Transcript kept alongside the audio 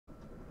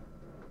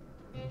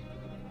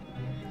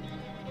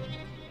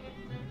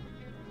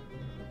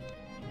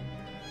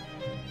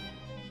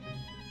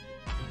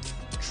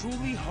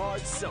truly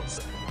hard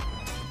seltzer.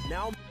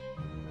 Now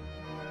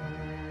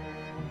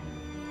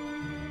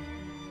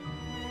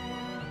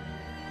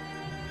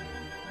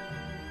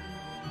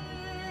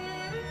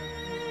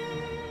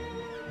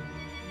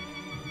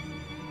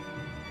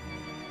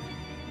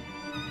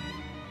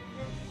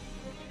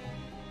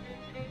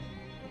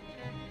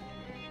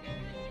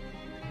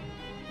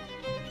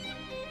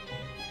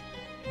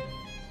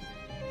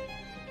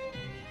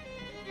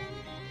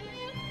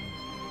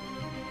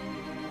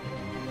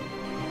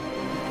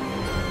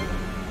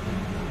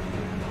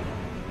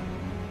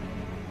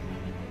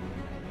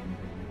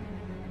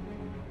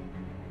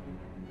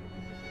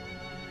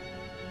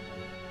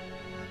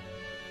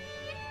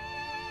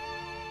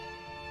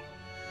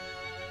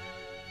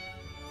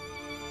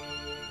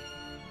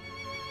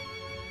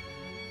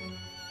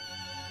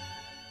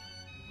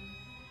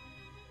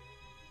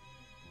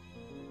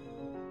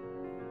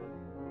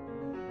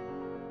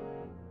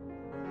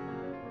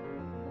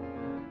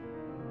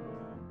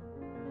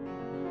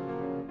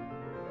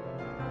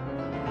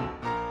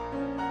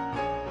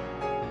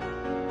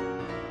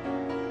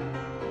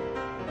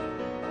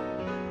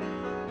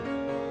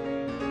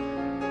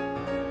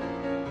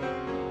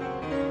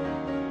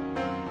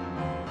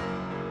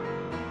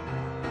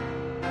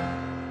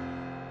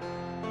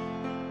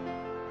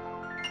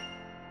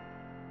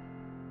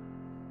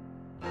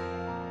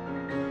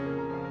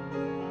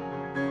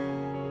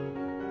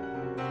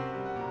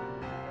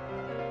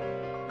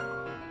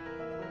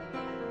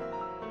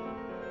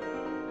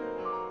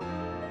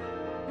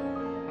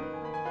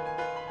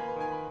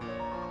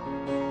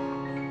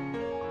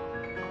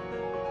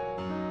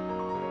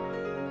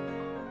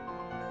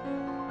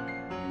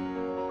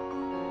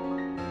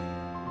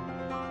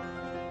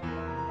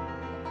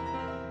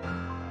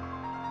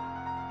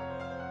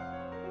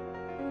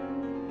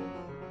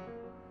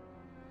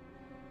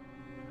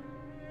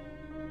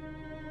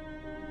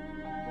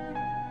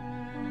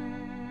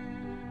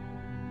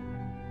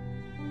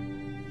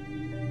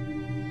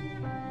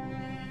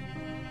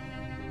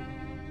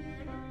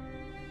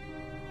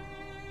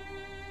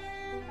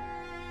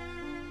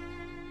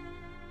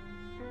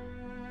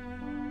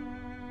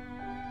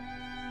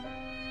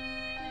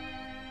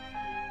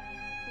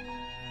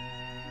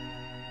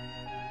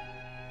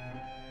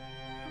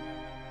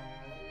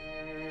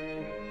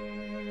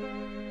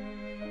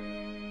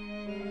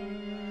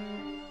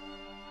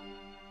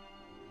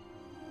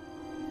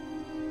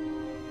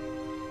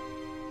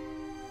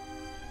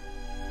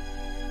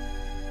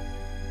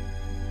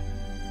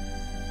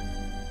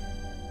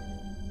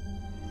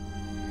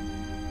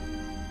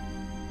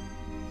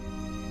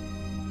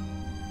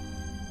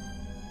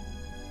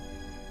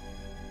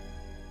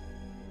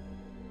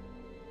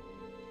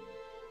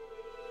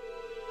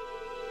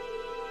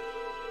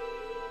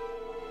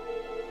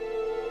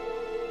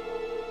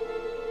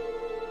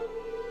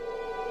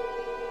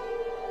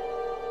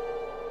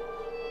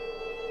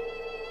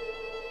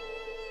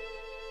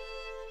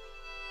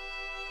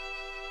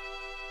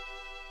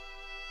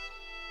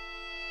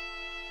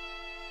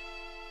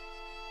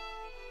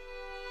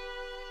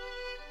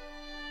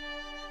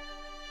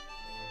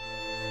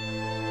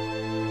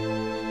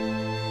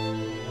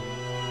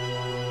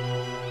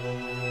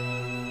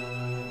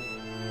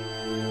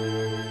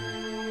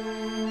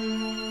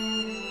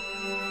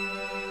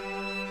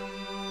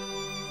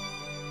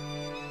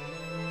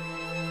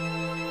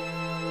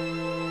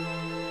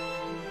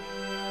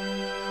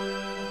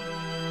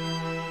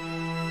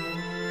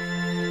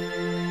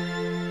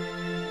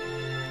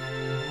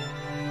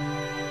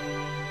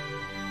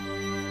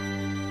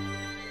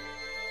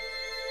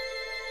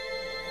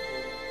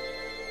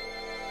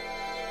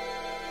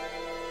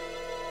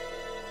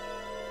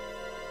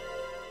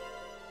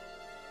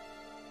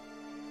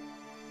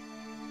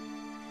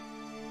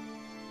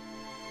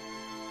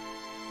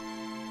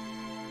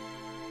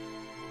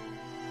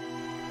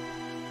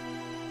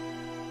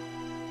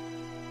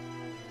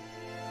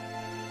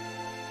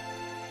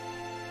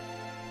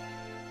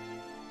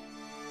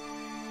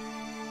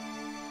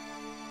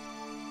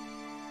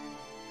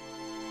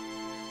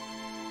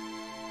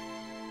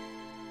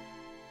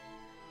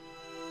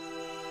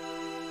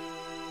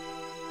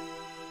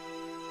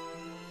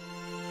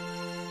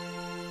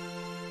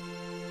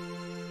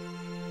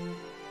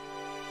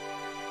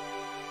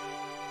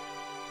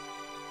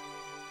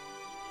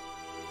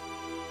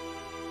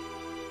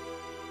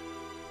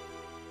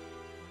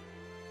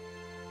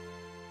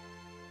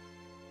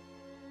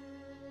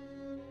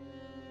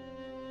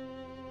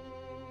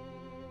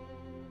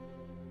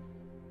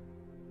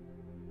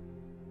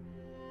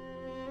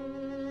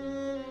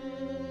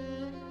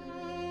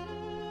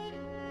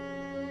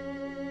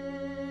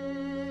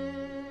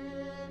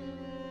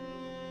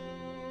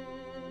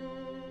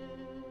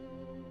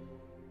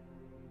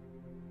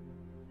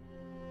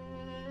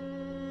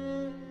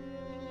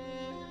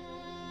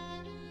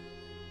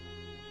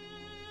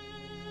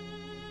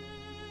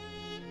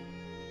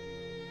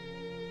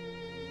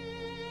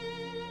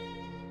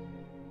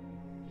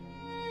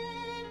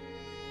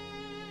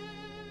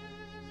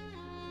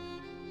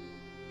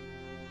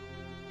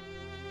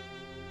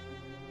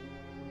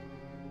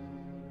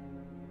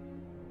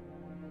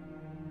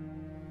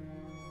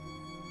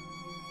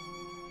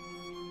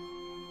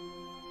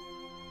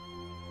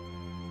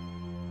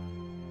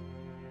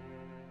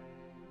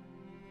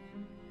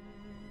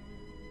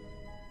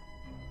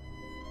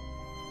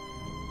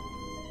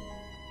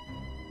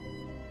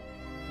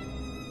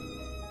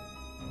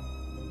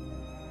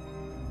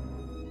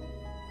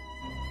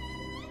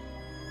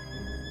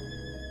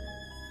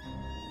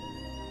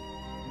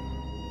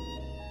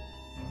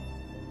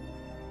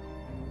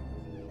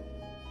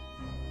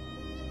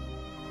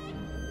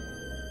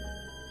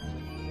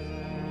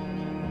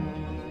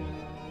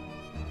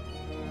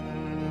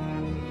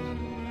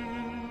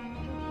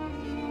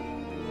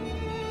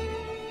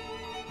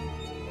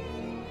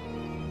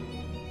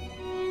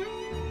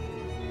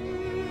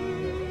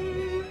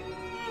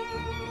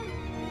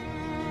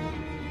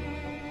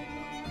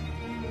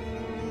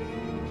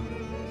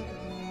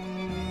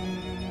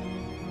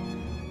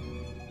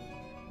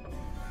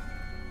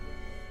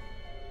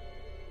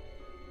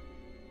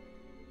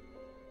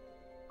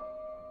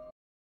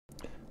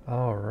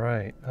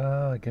Alright,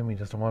 give me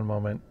just one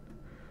moment.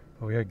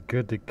 We are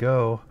good to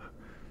go.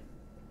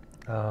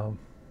 Oh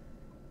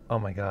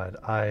my god,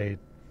 I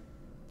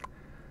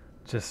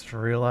just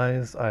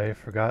realized I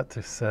forgot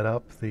to set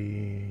up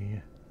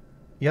the...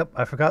 Yep,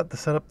 I forgot to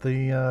set up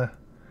the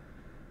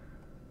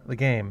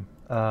game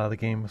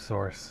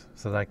source,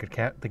 so that I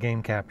could the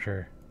game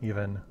capture,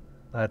 even.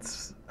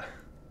 That's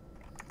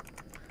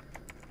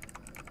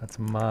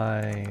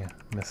my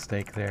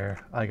mistake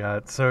there. I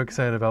got so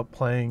excited about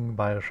playing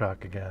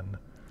Bioshock again.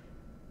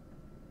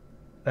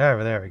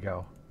 There we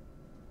go.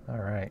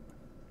 Alright.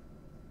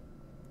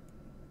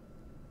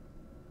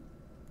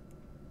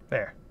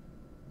 There.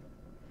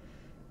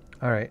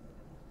 Alright.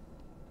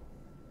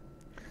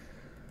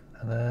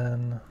 And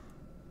then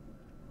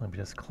let me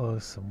just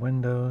close some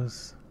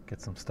windows,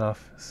 get some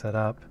stuff set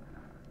up,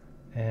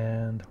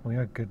 and we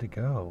are good to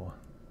go.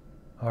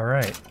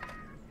 Alright.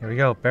 Here we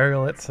go.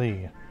 Burial at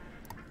Sea.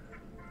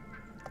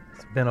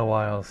 It's been a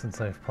while since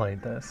I've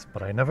played this,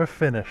 but I never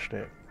finished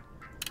it.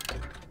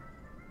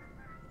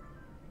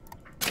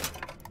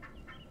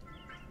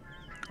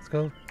 Let's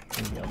go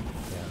medium.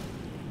 Yeah.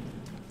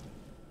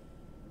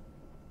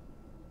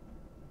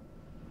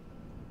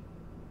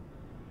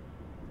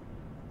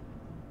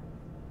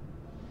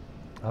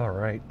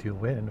 Alright,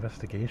 DeWitt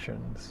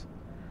Investigations.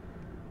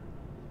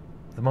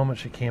 The moment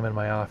she came in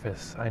my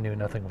office, I knew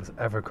nothing was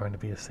ever going to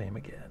be the same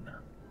again.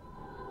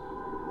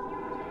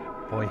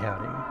 Boy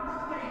howdy.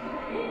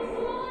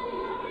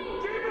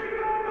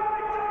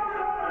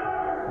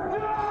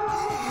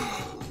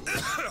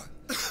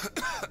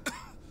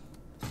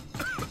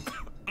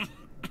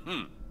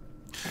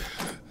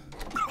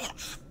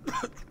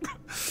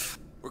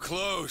 We're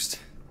closed.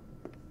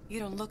 You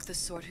don't look the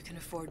sort who can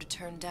afford to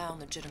turn down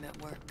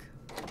legitimate work.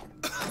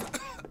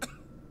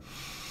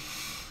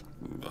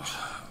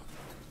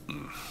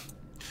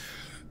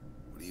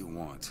 What do you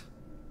want?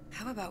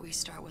 How about we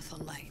start with a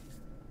light?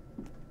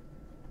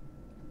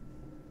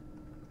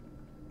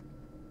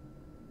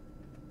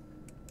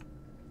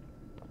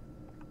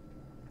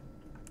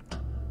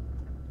 Well,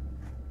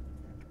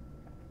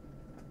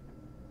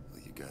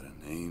 you got a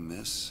name,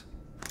 miss?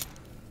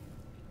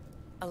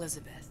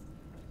 Elizabeth.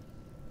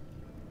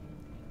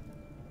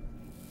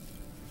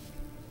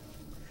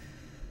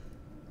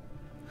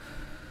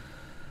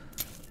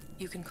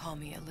 You can call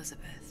me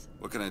Elizabeth.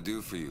 What can I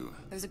do for you?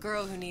 There's a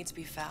girl who needs to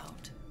be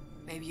found.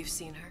 Maybe you've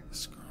seen her.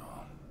 This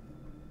girl.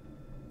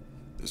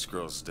 This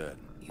girl's dead.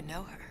 You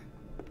know her.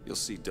 You'll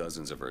see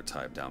dozens of her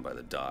tied down by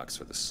the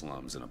docks or the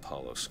slums in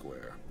Apollo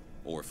Square.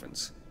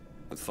 Orphans.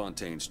 With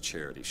Fontaine's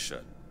charity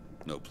shut.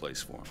 No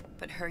place for them.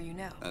 But her you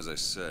know. As I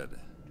said,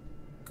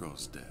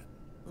 girl's dead.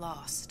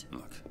 Lost.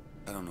 Look,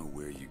 I don't know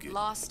where you get...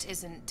 Lost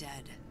isn't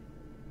dead.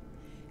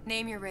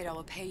 Name your rate, I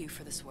will pay you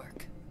for this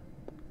work.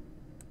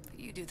 But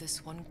you do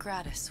this one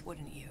gratis,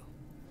 wouldn't you?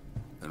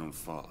 I don't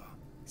follow.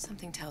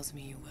 Something tells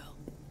me you will.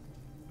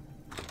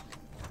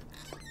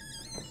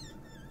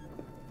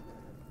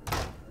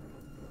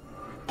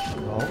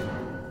 Well,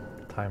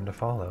 time to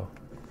follow.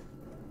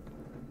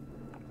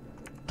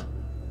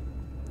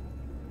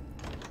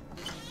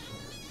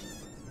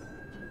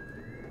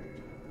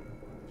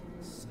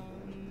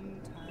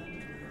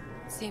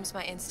 Seems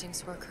my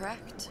instincts were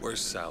correct.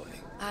 Where's Sally?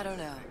 I don't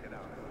know,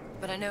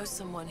 but I know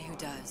someone who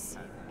does.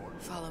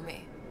 Follow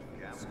me.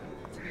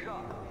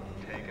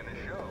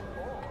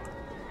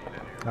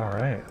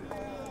 Alright.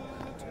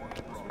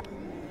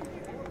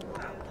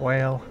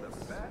 Whale.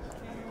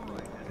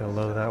 Go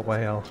load that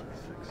whale.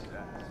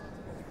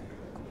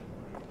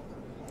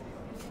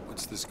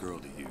 What's this girl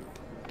to you?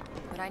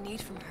 What I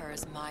need from her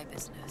is my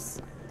business.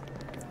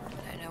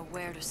 But I know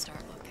where to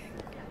start looking.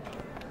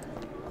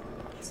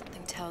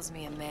 Something tells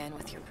me a man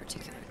with your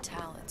particular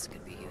talents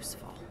could be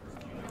useful.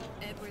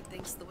 Edward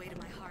thinks the way to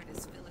my heart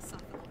is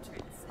philosophical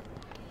trance.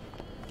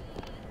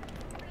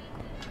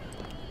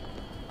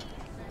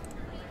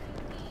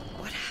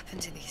 What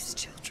happened to these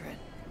children?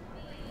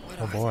 What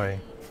Oh are boy.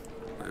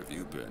 Where have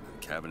you been?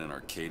 Cabin in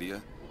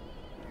Arcadia?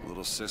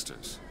 Little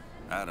sisters.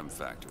 Atom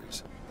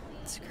factories. they?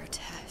 It's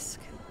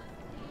grotesque.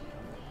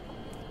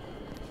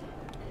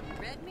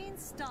 Red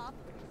means stop,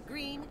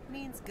 green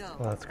means go.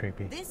 Well, that's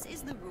creepy. This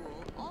is the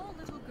rule all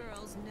little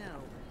girls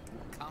know.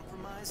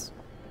 Compromise?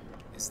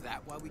 Is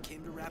that why we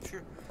came to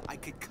Rapture? I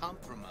could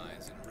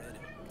compromise in Red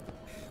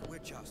Oak. We're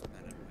just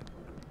men and women.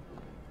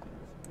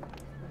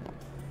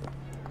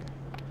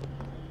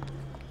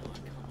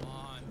 Come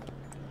on.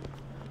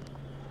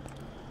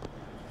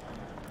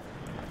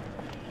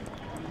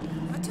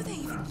 What do they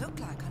even look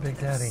like under Big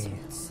those Daddy.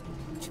 suits?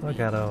 Look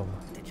at him.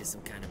 They're just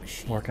some kind of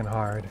machine. Working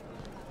hard.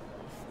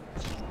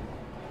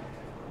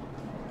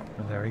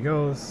 And there he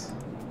goes.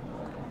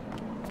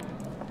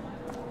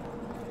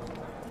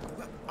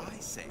 Well, I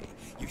say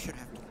you should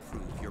have to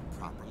prove you're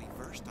properly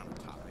versed on a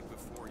topic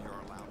before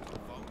you're allowed to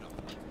vote on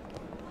it.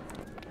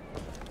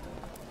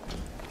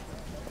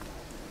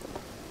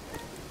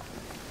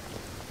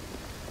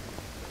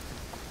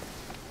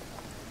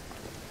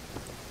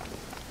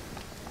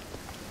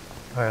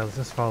 Alright, let's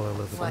just follow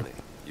Elizabeth. What? Funny,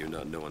 you're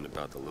not knowing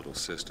about the little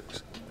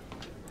sisters.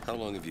 How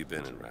long have you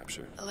been in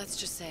Rapture? Let's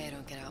just say I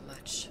don't get out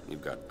much.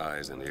 You've got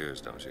eyes and ears,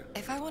 don't you?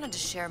 If I wanted to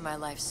share my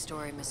life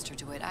story, Mr.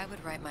 DeWitt, I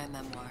would write my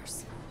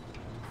memoirs.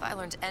 If I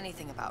learned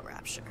anything about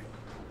Rapture,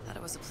 thought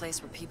it was a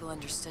place where people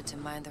understood to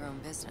mind their own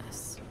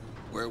business.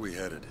 Where are we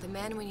headed? The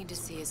man we need to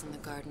see is in the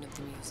Garden of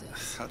the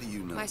Muses. How do you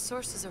know? My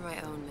sources are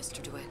my own,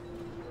 Mr. DeWitt.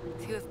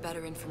 If you have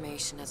better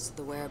information as to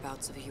the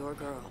whereabouts of your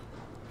girl,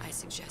 I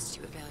suggest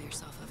you avail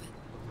yourself of it.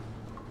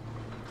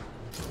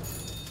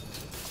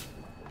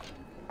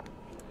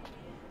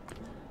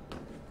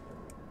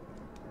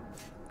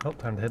 Oh,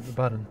 time to hit the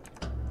button.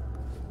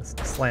 Let's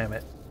slam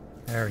it.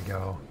 There we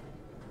go.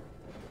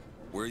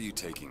 Where are you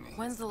taking me?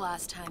 When's the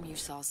last time you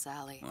saw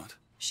Sally? What?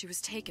 She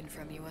was taken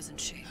from you, wasn't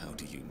she? How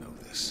do you know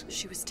this?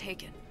 She was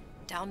taken,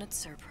 down at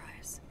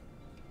Surprise.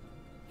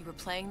 You were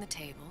playing the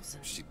tables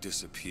and... She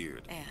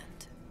disappeared.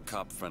 And?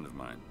 Cop friend of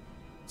mine,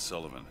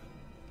 Sullivan,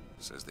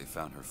 says they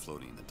found her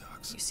floating in the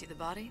docks. You see the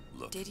body?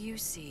 Look. Did you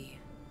see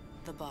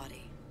the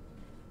body?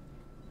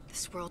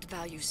 This world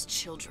values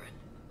children,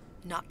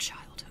 not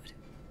childhood.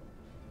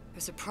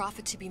 There's a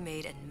profit to be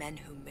made and men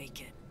who make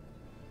it.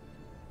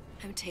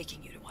 I'm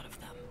taking you to one of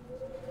them.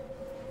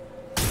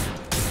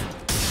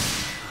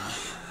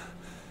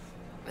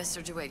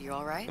 Mr. DeWitt, you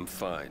all right? I'm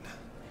fine.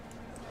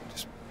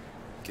 Just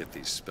get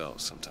these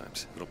spells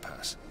sometimes. It'll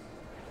pass.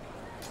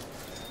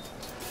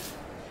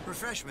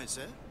 Refreshment,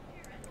 sir.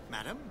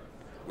 Madam?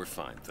 We're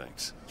fine,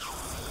 thanks.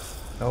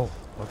 Oh,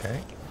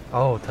 okay.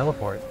 Oh,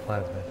 teleport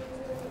plasmid.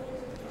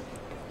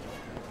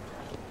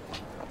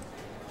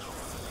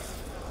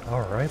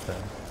 Alright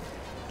then.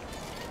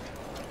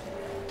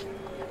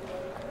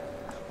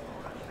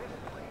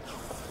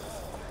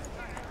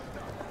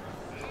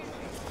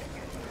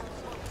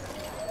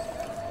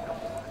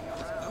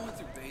 I went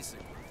through basic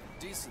with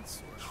a decent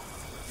sort.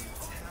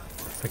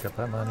 Pick up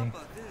that money.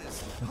 Papa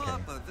this, Okay.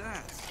 Papa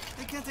that.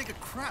 They can't take a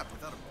crap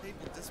without a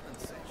papal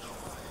dispensation.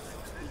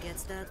 He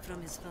gets that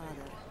from his father.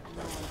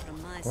 No one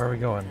from my Where are we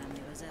side going? of the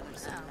family was ever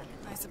so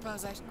lucky. I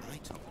suppose I...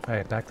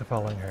 Alright, back to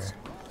following her.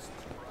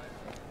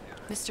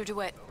 Mr.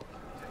 DeWitt,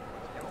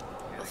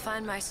 we'll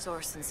find my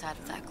source inside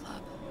of that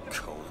club.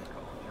 Cohen.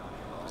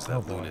 What does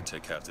Oh, that boy.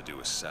 lunatic have to do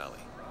with Sally?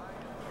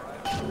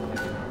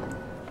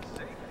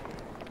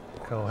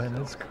 Cohen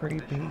is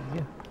creepy.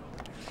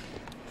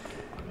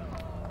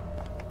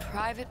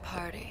 Private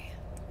party.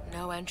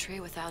 No entry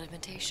without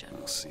invitation.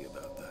 We'll see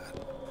about that.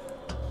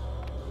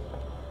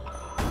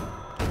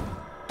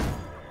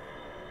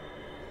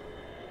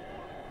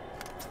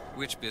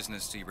 Which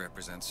business do you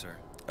represent, sir?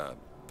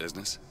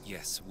 Business?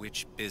 Yes,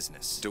 which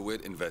business?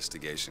 DeWitt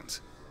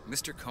Investigations.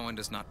 Mr. Cohen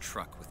does not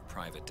truck with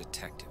private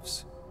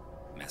detectives.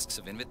 Masks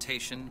of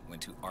invitation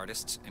went to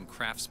artists and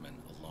craftsmen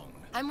alone.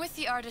 I'm with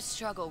the artist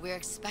struggle. We're No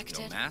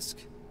expected... mask,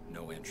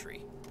 no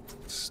entry.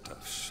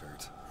 Stuffed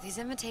shirt. These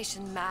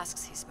invitation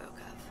masks he spoke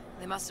of.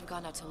 They must have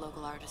gone out to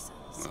local artisans.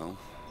 Well,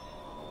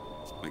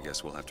 I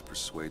guess we'll have to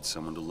persuade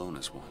someone to loan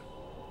us one.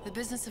 The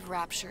business of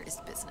Rapture is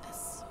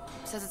business.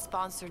 Says it's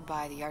sponsored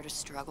by the Artist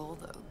Struggle,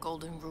 the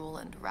Golden Rule,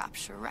 and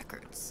Rapture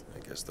Records.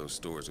 I guess those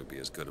stores would be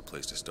as good a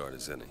place to start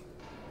as any.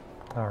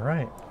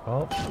 Alright,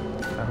 well,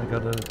 time to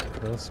go to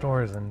those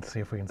stores and see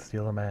if we can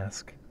steal a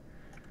mask.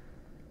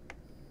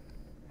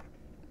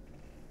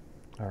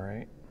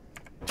 Alright.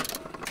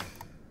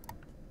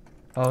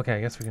 Oh, okay,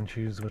 I guess we can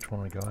choose which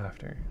one we go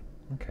after.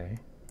 Okay.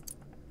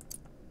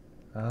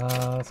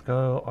 Let's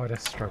go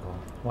Artist Struggle.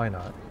 Why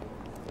not?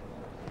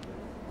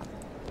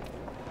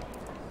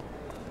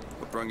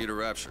 What brung you to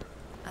Rapture?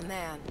 A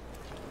man.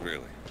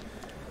 Really?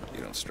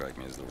 You don't strike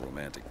me as the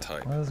romantic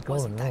type. Well, there's a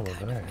golden Wasn't that rule over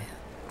kind of there. man.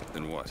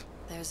 Then what?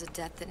 There's a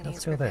debt that Let's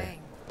needs go there.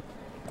 repaying.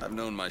 I've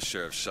known my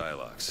share of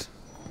Shylocks.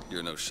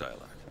 You're no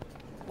Shylock.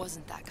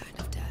 Wasn't that kind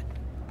of debt.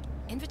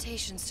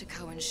 Invitations to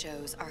Cohen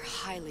shows are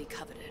highly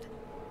coveted.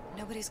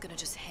 Nobody's gonna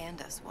just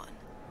hand us one.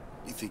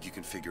 You think you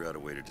can figure out a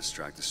way to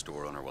distract the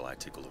store owner while I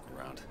take a look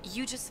around?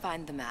 You just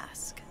find the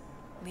mask.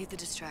 Leave the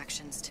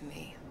distractions to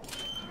me.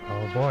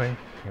 Oh boy,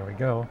 here we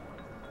go.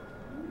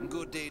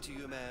 Good day to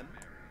you, ma'am.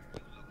 I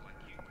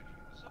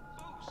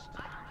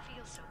don't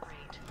feel so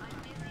great. I'm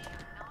dizzy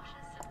and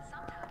nauseous, and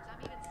sometimes I'm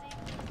even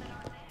seeing things that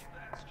aren't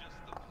there. That's just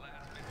the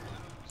plasmid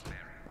blues,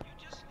 Mary.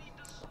 You just need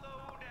to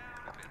slow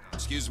down a bit.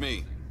 Excuse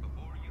me.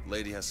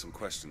 Lady has some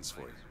questions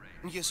for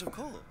you. Yes, of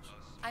course.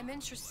 I'm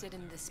interested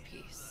in this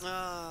piece.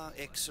 Ah,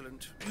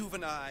 excellent. You've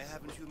an eye,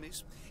 haven't you,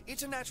 miss?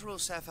 It's a natural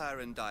sapphire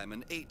and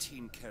diamond,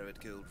 18-karat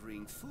gold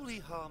ring, fully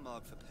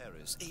hallmarked for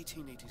Paris,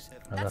 1887.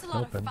 I That's left a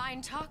lot open. of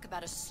fine talk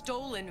about a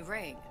stolen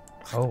ring.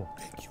 Oh,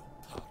 Beg your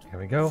pardon. here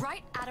we go.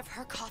 Right out of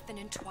her coffin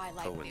in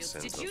Twilight Cohen Fields.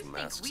 sends Did those you think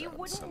masks we out in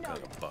wouldn't some know?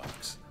 kind of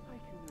box.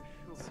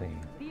 Let's see.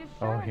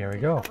 Oh, here we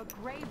go.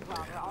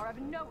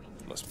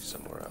 Must be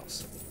somewhere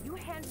else. You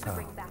hand the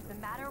ring back. The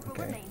matter will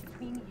okay. remain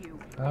between you.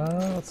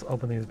 Let's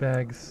open these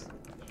bags.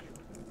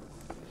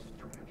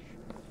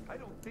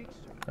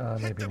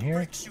 Maybe in here.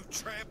 Bricks, you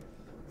tramp,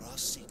 or I'll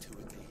see to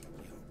it they hit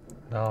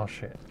you. Oh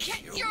shit.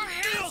 Get your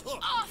hands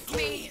off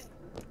me!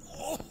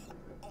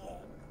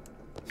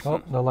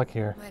 Oh, no luck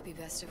here. Might be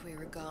best if we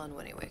were gone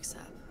when he wakes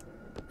up.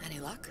 Any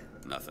luck?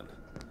 Nothing.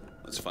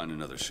 Let's find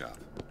another shop.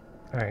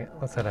 Alright,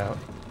 let's head out.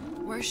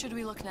 Where should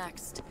we look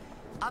next?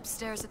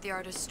 Upstairs at the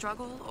Artist's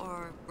Struggle,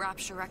 or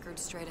Rapture Records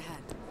straight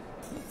ahead?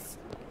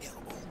 Yeah,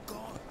 oh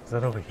God. Is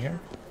that over here?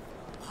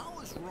 How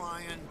is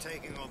Ryan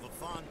taking over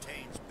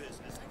Fontaine's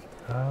business?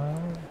 All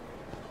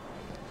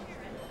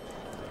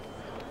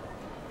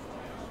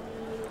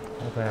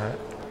that.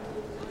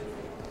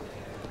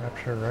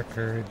 Rapture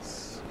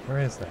Records. Where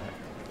is that?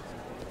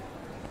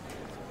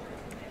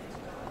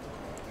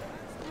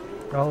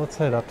 Oh, let's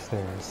head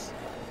upstairs.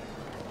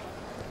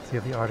 See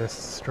if the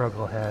Artist's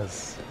Struggle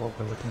has what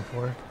we're looking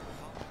for.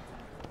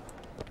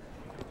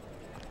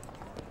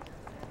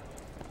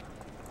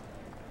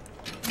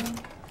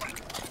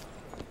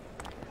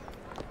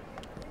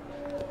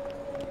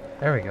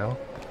 There we go.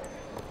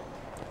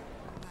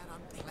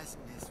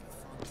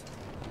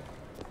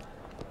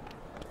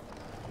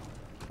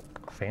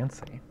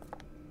 Fancy.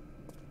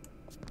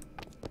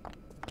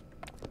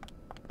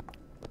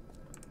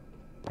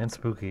 And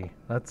spooky.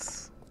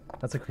 That's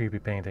a creepy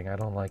painting. I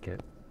don't like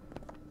it.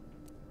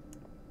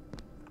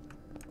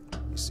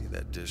 You see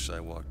that dish I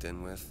walked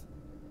in with?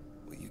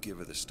 Well, you give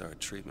her the Star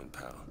treatment,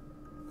 pal.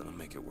 That'll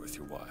make it worth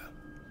your while.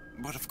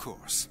 But of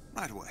course,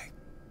 right away.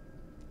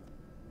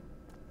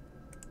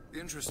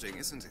 Interesting,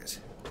 isn't it?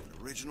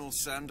 The original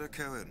Sander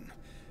Cohen.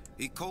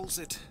 He calls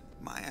it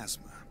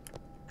miasma.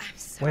 I'm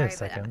sorry, Wait a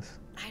second.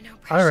 I know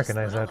I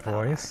recognize that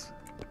voice.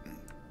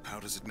 How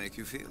does it make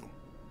you feel?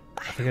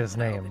 I forget his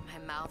name.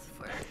 My mouth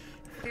for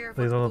fear of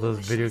He's one of those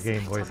video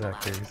foolishness game I voice tumble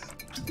actors.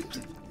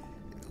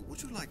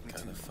 Would you like me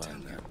Gotta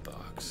find that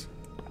box.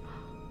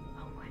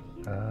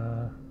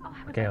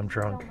 Okay, I'm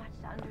drunk.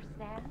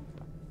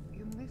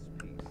 In this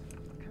piece,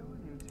 Cohen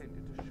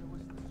intended to show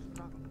us the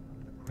struggle.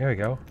 Here we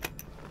go.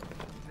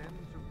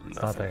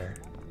 It's not there.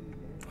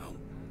 Well,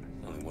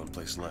 only one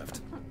place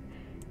left.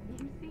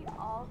 You see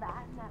all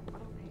that in that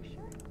little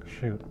picture?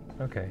 Shoot.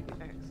 Okay.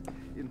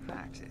 In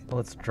fact, Well,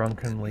 let's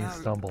drunkenly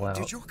stumble out.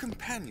 Did your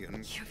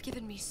companion... You've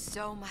given me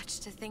so much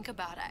to think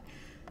about. I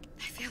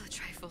feel a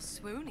trifle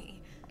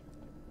swoony.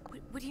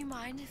 Would you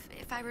mind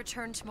if I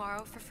return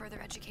tomorrow for further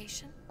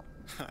education?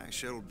 I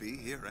shall be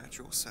here at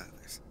your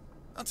service.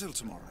 Until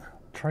tomorrow.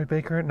 Troy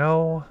Baker?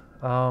 No.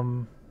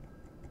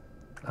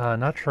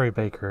 Not Troy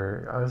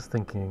Baker. I was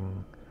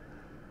thinking...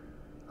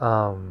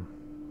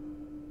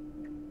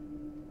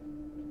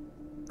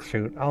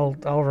 Shoot,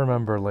 I'll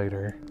remember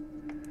later.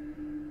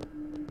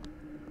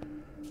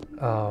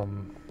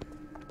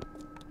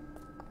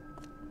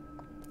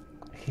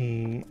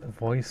 He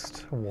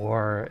voiced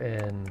War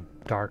in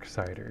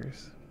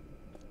Darksiders.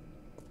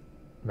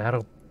 Matt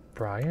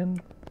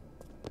O'Brien?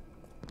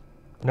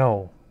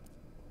 No.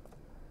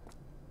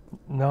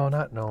 No,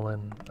 not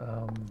Nolan.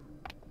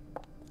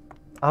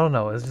 I don't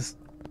know. It's just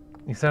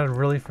he sounded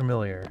really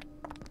familiar,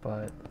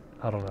 but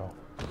I don't know.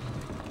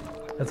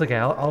 It's okay.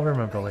 I'll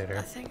remember later.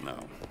 Nothing? No.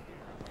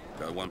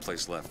 Got one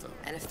place left, though.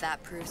 And if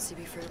that proves to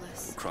be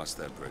fruitless? We'll cross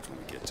that bridge when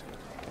we get to it.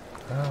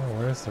 Oh,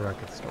 where's the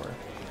record store?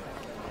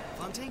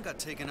 Fontaine got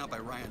taken out by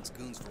Ryan's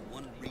goons for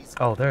one reason.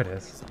 Oh, there it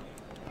is.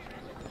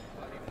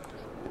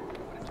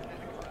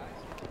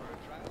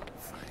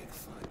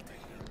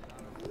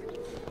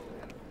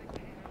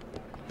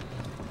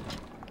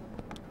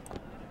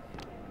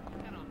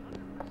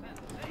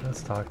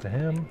 Let's talk to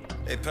him.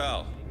 Hey,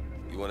 pal.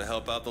 You want to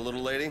help out the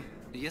little lady?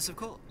 Yes, of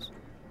course.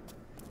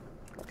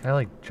 Can I,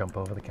 like, jump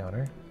over the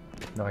counter?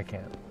 No, I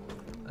can't.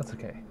 That's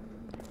okay.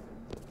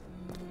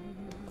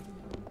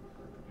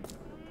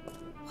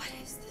 What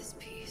is this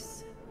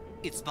piece?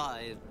 It's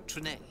by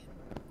Trenet,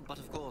 but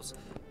of course,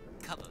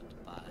 covered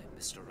by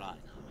Mr.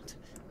 Reinhardt.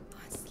 Oh,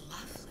 it's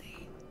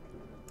lovely.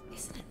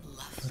 Isn't it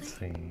lovely? Let's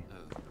see.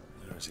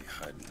 Where is he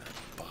hiding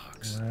that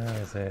box?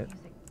 Where is it?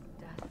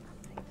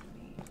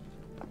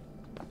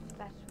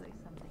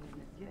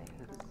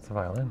 It's a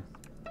violin.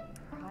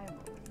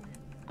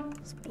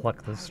 Let's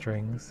pluck the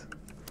strings.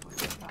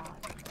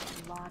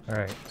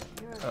 Alright.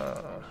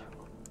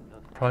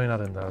 Probably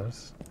not in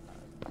those.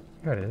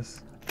 Here it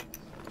is.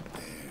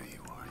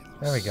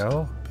 There we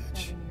go.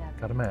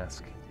 Got a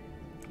mask.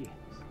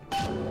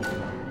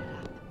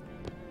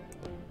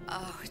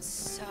 Oh, it's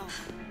so...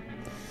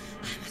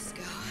 I must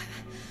go.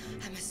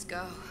 I must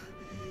go.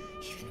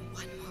 Even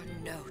one more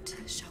note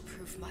shall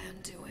prove my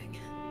undoing.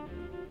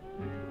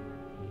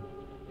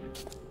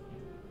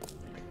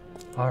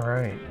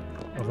 Alright.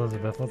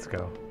 Elizabeth, let's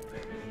go.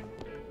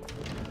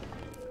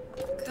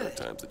 Good.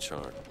 Time to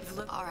charm.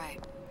 All right.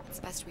 It's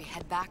best we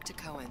head back to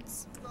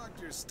Cohen's.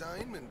 Dr.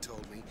 Steinman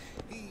told me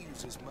he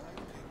uses my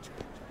picture.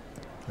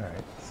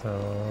 Alright,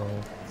 so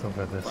it's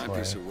over this Fine way.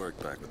 piece of work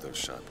back with those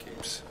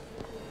shopkeepers.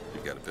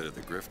 You got a bit of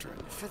the grifter in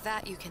you. For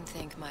that, you can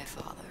thank my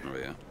father. Oh,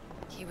 yeah?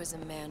 He was a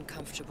man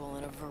comfortable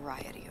in a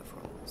variety of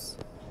roles.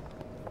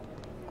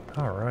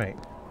 Alright.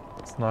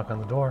 Let's knock on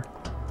the door.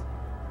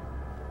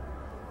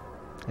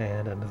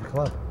 And into the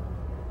club.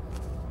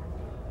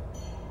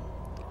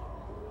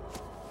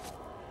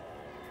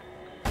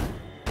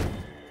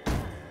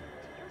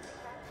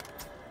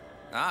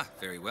 Ah,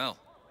 very well.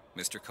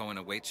 Mr. Cohen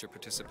awaits your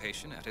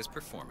participation at his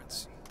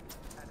performance.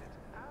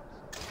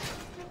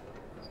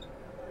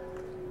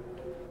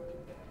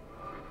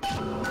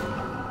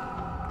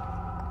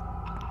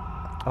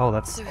 Oh,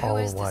 that's So all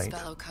who is white. this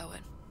fellow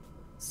Cohen?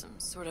 Some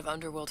sort of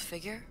underworld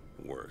figure?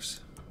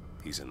 Worse.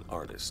 He's an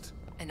artist.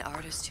 An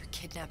artist who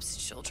kidnaps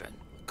children.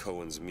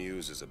 Cohen's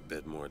muse is a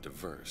bit more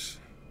diverse.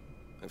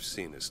 I've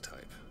seen his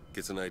type.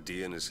 Gets an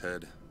idea in his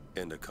head,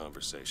 end a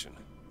conversation.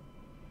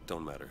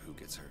 Don't matter who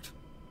gets hurt.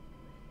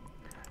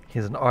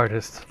 He's an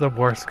artist, the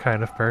worst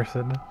kind of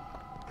person.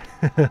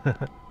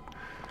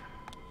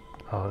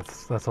 Oh,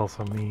 that's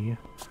also me.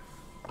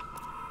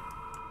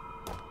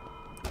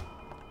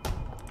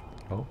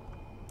 Oh.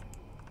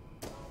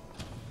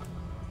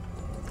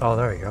 Oh,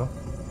 there we go.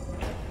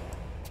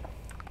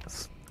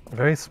 It's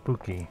very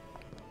spooky.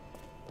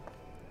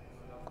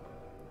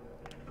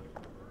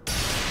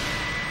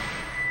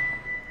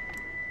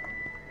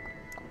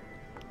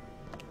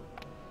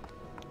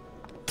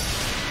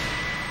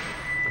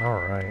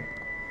 Alright.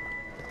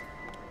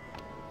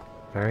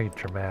 Very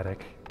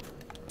dramatic.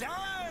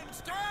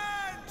 Dance,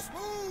 dance,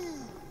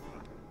 move!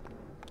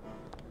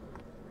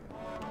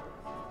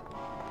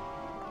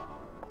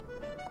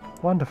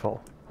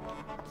 Wonderful.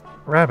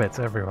 Rabbits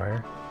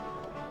everywhere.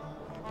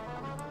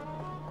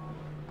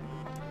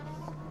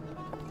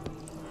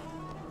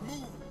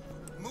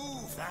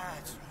 Move,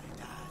 that's right,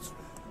 that's right.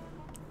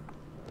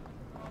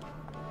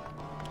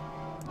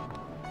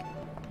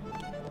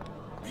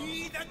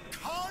 Be the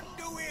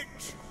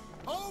conduit!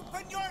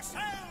 Open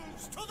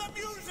yourselves to the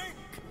music,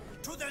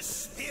 to the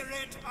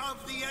spirit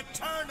of the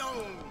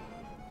eternal!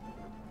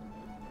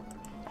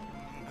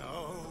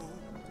 No.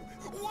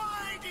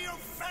 Why do you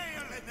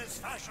fail in this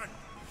fashion?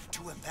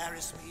 To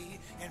embarrass me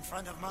in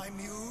front of my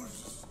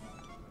muse?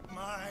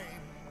 My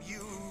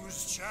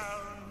muse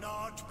shall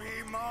not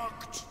be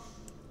mocked.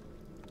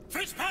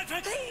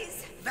 Fitzpatrick!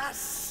 Please! The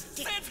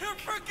stick!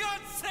 For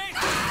God's sake!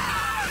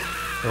 My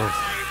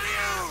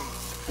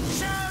muse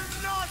shall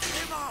not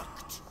be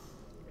mocked!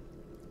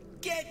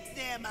 Get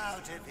them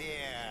out of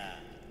here!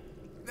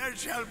 There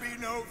shall be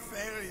no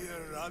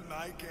failure on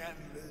my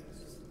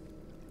canvas.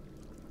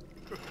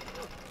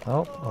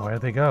 Oh,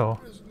 where'd they go?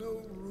 There's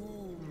no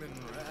room in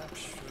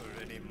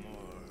rapture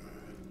anymore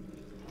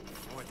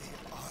for the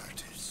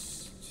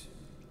artist.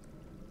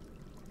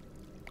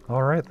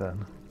 Alright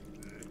then.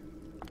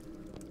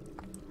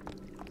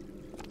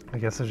 I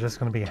guess they're just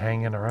gonna be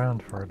hanging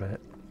around for a bit.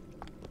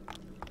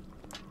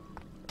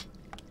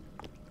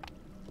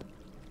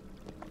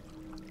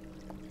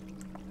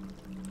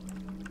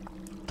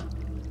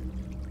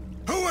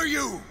 Who are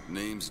you?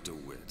 Name's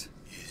DeWitt.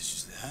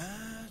 Is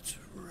that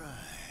right?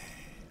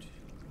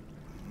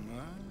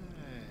 My.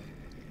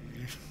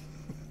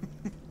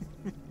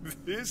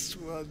 This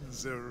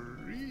one's a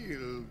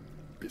real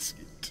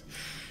biscuit.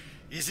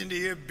 Isn't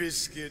he a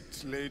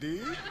biscuit,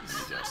 ladies?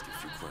 Ask a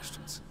few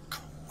questions.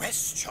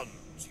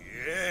 Questions?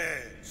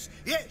 Yes.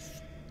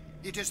 Yes.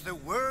 It is the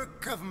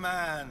work of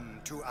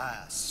man to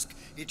ask.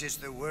 It is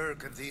the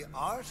work of the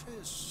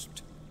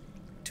artist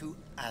to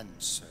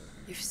answer.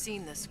 You've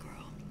seen this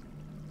girl,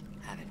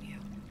 haven't you?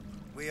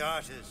 We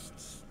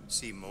artists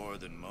see more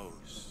than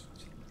most.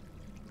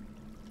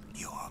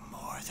 You are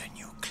more than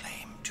you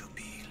claim to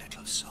be,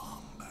 little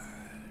songbird.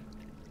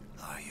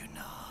 Are you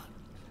not?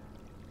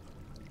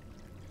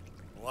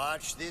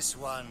 Watch this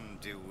one,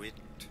 DeWitt.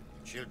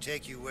 She'll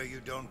take you where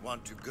you don't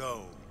want to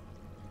go.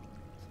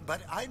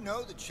 But I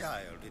know the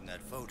child in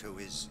that photo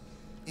is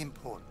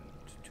important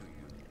to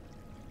you.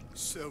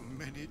 So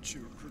many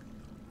children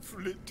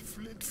flit,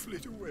 flit,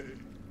 flit away.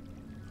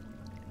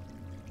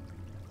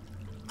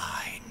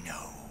 I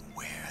know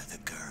where the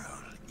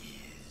girl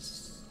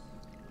is.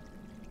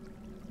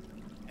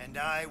 And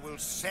I will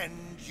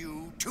send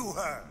you to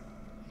her.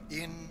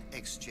 In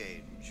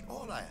exchange,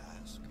 all I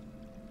ask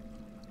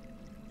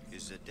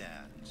is a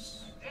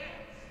dance.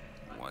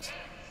 What?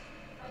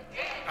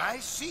 I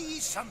see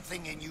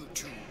something in you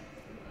two.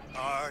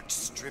 Art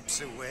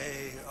strips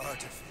away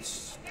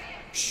artifice.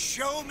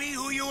 Show me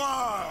who you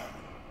are,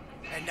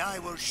 and I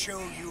will show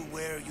you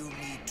where you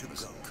need to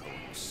go.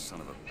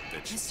 Son of a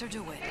bitch. Mr.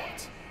 DeWitt.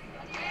 What?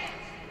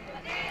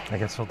 I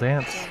guess we'll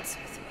dance. Dance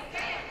with me.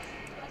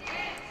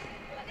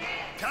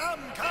 Come,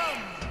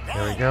 come!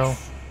 There we go.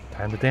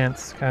 Time to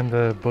dance.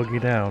 Kinda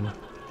boogie down.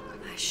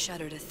 I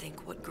shudder to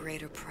think what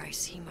greater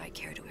price he might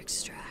care to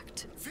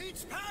extract.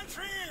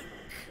 Fitzpatrick!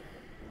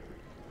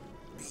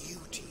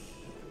 Beauty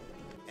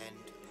and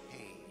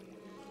pain.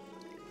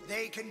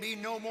 They can be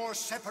no more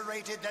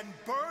separated than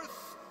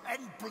birth and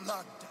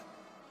blood.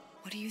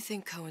 What do you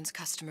think Cohen's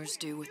customers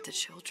do with the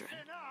children?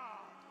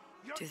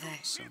 Do they?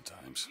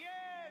 Sometimes.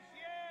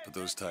 But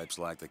those types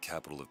lack the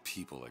capital of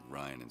people like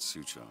Ryan and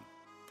Suchong.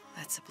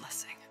 That's a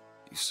blessing.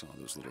 You saw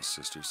those little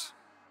sisters?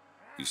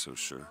 You so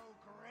sure?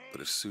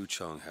 But if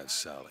Suchong had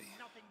Sally,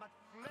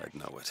 I'd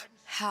know it.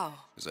 How?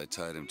 As I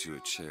tied him to a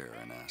chair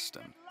and asked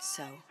him.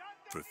 So?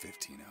 For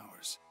 15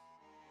 hours.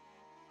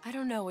 I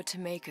don't know what to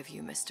make of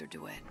you, Mr.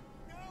 DeWitt.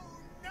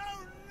 No!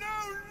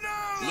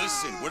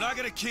 Listen, we're not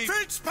gonna keep...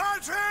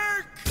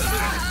 Fitzpatrick!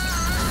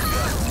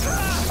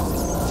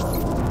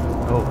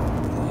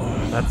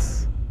 Oh,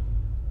 that's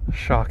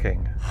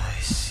shocking. I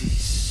see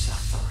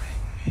suffering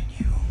in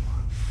you.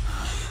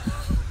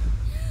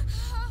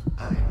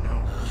 I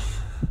know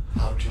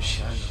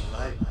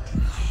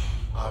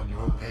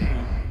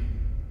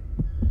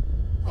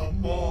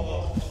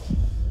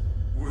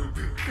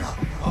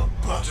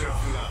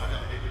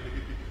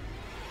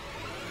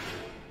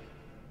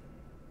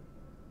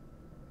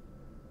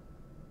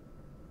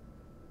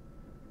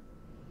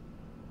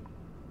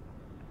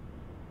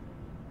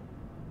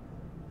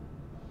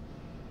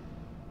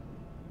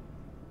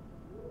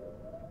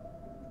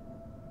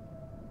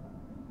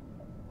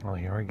Well,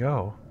 here we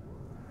go.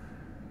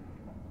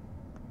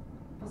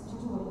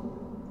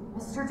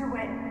 Mr.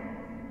 DeWitt!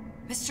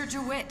 Mr.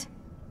 DeWitt!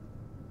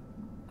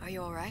 Are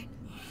you alright?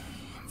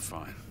 I'm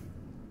fine.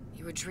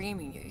 You were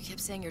dreaming. You kept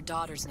saying your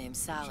daughter's name,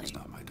 Sally. She's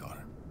not my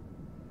daughter.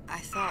 I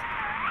thought...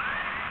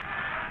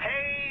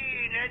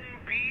 Pain and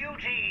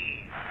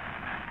beauty.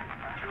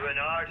 To an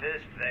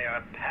artist, they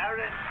are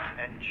parent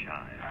and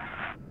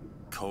child.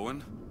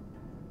 Cohen?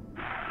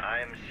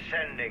 I'm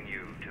sending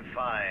you to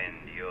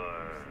find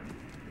your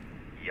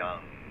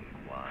young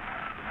one.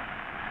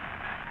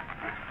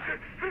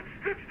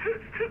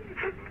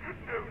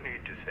 No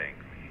need to thank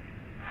me.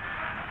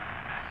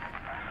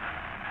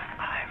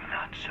 I'm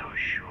not so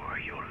sure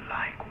you'll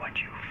like what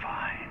you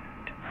find.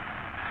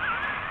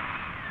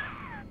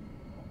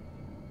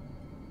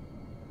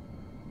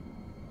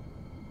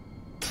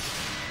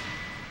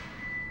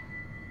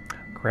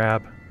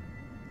 Crab.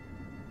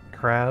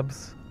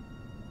 Crabs.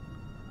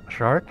 A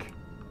shark?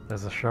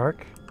 There's a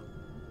shark.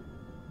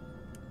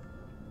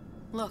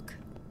 Look.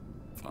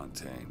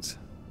 Fontaine's.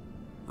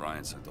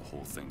 Ryan sent the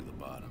whole thing to the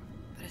bottom.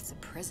 But it's a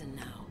prison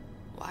now.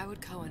 Why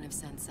would Cohen have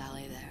sent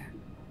Sally there?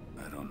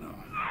 I don't know.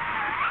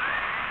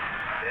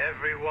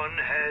 Everyone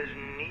has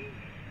needs.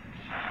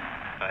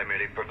 I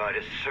merely provide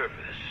a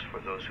service for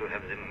those who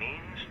have the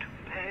means to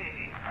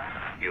pay.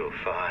 You'll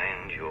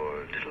find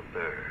your little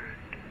bird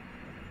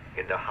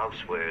in the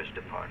housewares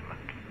department.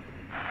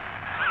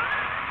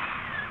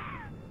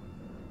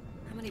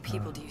 How many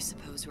people do you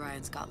suppose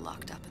Ryan's got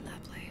locked up in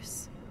that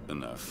place?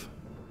 Enough.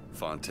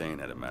 Fontaine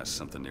had amassed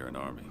something near an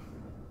army.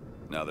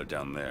 Now they're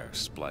down there,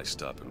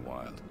 spliced up and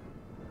wild.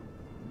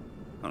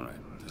 Alright,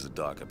 there's a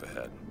dock up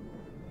ahead.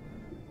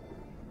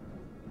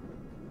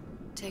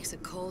 Takes a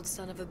cold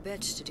son of a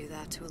bitch to do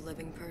that to a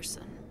living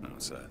person.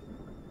 What's that?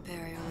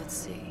 Barrier, let's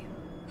see.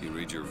 You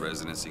read your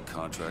residency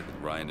contract with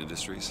Ryan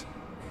Industries?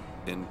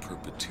 In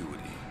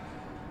perpetuity,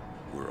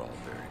 we're all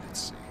buried at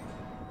sea.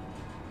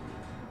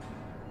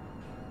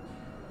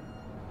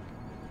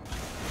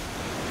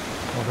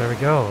 Well, there we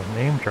go.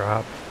 Name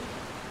drop.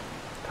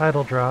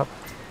 Title drop.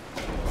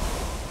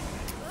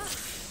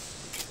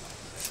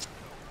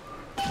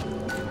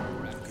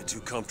 Don't get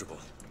too comfortable.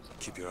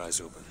 Keep your eyes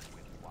open.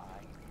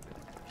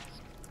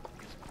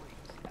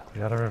 We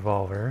got a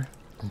revolver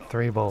and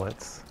 3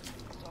 bullets.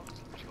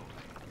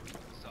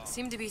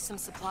 Seem to be some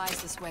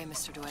supplies this way,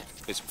 Mr. DeWitt.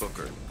 It's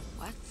Booker.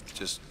 What?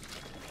 Just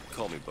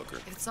call me Booker.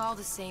 If it's all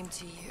the same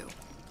to you,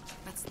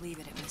 let's leave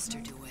it at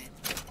Mr. DeWitt.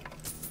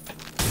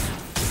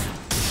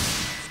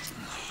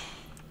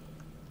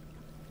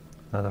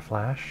 Another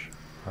flash.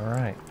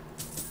 Alright.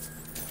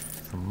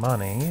 Some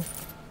money.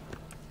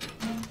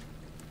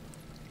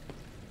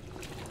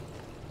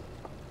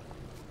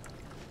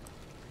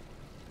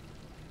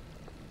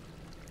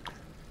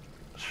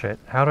 Shit.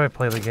 How do I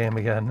play the game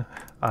again?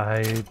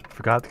 I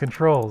forgot the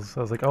controls.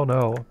 I was like, oh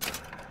no.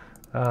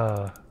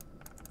 Alright,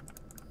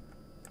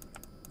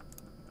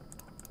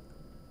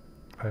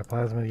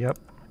 plasmid, yep.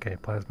 Okay,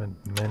 plasmid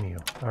menu.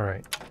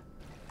 Alright.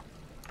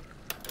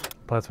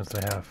 Plasmids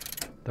I have.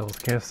 Devil's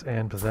Kiss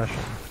and Possession.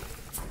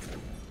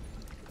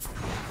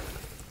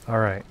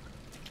 Alright.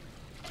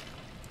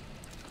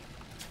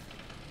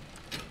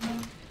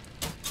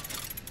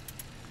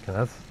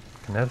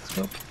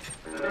 Kinetoscope?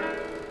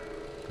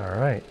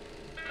 Alright.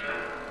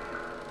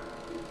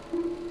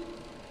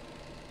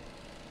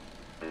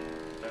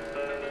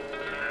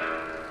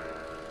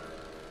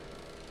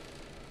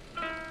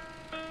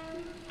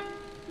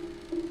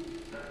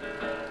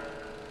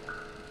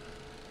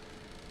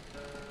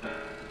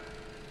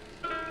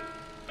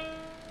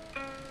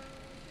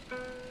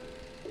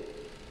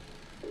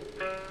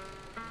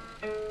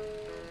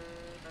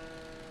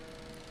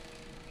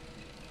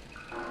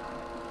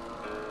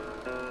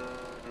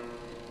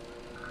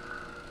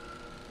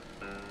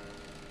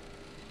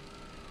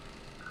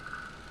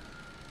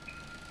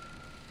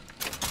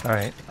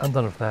 Alright, I'm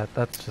done with that.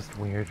 That's just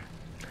weird.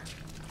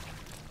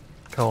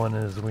 Cohen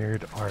and his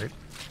weird art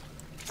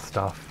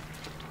stuff.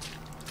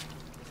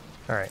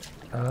 Alright,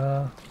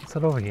 let's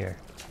head over here.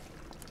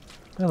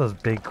 Look at those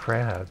big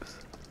crabs.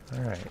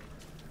 Alright.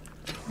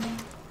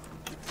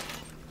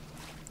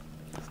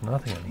 There's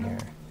nothing in here.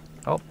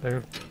 Oh,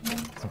 there's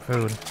some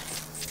food.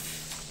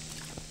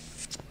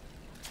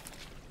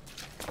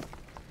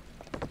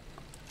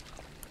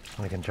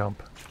 We can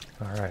jump.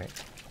 Alright.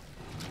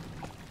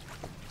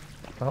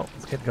 Well,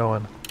 let's get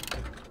going.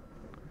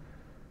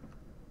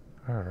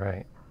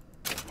 Alright.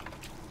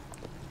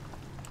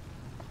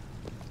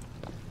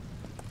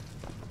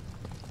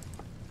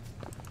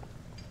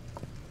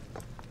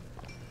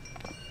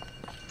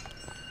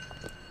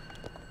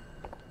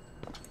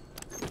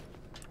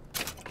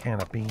 Can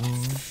of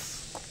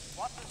beans.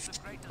 What is the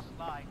greatest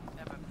lie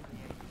ever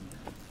created?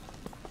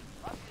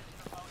 What is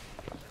the most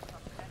useless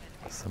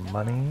obscenity Some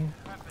money.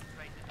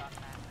 perpetrated on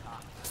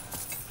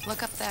mankind?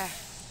 Look up there.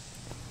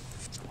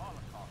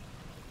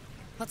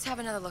 Let's have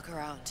another look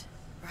around.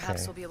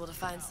 Perhaps we'll be able to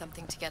find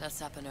something to get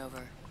us up and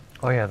over.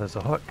 Oh yeah, there's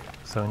a hook.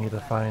 So we need to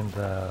find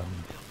the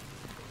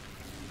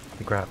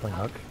grappling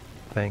hook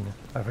thing.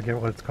 I forget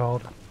what it's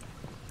called.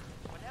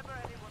 Whenever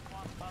anyone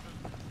wants us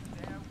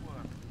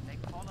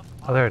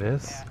Oh, there it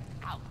is.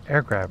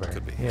 Air grabber.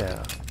 Could be.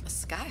 Yeah. A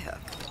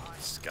skyhook.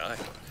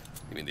 Skyhook?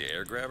 You mean the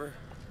air grabber?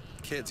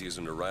 Kids use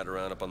them to ride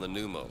around up on the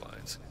pneumo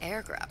lines.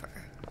 Air grabber.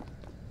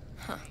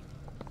 Huh.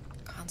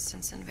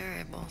 Constants and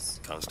variables.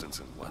 Constants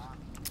and what?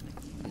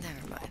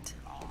 Never mind.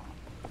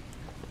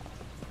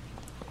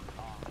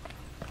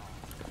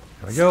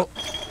 There we go.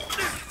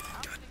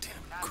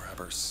 Goddamn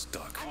grabber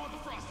stuck.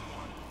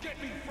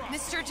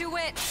 Mr.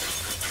 DeWitt!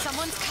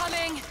 Someone's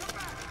coming!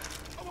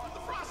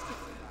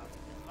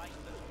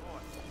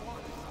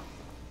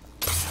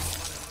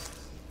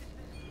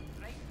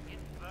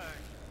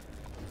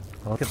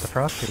 I'll get the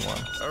frosty one.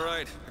 All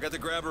right, I got the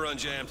grabber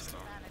unjammed.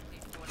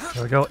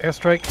 There we go.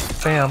 Airstrike.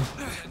 Bam.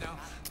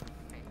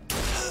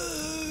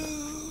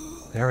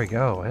 There we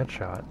go.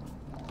 Headshot.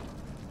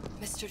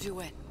 Mr.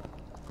 DeWitt,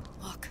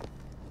 look.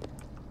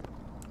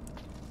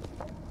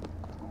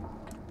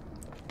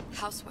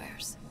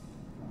 Housewares.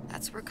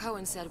 That's where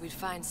Cohen said we'd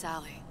find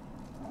Sally.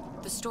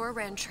 The store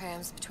ran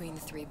trams between the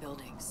 3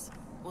 buildings.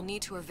 We'll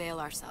need to avail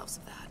ourselves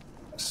of that.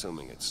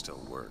 Assuming it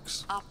still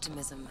works.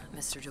 Optimism,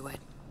 Mr. DeWitt.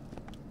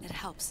 It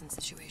helps in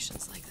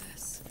situations like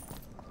this.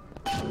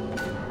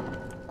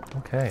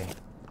 Okay.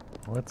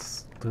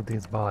 Let's loot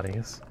these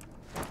bodies.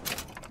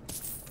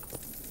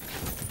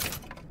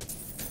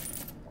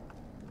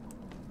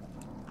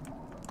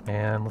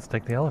 And let's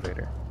take the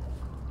elevator.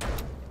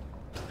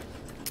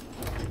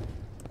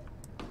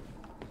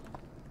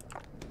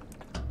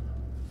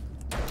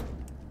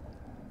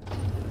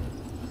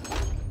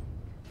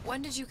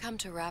 When did you come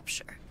to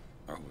Rapture?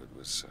 Oh, it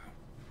was,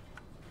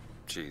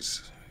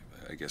 geez,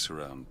 I guess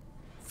around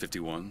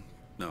 51?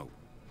 No,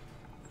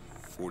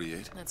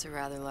 48? That's a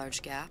rather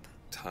large gap.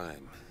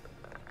 Time.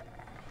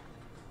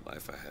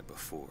 Life I had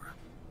before.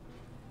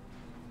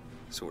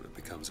 Sort of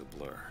becomes a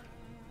blur.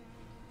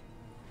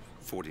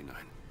 49.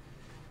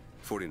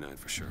 49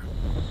 for sure.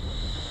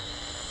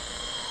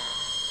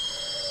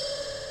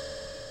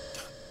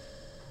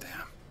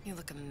 Damn. You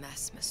look a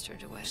mess, Mr.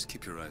 DeWitt. Just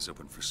keep your eyes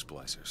open for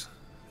splicers.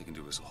 They can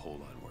do us a whole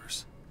lot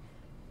worse.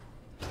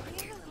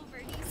 Here, little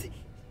birdies.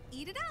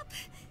 Eat it up.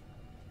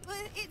 Well,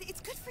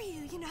 it's good for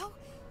you, you know.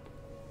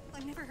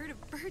 I've never heard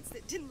of birds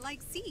that didn't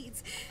like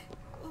seeds.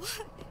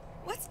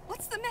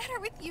 What's the matter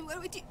with you?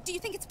 Do you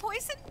think it's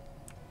poison?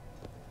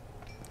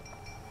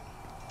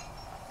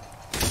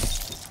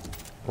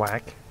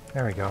 Whack.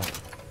 There we go.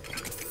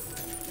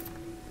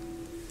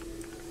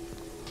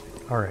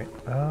 Alright,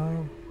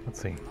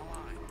 let's see.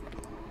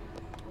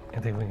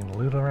 Anything we can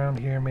loot around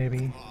here,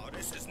 maybe? Oh,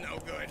 this is no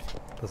good.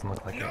 Doesn't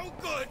look like it. No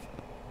good.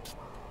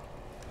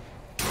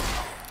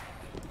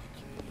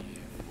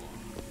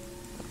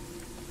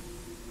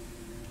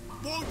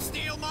 Won't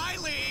steal my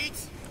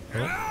leads.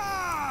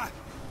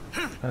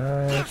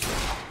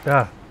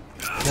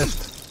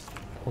 Missed.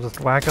 We'll just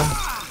whack him.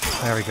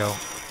 There we go.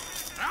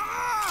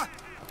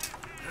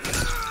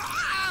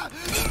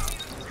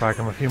 Whack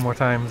him a few more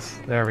times.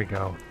 There we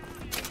go.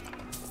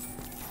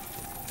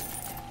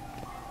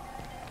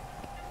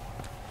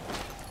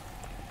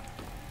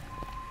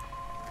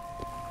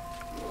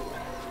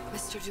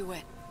 Mr.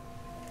 DeWitt,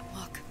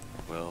 look.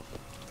 Well,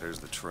 there's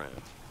the tram.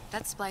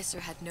 That splicer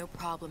had no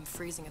problem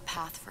freezing a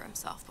path for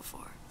himself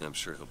before. I'm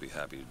sure he'll be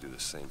happy to do the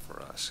same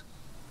for us.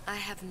 I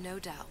have no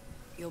doubt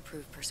you'll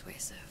prove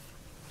persuasive.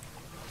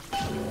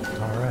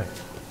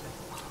 Alright.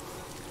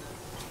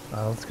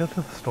 Let's go to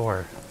the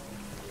store.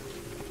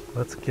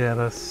 Let's get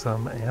us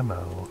some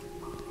ammo.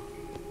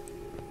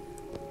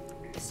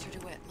 Mr.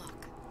 DeWitt,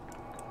 look.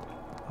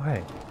 Oh,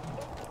 hey.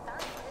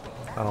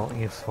 Oh,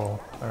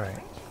 useful. Alright.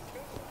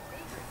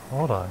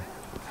 Hold on.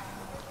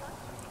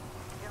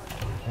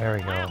 There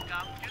we go.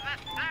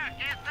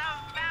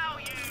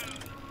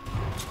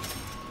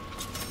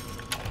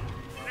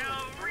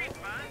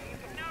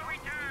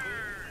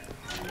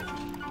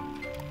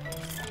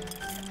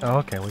 Oh,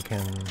 okay, we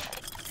can...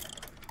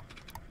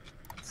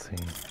 Let's see.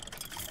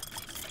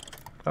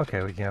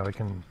 Okay, we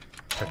can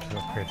purchase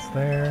upgrades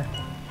there.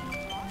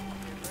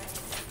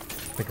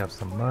 Pick up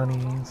some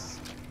monies.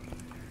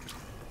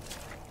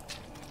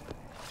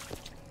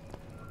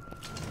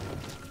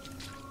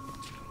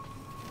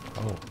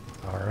 Oh,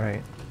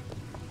 alright.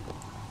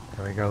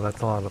 There we go,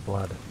 that's a lot of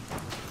blood.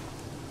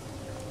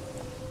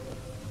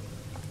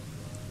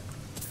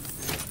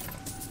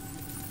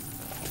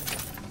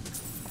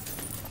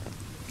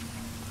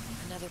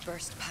 Another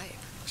burst pipe.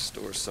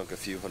 Store sunk a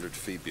few hundred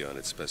feet beyond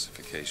its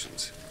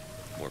specifications.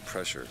 More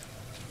pressure,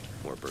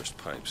 more burst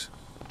pipes.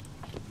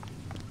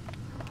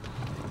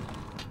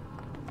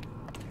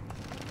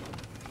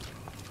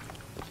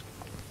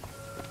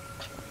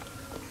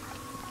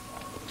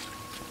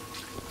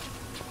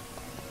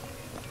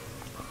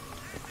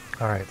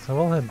 Alright, so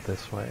we'll head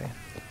this way.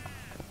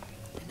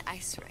 An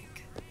ice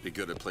rink. Be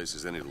good at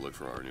places any to look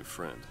for our new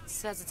friend.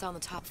 Says it's on the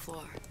top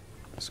floor.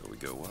 So we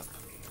go up.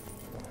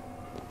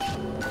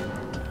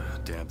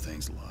 Damn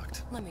thing's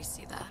locked. Let me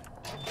see that.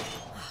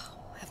 Oh,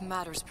 have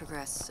matters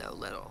progressed so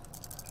little?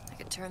 I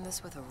could turn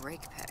this with a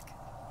rake pick.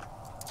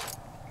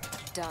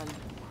 Done.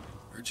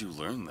 Where'd you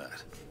learn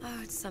that? Oh,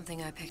 it's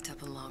something I picked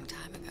up a long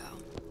time ago.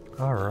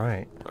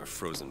 Alright. Our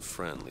frozen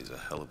friend leaves a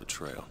hell of a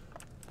trail.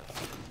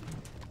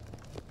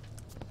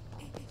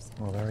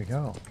 Well, there we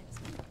go.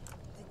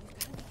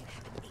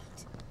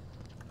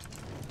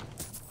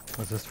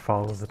 Let's just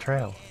follow the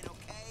trail.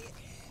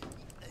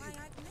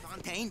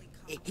 Fontaine,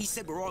 he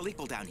said we're all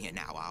equal down here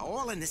now,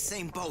 all in the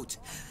same boat.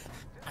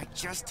 I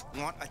just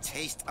want a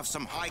taste of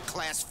some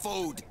high-class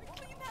food.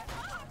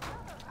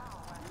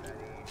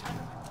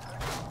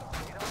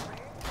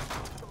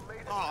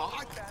 Oh,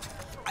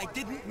 I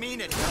didn't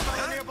mean it.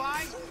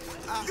 Nearby?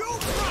 You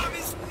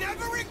promise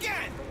never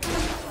again!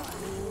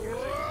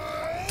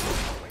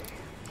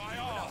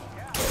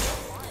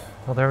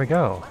 Well, there we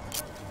go.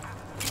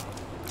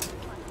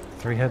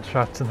 3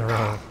 headshots in a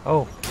row.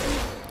 Oh,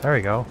 there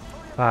we go.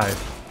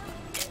 5.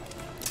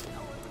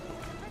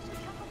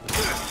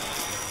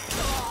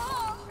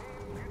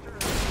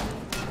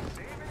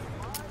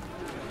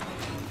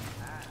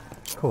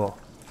 Cool.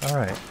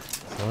 Alright,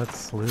 so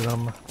let's loot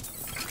them.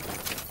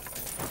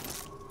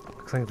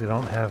 Looks like they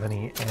don't have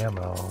any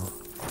ammo,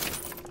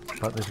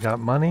 but they've got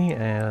money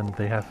and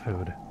they have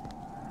food.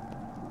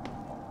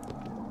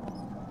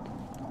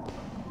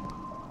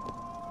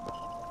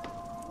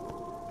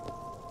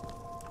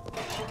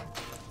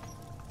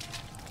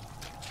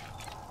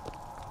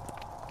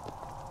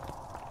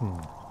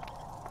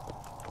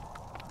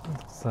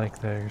 Looks like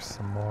there's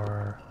some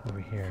more over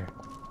here.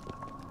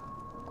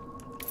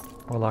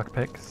 More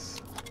lockpicks.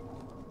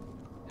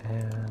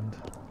 And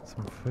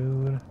some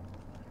food.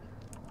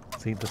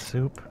 Let's eat the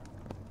soup.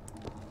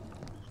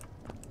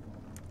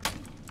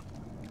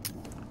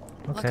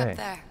 Okay. Look up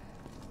there.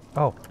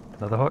 Oh,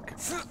 another hook.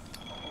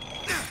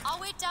 I'll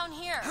wait down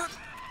here.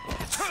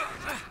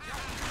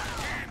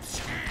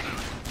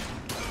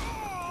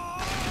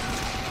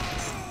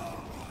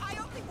 I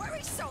only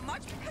worry so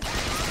much because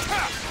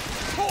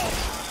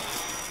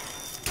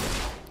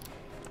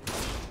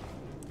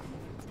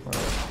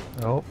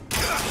Oh.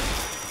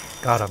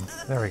 Got him.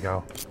 There we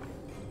go.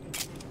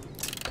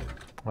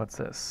 What's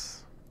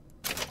this?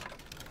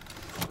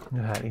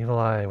 Yeah, Evil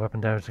Eye. Weapon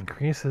damage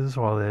increases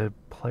while the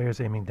player's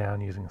aiming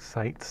down using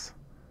sights.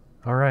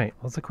 Alright,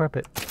 let's equip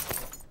it.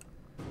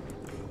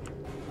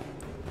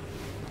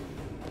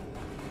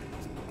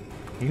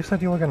 You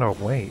said you were gonna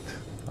wait.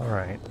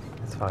 Alright,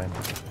 it's fine.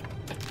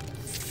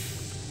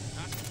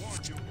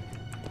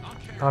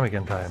 Tommy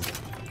gun time.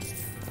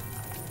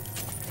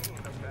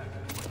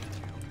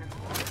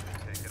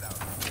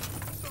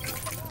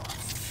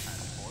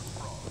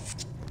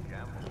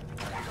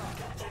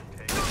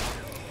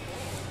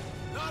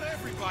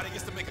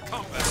 Gets to make a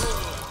comeback.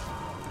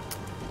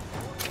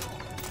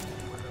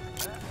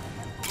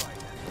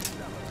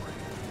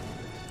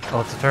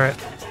 Oh, it's a turret.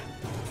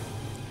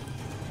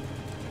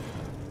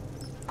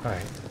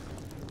 Alright.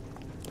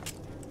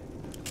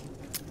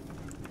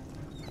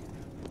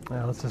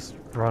 Now let's just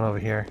run over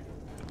here.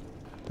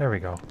 There we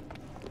go.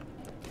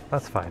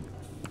 That's fine.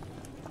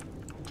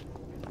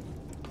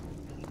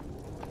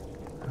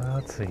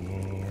 Let's see.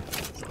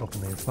 Let's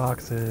open these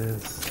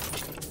boxes.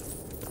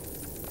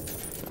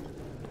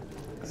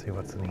 See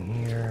what's in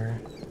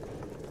here.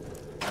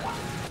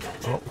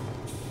 Oh.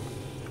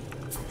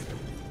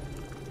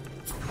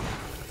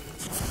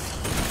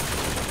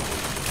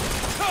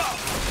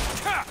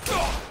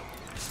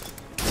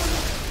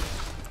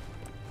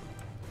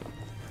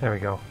 There we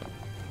go.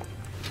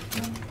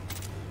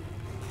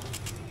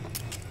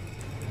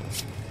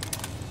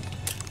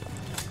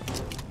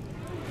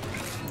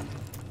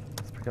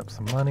 Let's pick up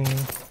some money.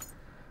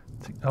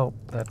 Oh,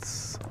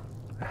 that's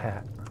a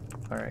hat.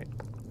 Alright.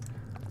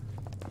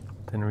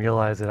 Didn't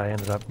realize that I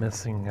ended up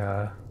missing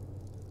the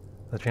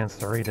chance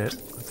to read it.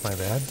 That's my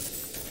bad.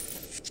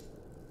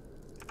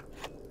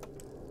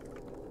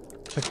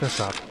 Pick this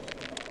up.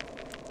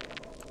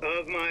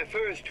 Of my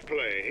first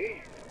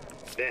play,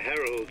 the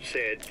Herald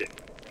said,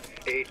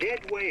 "A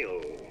dead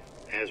whale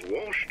has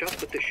washed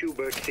up at the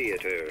Schubert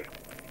Theater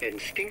and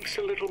stinks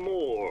a little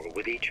more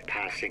with each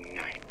passing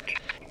night."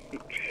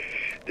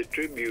 The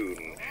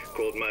Tribune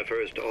called my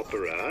first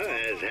opera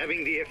as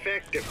having the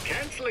effect of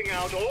canceling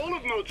out all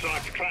of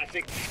Mozart's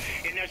classics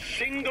in a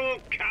single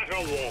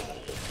caterwaul.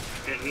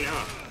 And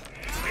now,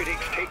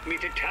 critics take me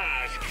to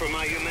task for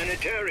my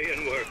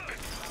humanitarian work.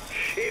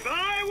 If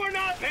I were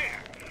not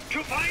there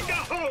to find a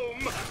home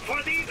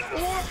for these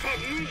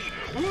orphans,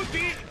 would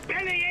these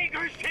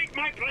bellyachers take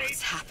my place?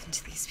 What's happened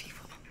to these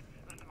people?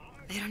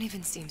 They don't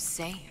even seem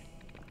sane.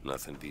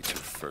 Nothing beats your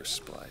first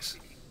splice.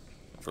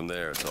 From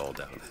there, it's all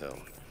downhill.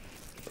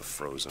 The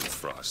frozen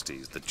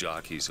frosties, the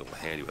jockeys who will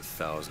hand you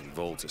 1,000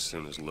 volts as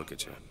soon as look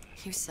at you.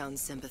 You sound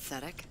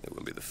sympathetic. They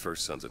wouldn't be the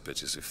first sons of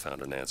bitches who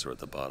found an answer at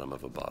the bottom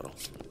of a bottle.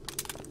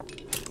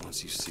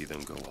 Once you see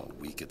them go all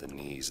weak at the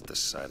knees at the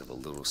sight of a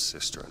little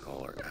sister and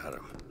all her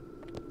Adam,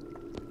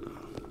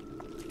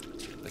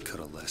 they cut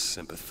a less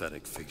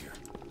sympathetic figure.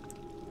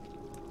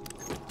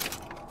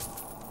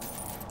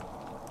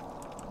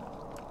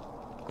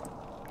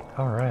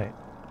 Alright.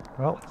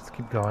 Well, let's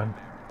keep going.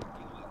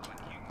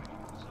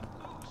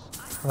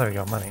 Oh, there we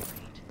go, money.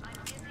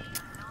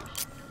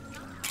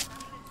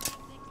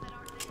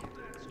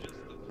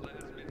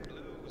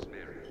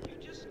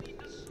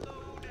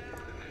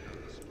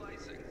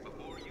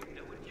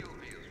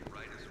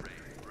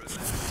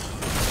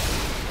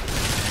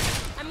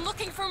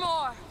 looking for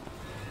more.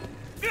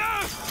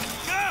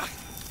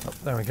 Oh,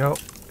 there we go.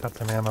 Got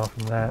some ammo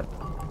from that.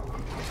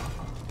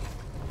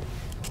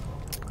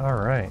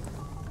 Alright.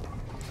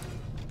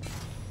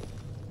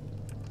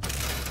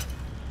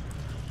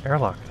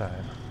 Airlock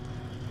time.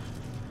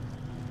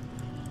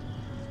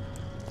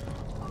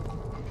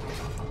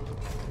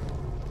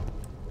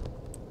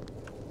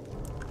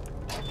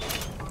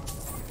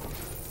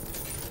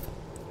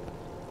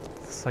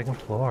 Second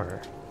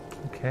floor.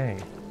 Okay.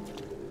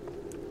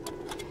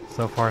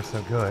 So far,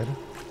 so good.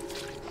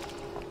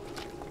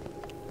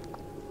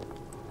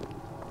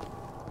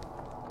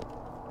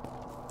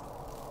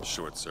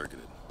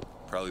 Short-circuited.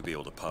 Probably be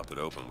able to pop it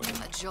open with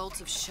A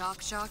jolt of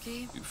shock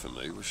jockey? You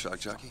familiar with shock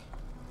jockey?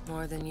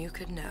 More than you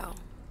could know.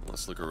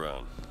 Let's look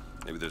around.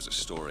 Maybe there's a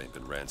store ain't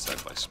been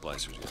ransacked by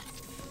splicers yet.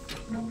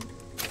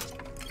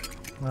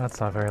 Well, that's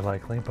not very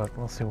likely, but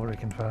we'll see what we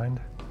can find.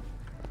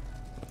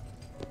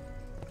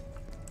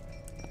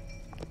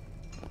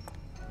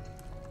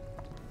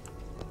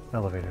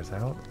 Elevator's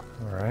out.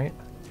 Alright.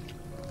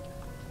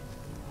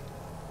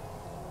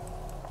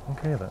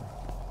 Okay then.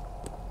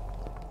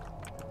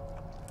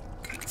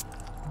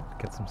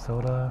 Get some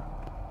soda.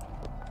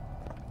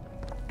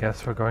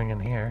 Guess we're going in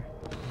here.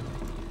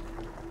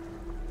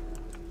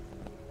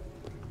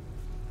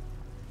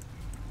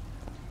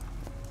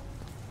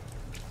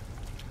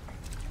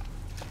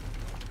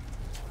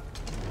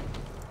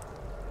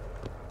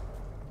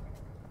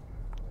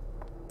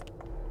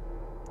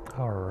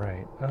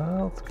 Alright,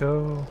 let's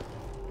go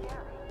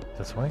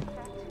this way.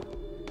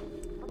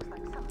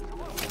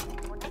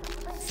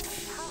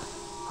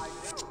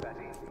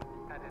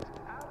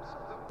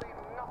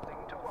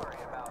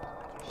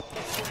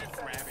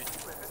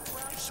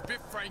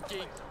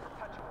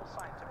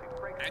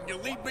 And you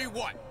leave me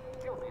what?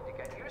 You'll need to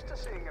get used to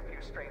seeing a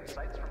few strange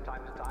sights from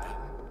time to time.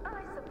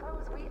 I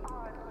suppose we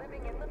are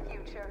living in the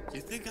future.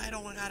 You think I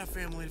don't got a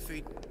family to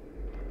feed?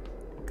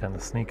 Kind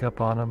of sneak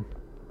up on him.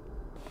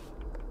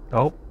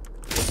 Oh.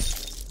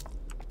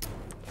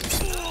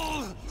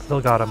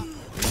 Still got him.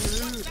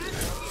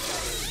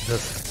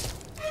 Just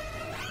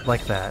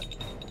like that.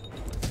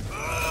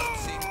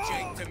 Seems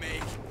Jake to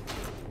me.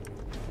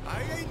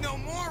 I ain't no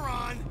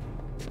moron.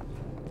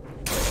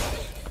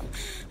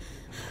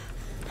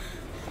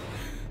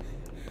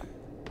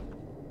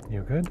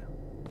 You good?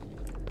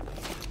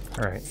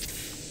 Alright.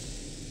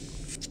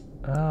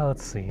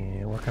 Let's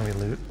see. What can we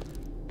loot?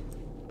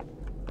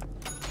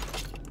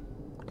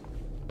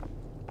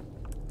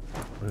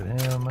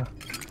 Loot him.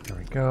 There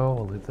we go.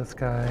 We'll loot this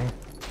guy.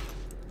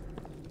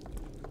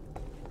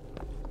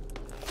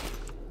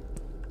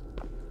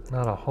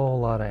 Not a whole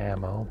lot of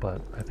ammo,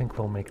 but I think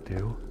we'll make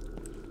do.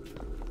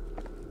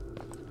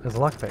 There's a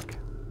lockpick.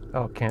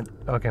 Oh, can't.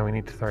 Okay, we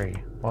need 3.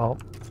 Well,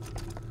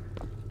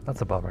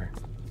 that's a bummer.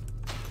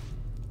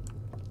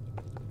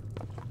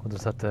 We'll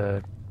just have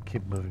to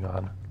keep moving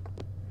on.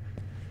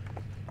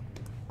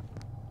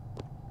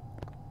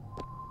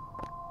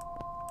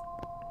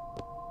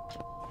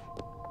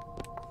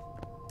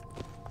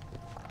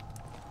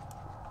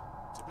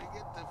 To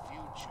begin the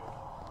future,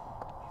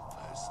 we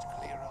first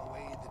clear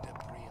away the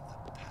debris of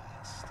the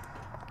past.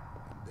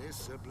 And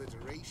this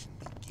obliteration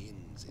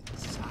begins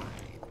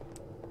inside.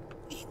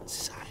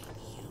 Inside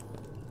you.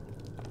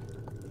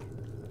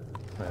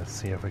 Let's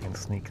see if we can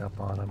sneak up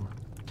on him.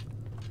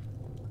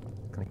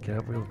 Gonna get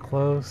up real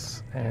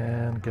close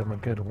and give him a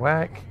good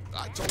whack.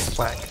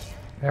 Whack.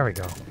 There we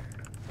go.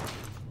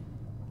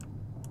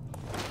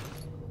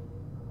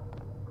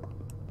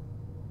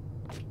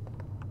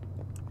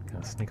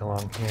 Gonna sneak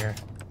along here.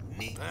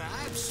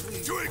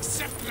 To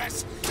accept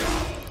less.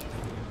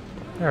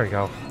 There we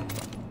go.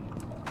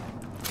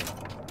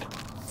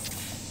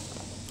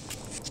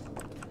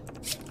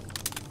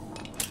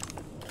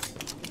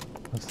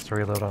 Let's just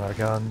reload on our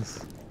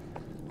guns.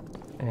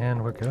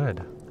 And we're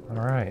good.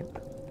 Alright.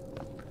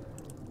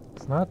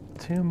 It's not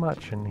too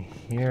much in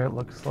here, it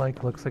looks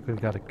like. Looks like we've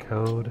got a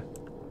code.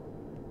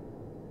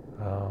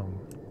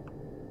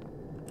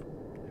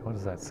 What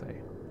does that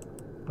say?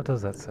 What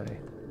does that say?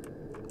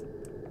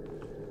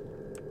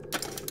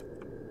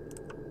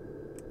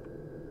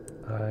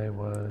 I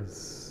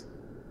was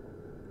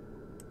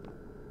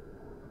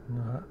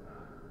not.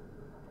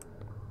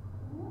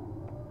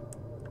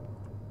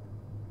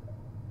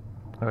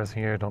 I was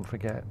here, don't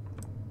forget.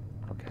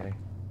 Okay.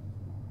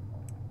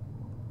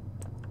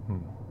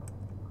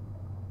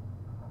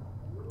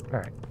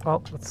 Alright,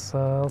 well, let's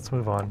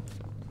move on.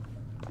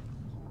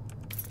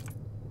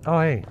 Oh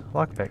hey,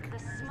 lockpick.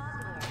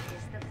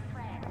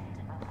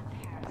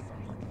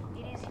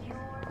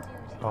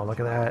 Oh, look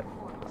at that.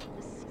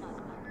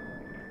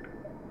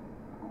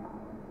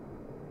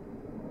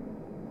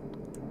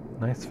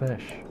 Nice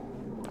fish.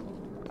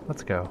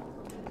 Let's go.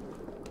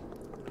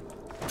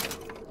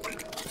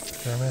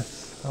 Did I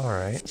miss?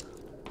 Alright.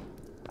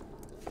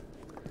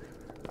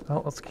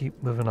 Well, let's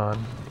keep moving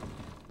on.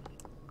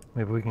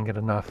 Maybe we can get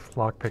enough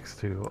lockpicks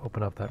to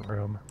open up that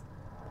room.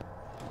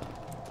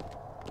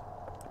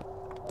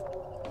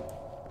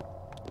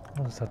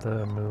 We'll just have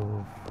to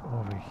move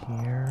over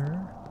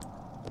here.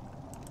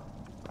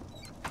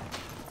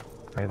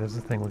 Alright, there's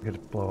a thing we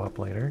could blow up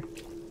later.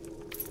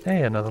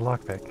 Hey, another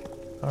lockpick.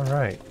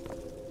 Alright.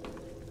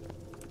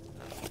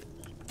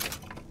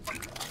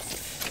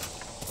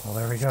 Well,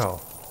 there we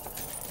go.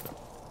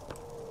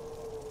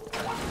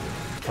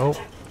 Oh.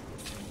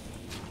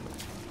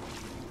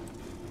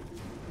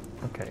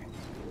 Okay.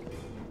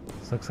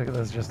 This looks like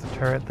there's just a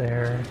turret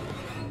there.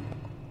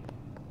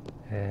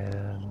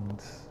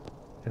 And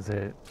is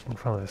it in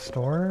front of the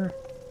store?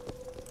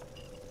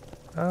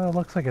 Oh, it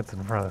looks like it's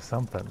in front of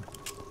something.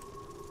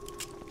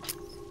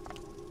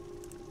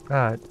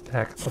 Ah,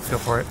 heck, let's go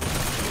for it.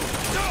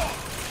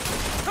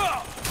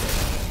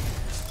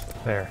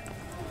 There.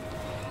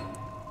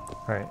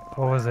 Alright,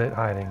 what was it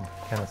hiding?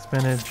 Can of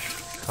spinach,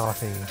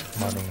 coffee,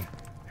 money.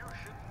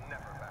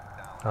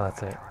 Oh,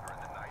 that's it.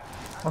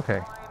 Okay.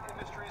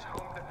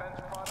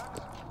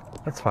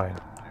 That's fine.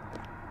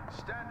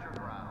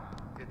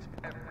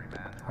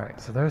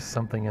 Alright, so there's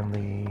something in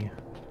the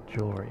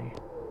jewelry.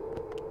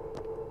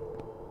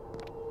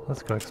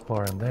 Let's go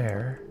explore in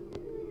there.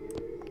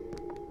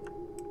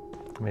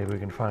 Maybe we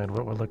can find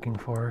what we're looking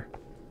for.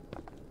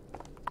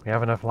 We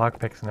have enough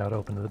lockpicks now to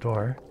open the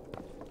door.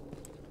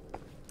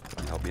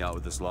 Help me out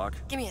with this lock?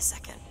 Give me a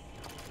second.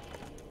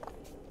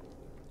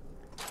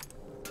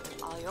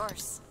 All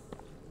yours.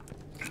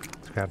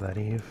 Let's grab that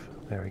Eve.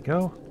 There we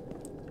go.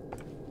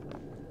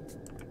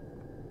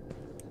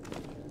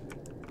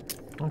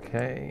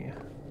 Okay.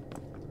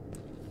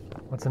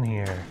 What's in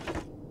here?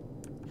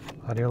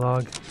 Audio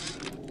log?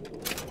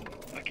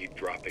 I keep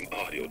dropping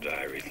audio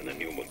diaries in the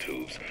pneumo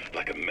tubes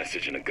like a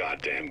message in a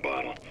goddamn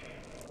bottle,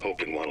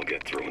 hoping one will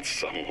get through and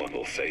someone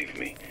will save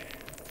me.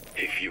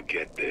 If you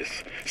get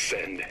this,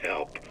 send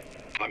help.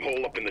 I'm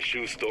holed up in the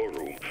shoe store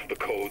room. The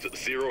code's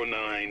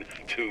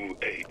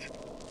 0928.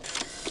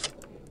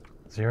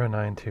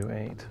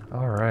 0928.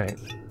 Alright.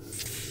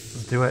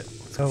 Let's do it.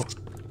 Let's go.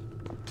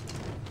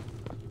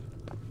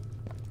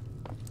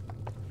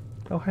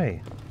 Oh,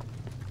 hey.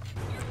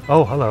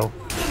 Oh, hello.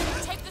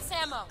 Take this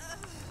ammo.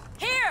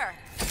 Here!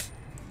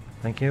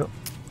 Thank you.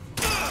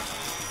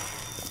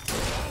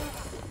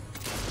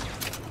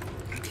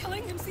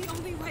 Killing him's the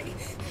only way.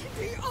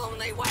 The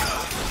only way.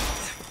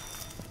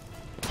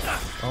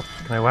 Oh,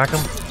 can I whack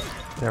him?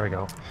 There we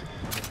go.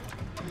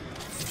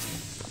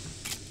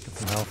 Get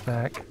some health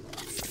back.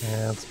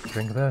 And let's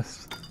drink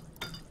this.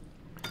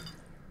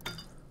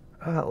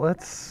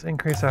 Let's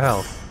increase our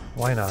health.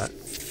 Why not?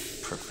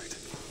 Perfect.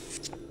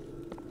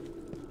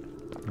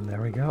 And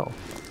there we go.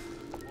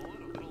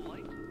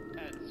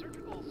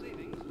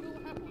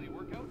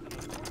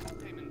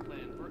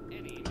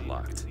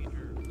 Locked.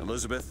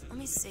 Elizabeth? Let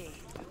me see.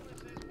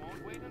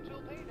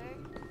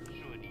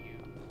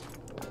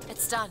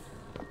 It's done.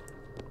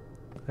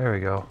 There we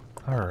go.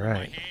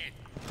 Alright.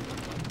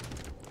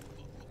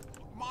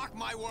 Mark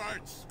my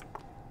words.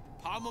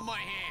 Palm of my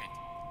hand.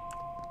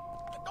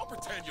 Don't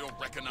pretend you don't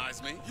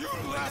recognize me. You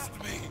left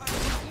me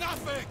with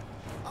nothing.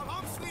 I'm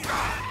home,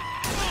 sweetheart.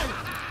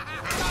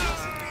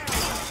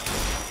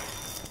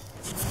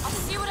 I'll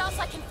see what else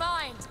I can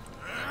find.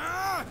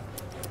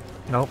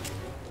 Nope.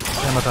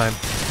 Ammo time.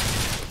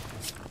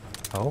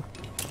 Oh.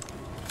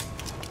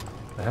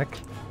 The heck?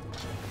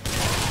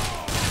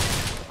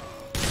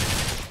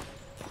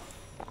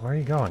 Where are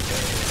you going?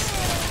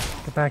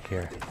 Get back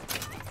here.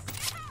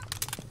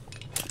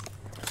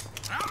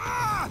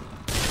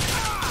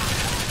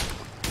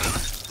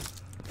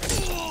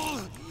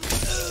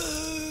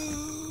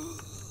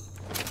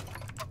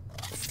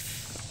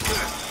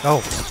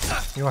 Oh,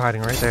 you were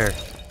hiding right there.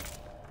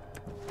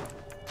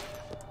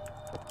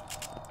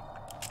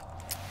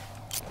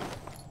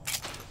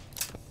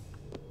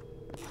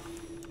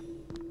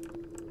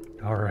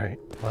 Alright,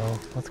 well,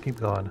 let's keep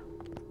going.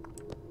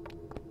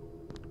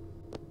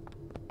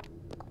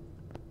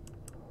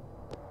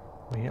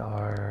 We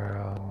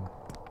are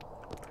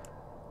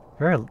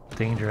very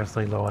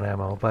dangerously low on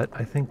ammo, but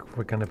I think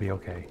we're gonna be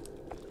okay.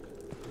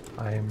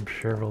 I'm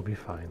sure we'll be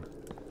fine.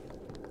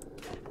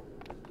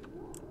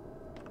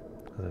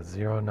 The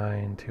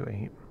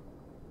 0928.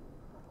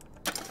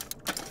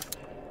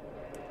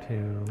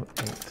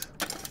 28.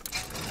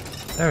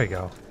 There we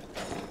go.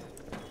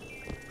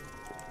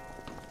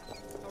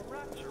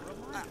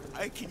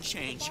 I can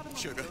change,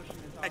 sugar.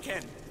 I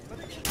can.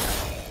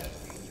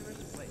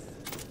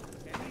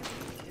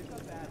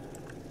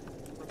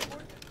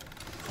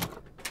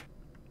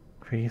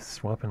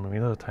 Increase weapon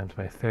reload times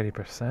by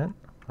 30%.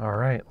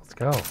 Alright, let's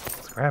go.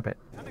 Let's grab it.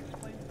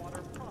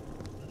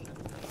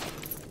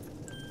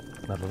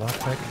 Another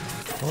lockpick.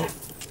 Oh.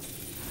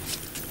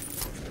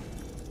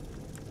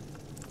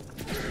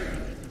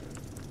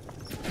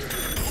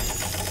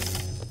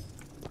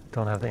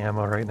 Don't have the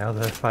ammo right now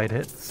to fight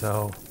it,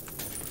 so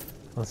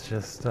let's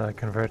just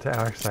convert to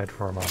our side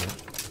for a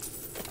moment.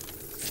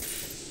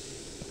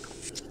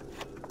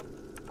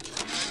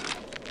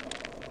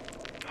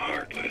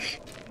 Heartless.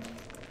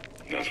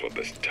 That's what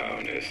this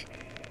town is.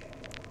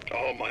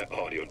 All my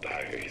audio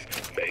diaries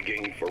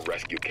begging for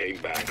rescue came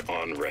back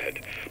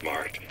unread,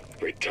 marked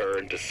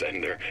return to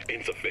sender,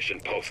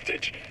 insufficient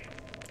postage.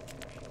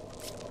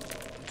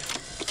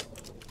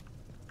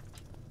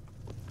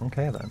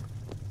 Okay then.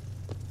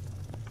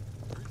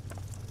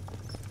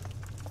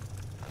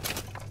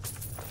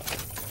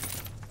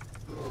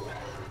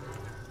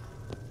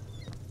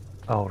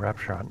 Oh,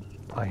 Rapture on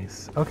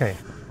ice. Okay,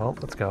 well,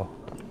 let's go.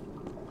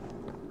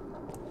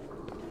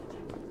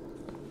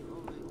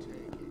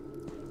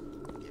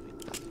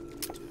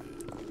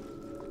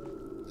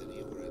 Then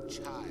you were a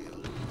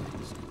child,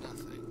 it's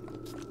nothing.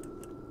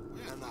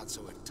 We're not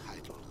so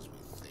entitled as we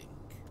think.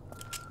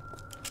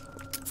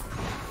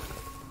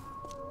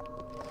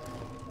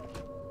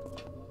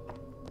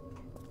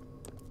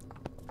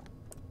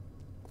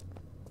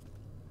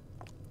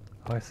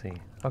 Oh, I see.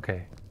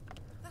 Okay.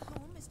 The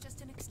home is just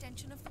an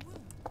extension of the womb.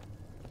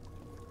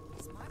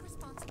 It's my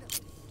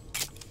responsibility.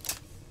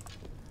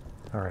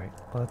 Alright,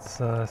 let's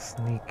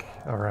sneak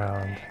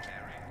around. The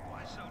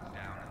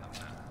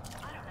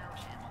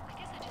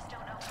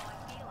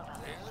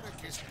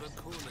anarchist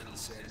Bakunin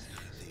said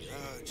the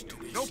urge to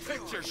be No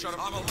picture, shut up.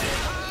 I'm a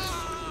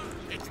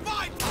It's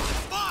mine!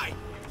 It's mine!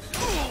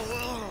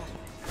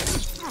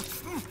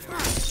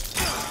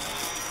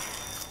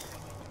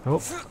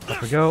 Oh,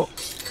 up we go.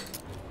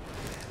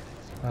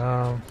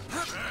 I'll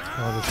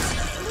just...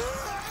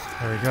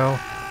 There we go.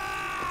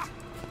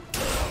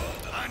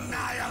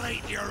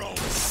 Annihilate your own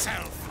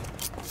self.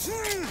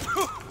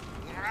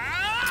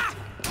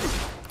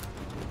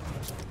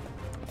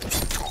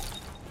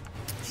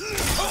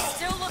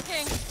 Still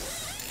looking.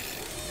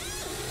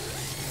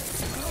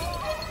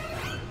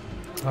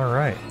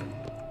 Alright.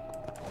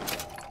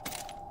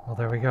 Well,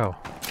 there we go.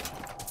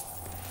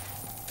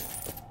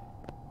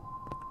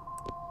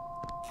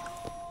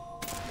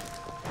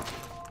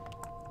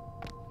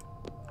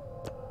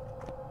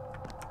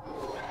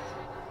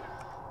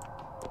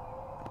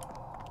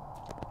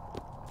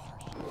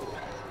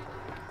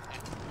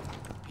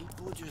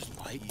 People just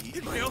like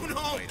In my own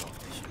home.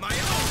 My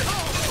own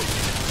home.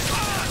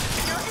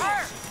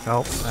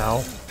 Oh,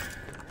 ow.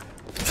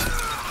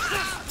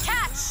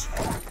 Catch!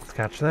 Let's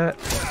catch that.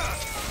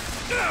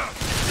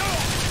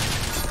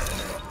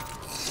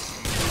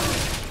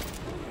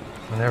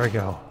 And there we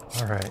go.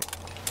 Alright.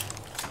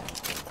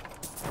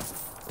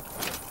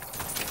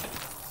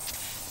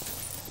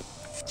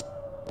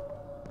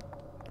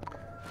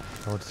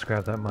 So we'll just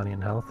grab that money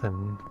and health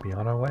and be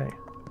on our way.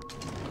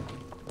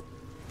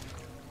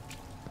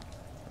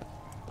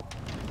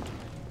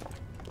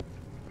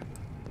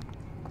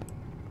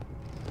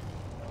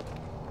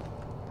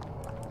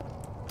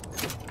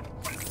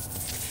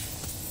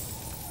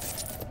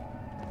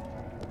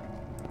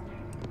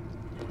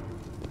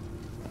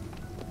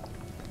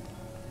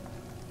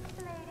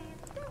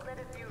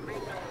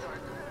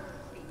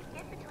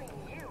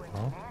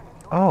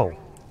 Oh.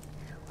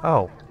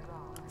 Oh.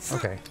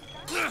 Okay.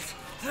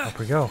 Up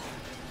we go.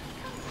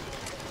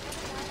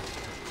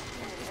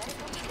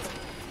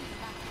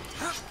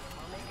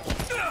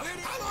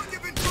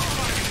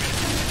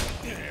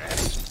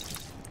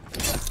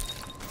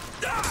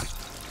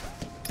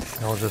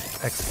 And we'll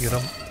just execute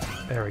him.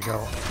 There we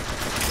go.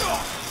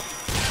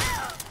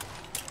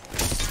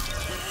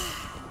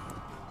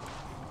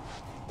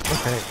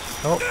 Okay.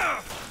 Oh.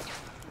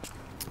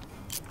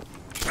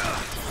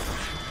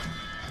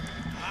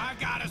 I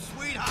got a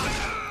sweetheart.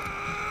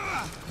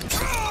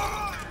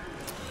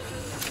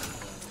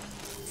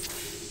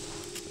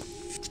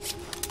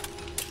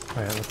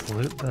 Alright, let's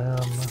loot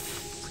them.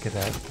 Let's get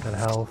that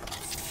health.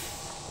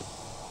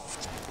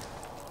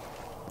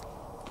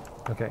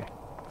 Okay.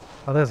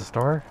 Oh, there's a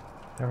store?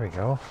 There we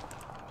go.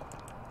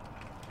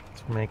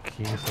 Let's make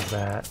use of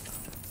that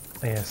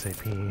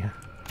ASAP.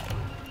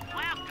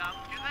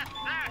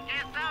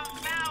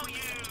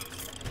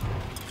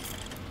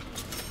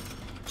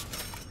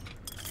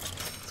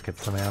 Let's get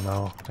some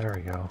ammo. There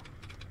we go.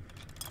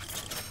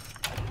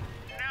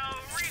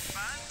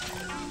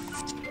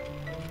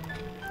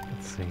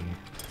 Let's see.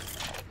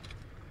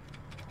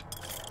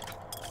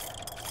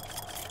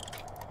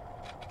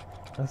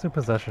 Let's do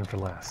possession for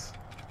less.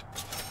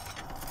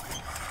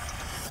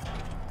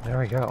 There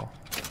we go.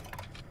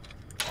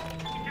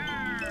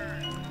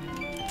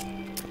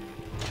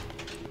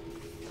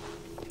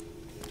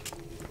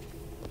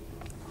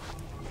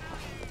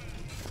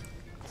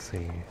 Let's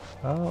see.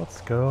 Oh,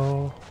 let's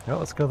go. No,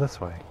 let's go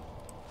this way.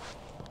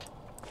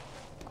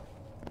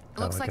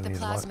 Looks we like can the use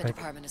a plasma lockpick.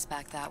 department is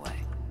back that way.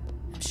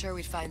 I'm sure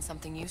we'd find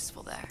something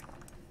useful there.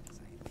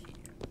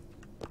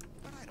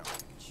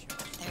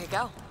 There you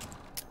go.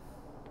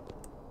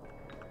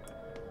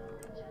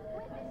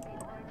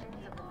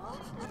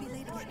 I'll be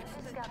late again.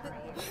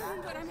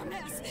 But I'm a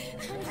mess.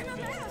 I'm a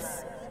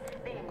mess.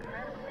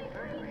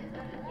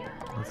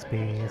 Let's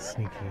be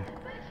sneaky.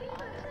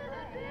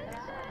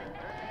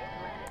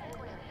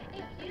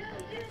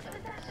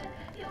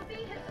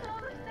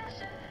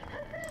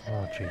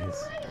 Oh, jeez.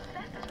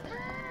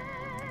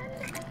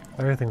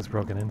 Everything's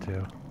broken into.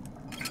 Gotta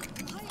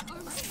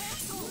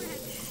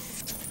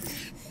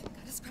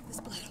scrub this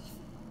blood off.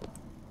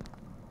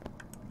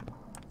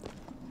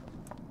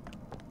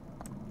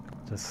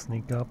 Just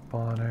sneak up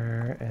on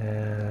her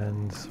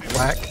and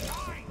whack.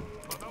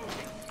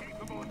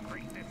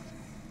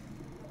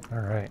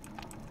 Alright.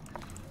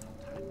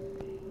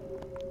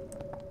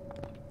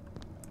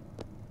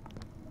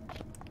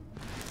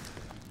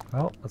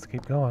 Well, let's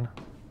keep going.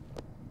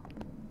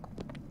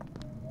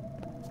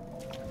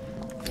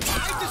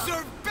 I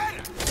deserve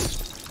better!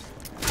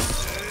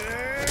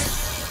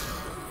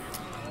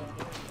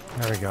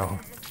 There we go.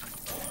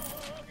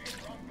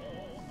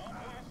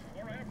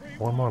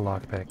 One more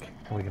lockpick,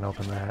 and we can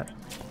open that.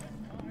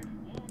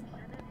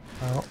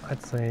 Well,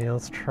 I'd say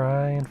let's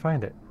try and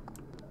find it.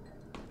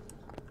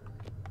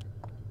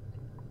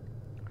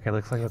 Okay,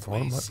 looks like that's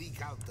one more.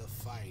 Seek out the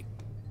fight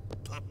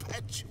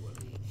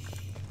perpetually.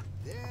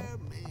 There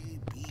may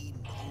be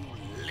no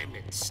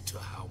limits to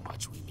how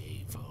much we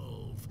may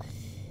evolve.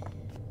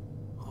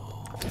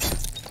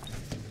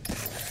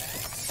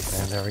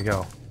 And there we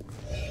go.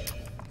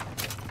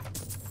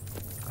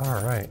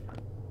 Alright.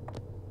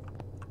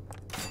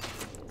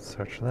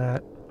 Search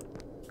that.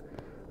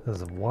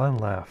 There's one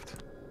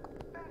left.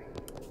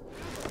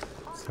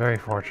 It's very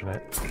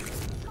fortunate.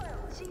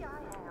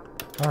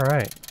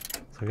 Alright.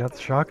 So we got the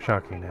shock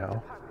jockey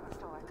now.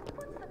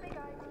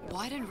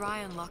 Why did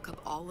Ryan lock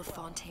up all of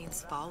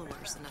Fontaine's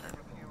followers in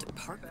a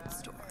department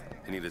store?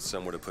 He needed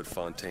somewhere to put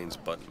Fontaine's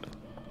button.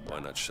 Why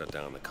not shut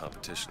down the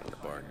competition in the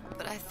bargain?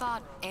 But I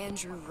thought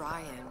Andrew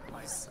Ryan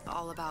was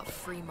all about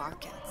free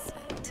markets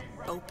and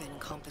open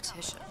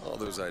competition. All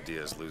those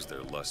ideas lose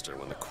their luster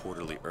when the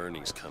quarterly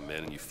earnings come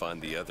in and you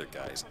find the other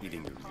guys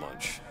eating your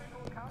lunch.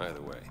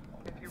 Either way,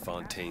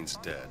 Fontaine's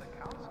dead.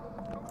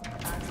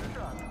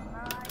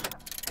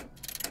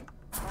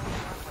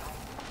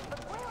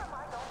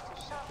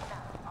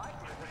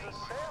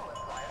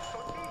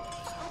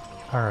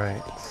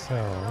 Alright,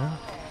 so...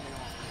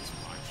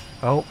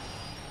 Oh!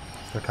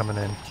 They're coming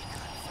in.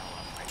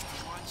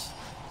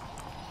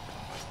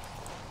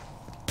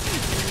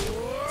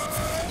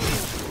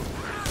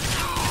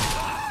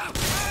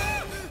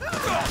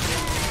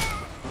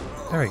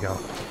 There we go.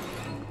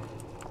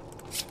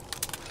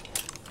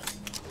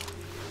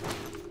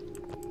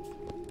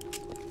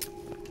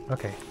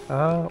 Okay,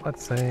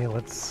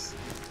 let's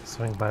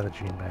swing by the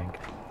gene bank.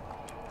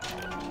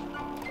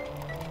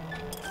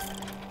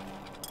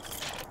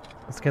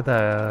 Let's get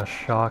the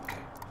shock.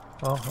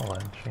 Oh, hold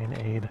on, chain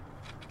aid.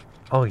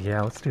 Oh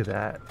yeah, let's do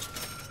that.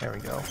 There we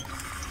go.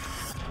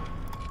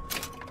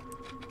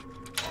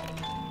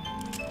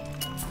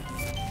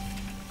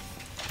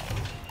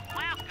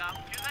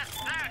 Welcome to the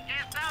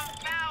circus of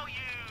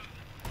value.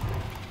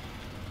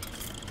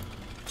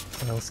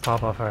 So let's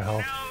top off our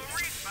health.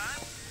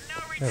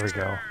 There we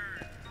go.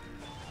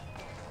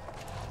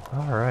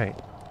 Alright.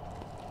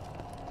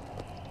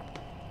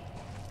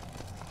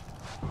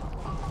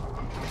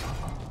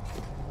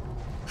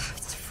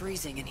 It's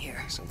freezing in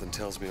here. Something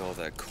tells me all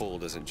that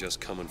cold isn't just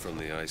coming from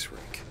the ice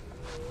rink.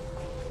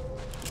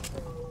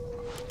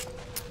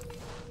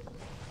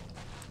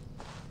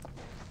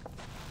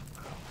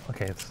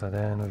 Okay, so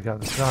then we've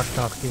got the shock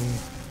jockey.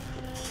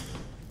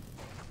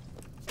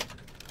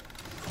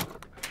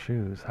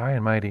 Shoes, high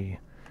and mighty.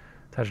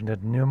 Attaching to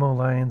pneumo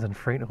lines and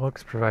freight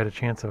hooks provide a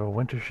chance of a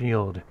winter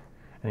shield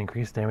and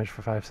increased damage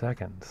for 5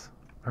 seconds.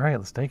 Alright,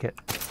 let's take it.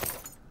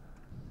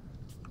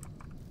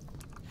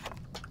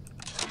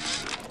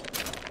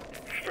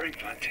 Frank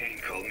Fontaine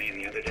called me in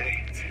the other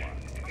day.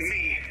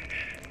 Me,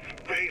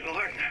 Ray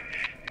Lardner.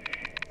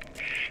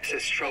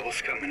 Says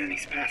trouble's coming and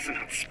he's passing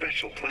out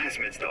special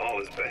plasmids to all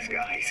his best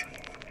guys.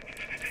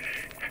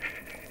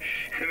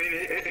 I mean,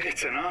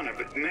 it's an honor,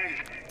 but man,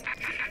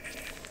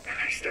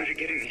 I started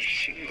getting these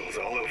shingles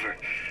all over.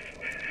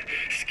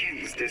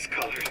 Skin's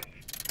discolored.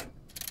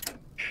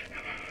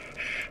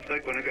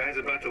 Like when a guy's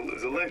about to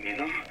lose a limb, you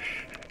know?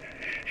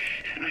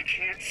 And I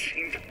can't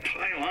seem to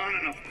pile on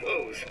enough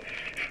clothes.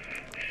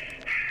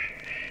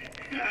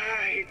 I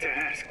hate to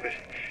ask, but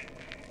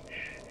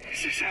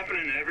is this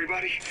happening to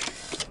everybody?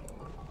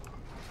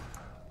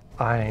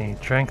 I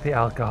drank the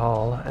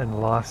alcohol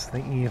and lost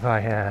the Eve I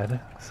had,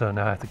 so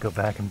now I have to go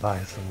back and buy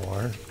some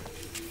more.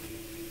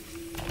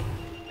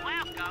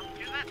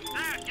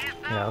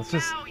 Yeah, let's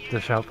just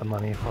dish out the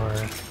money for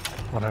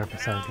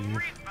 100% of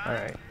Eve.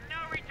 Alright.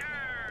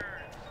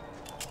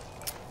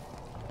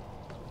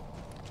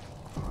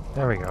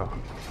 There we go.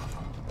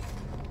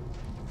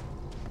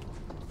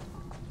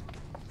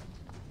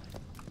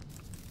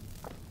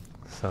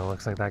 So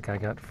looks like that guy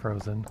got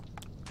frozen.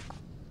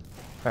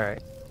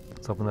 Alright,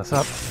 let's open this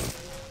up.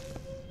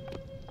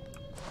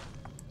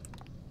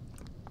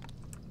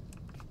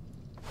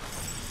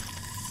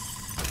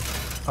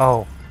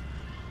 Oh,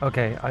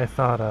 okay, I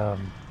thought I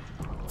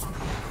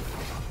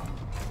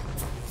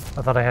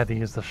had to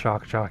use the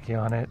shock jockey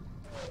on it.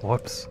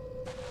 Whoops.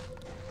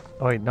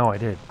 Oh wait, no, I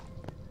did.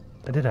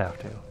 I did have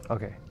to.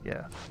 Okay,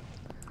 yeah.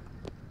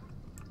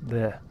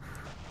 The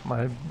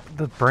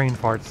brain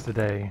farts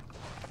today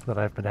that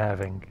I've been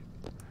having.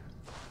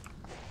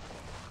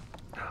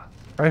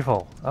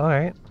 Rifle.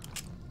 Alright.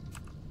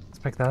 Let's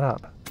pick that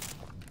up.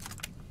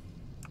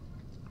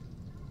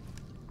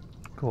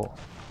 Cool.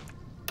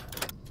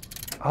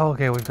 Oh,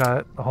 okay, we've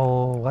got a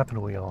whole weapon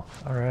wheel.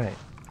 Alright.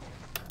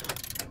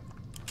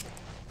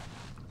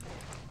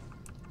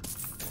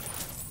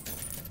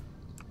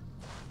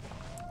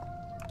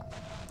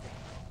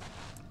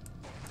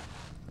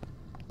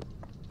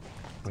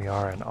 We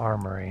are an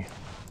armory.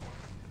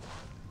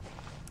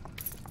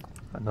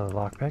 Another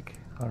lockpick.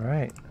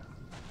 Alright.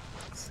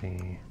 Let's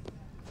see.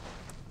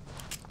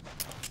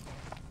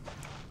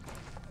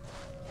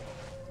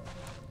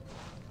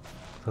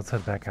 Let's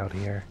head back out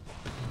here.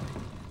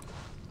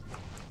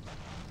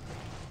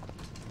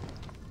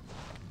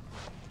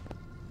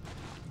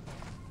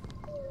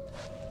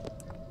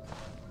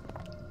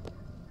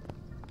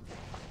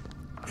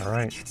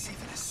 Alright. It's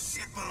even as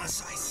simple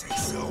as I say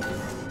so.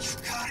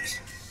 You got it.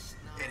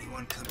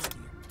 Anyone comes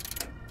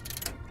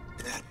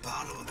near that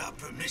bottle without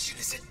permission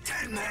is a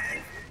dead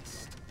man.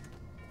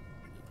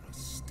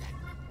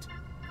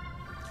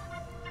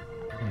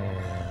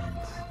 And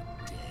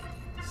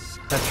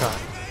headshot.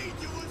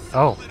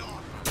 Oh.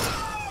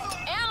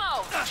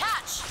 Ammo!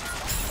 Catch!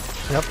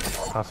 Yep.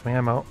 Cost me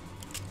ammo.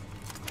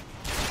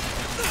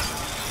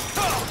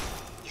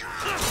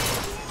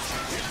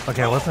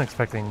 Okay, I wasn't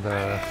expecting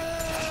the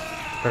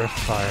burst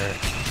fire.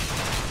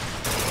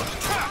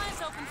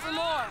 Eyes open for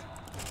more.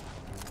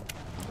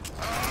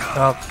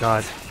 Oh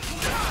god.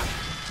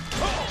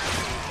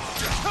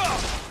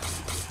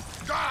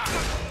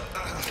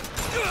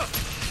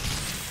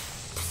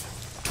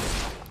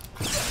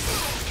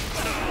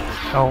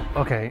 Oh,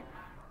 okay.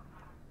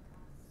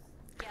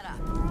 Get up.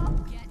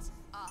 Get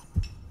up.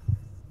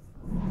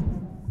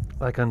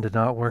 That gun did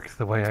not work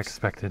the way I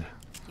expected.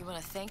 You want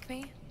to thank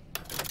me?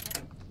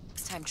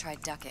 This time try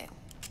ducking.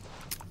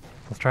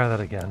 Let's try that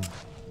again.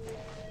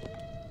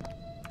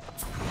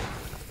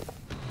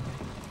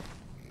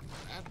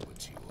 That's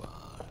what you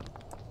are.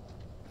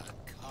 A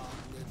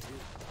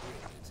cognitive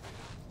primitive.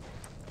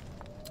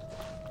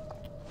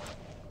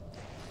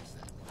 Is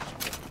that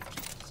what you put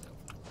yourself to?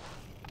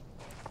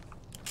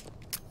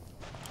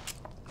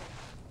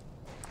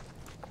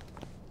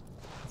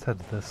 Let's head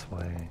this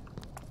way.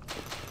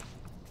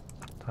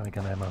 Tommy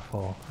gun ammo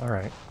full.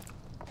 Alright.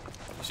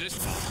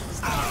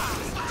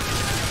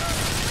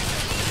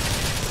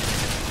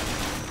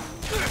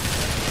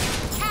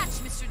 Catch,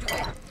 Mr.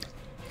 DeWitt.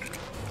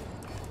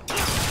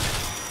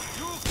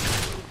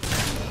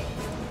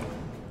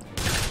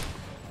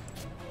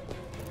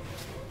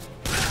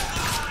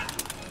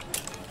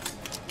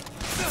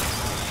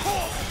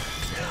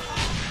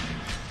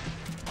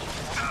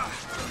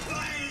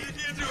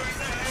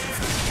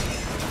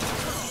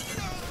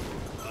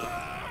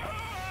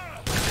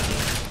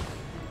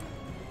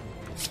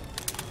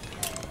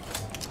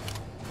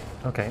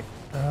 Okay.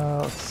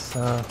 Let's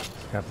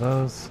grab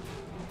those.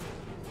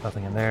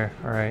 Nothing in there.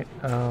 Alright.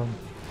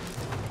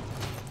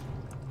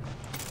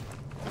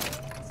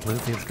 Let's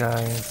loot these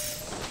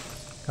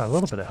guys. Got a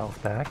little bit of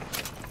health back.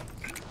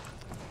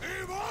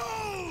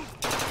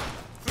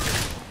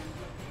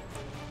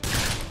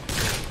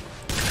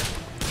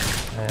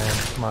 And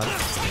come on.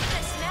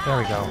 There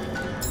we go.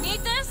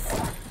 Need this?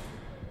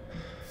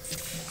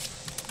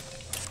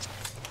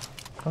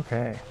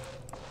 Okay.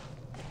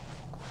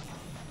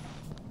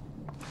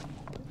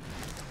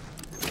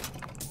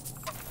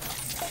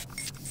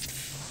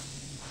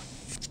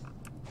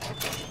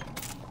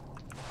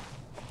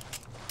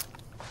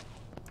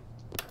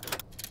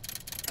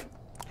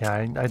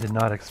 Yeah, I did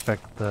not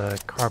expect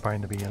the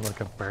carbine to be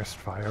like a burst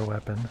fire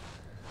weapon.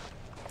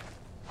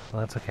 Well,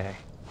 that's okay.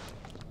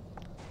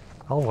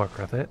 I'll work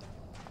with it.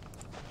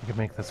 We can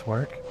make this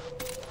work.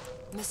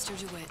 Mr.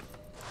 DeWitt,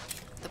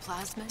 the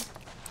plasmid?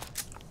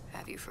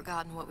 Have you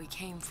forgotten what we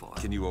came for?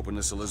 Can you open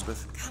this,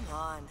 Elizabeth? Come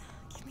on,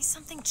 give me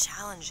something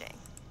challenging.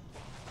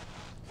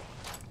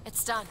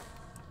 It's done.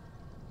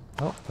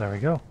 Oh, there we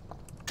go.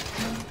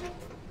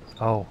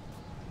 Oh.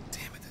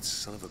 Damn it, that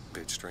son of a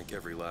bitch drank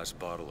every last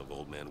bottle of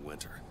Old Man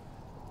Winter.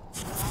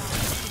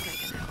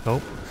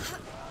 Nope.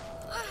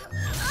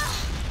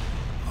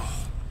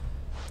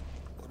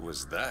 What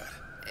was that?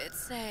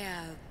 It's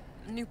a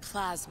new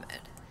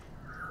plasmid.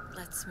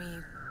 Lets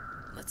me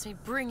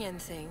bring in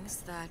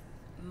things that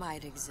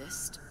might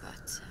exist,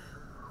 but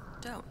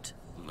don't.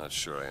 I'm not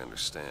sure I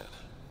understand.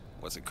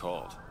 What's it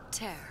called?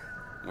 Tear.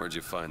 Where'd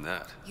you find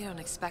that? You don't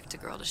expect a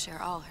girl to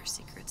share all her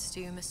secrets,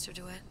 do you, Mr.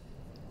 DeWitt?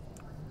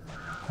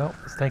 Well,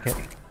 let's take it.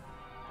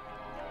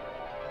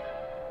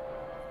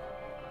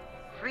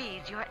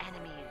 Freeze your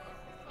enemies.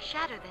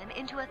 Shatter them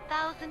into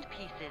 1,000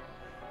 pieces.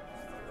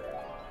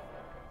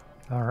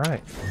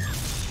 Alright.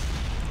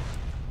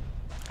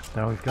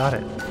 Now we've got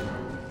it.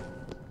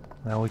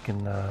 Now we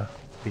can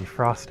be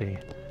Frosty.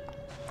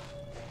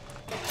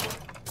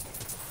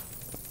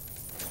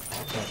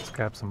 Let's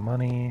grab some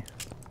money.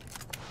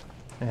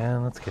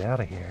 And let's get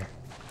out of here.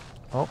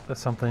 Oh, there's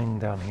something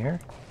down here.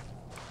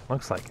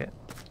 Looks like it.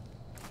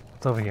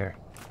 What's over here?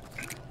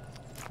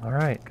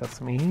 Alright, got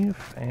some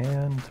Eve,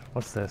 and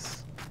what's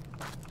this?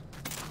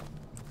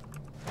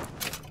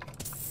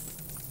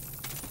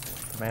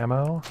 Some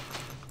ammo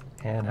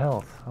and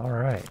health.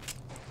 Alright.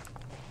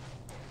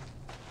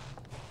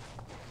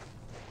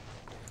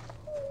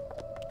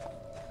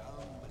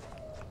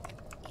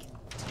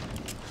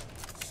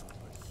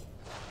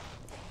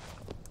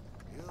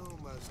 You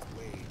must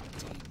wade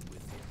deep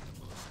within the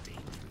most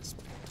dangerous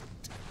mental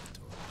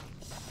territory,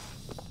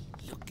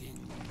 looking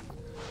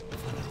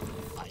for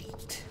a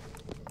fight.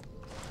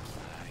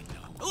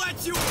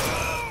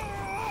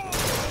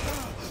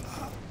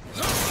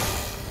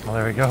 Well,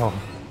 there we go.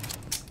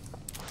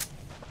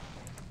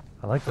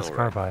 I like this All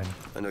right. carbine.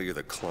 I know you're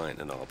the client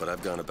and all, but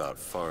I've gone about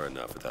far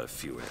enough without a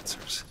few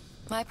answers.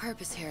 My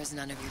purpose here is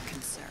none of your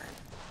concern.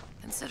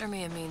 Consider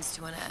me a means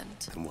to an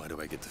end. And why do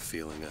I get the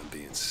feeling I'm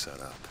being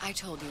set up? I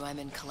told you I'm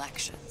in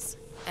collections.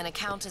 An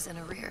account is in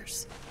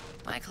arrears.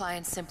 My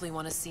clients simply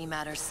want to see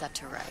matters set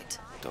to right.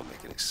 Don't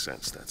make any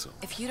sense, that's all.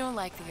 If you don't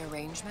like the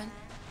arrangement,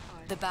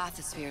 the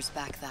bathysphere's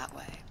back that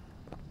way.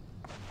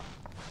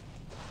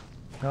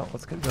 Well,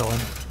 let's get going.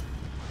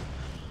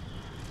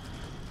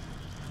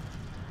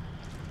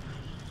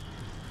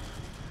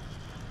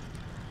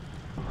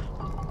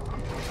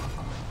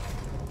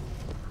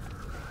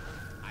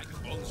 I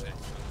close it.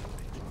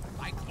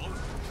 I close it.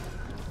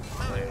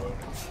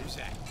 Who's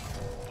that?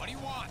 What do you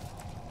want?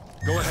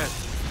 Go ahead.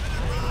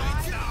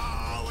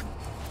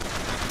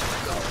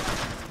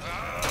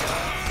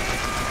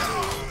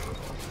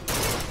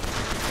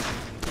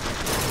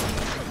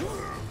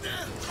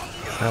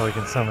 Now we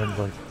can summon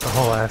like the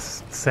whole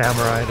ass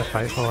samurai to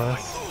fight for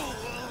us.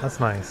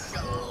 That's nice.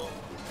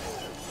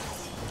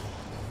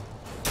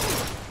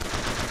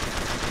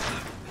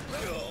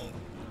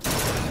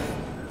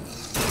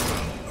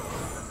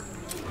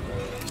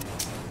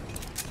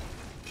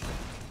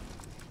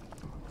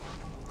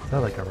 Is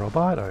that like a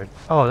robot or?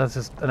 Oh, that's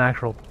just an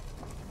actual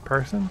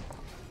person?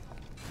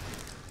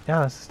 Yeah,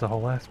 that's just a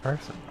whole ass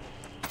person.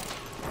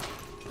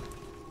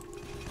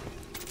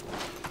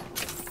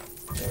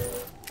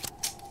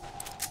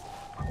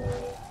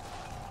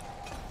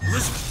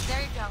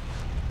 There you go.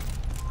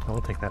 Oh,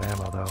 we'll take that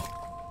ammo though.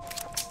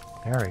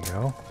 There we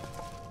go.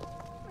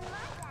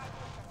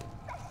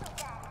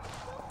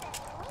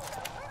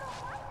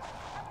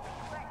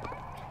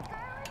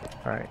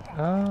 Alright,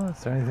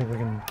 is there anything we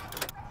can...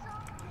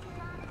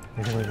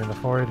 Anything we can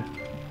afford?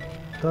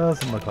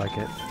 Doesn't look like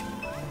it.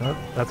 Nope,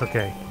 that's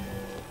okay.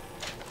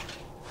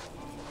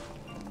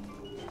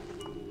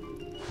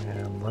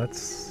 And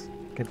let's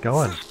get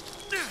going.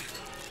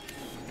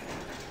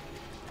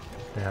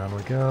 Down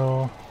we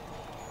go.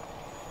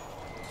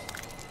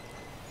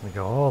 We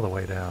go all the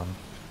way down.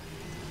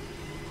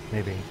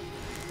 Maybe.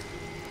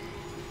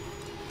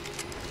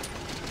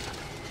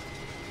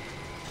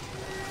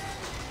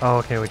 Oh,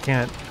 okay, we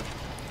can't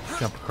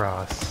jump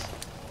across.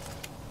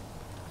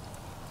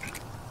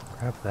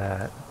 Grab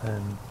that,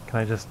 and can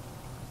I just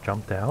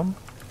jump down?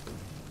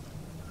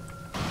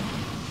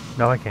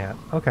 No, I can't.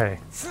 Okay,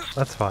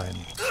 that's fine.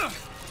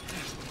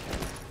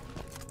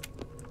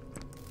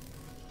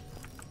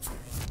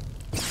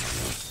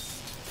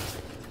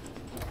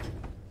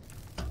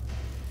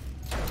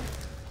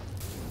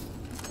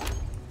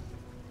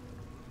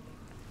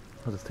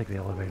 I'll just take the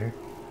elevator.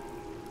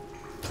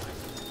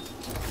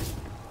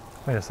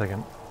 Wait a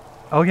second.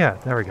 Oh yeah,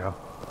 there we go.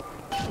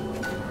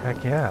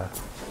 Heck yeah.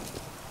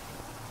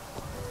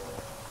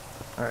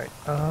 Alright,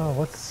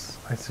 what's...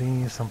 I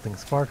see something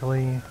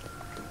sparkly.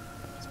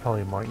 It's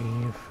probably more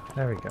Eve.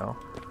 There we go.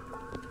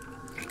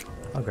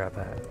 I'll grab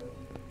that.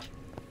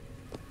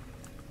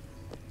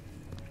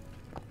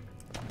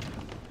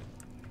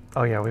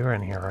 Oh yeah, we were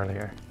in here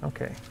earlier.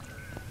 Okay.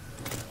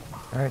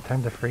 Alright,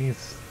 time to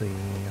freeze the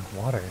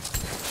water.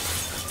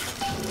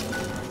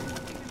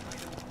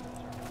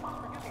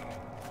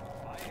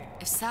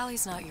 If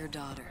Sally's not your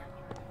daughter,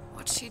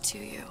 what's she to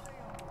you?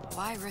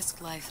 Why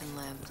risk life and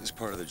limb? It's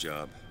part of the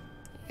job.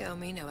 You owe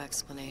me no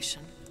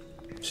explanation.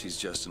 She's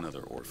just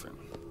another orphan.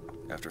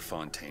 After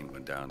Fontaine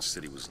went down,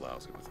 City was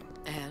lousy with him.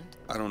 And?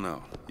 I don't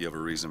know. You have a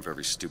reason for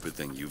every stupid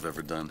thing you've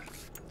ever done?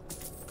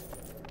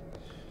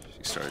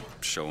 She started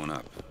showing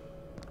up,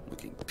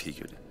 looking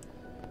peaked.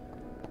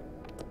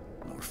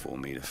 More fool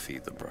me to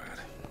feed the brat.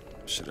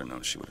 Should have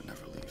known she would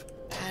never leave.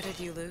 How did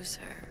you lose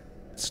her?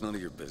 It's none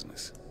of your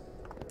business.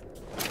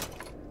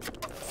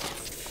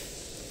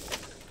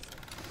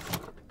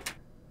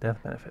 Death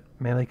benefit.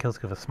 Melee kills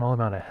give a small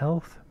amount of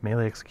health.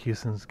 Melee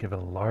executions give a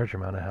large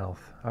amount of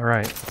health.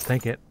 Alright, let's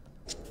take it.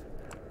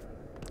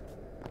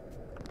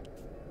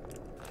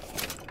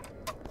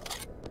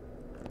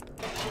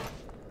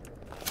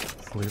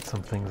 Let's loot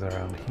some things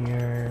around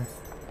here.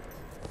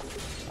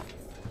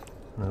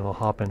 And then we'll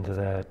hop into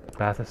that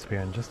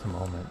bathysphere in just a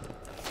moment.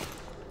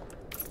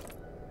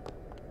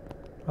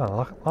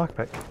 Oh,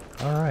 lockpick.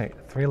 Alright,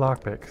 3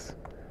 lockpicks.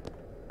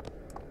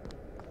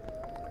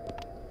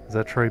 Is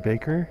that Troy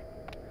Baker?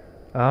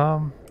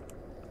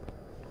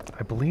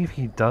 I believe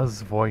he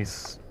does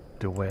voice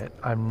DeWitt.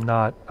 I'm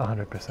not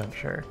 100%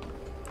 sure.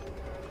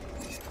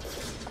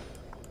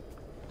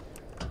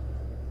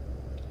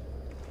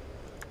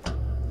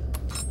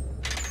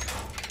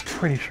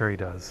 Pretty sure he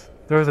does.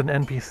 There was an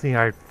NPC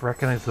I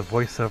recognized the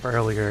voice of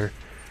earlier,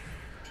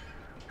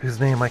 whose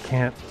name I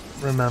can't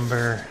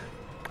remember.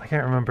 I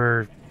can't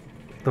remember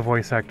the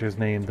voice actor's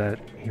name that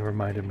he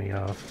reminded me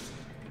of.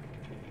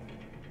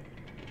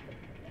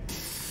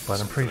 But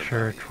I'm pretty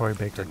sure Troy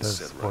Baker does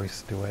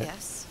voice DeWitt.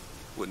 Yes?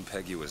 Wouldn't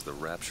peg you as the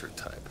Rapture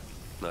type.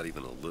 Not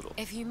even a little.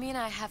 If you mean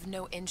I have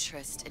no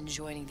interest in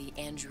joining the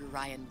Andrew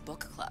Ryan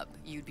book club,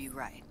 you'd be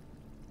right.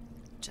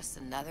 Just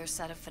another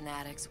set of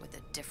fanatics with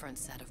a different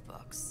set of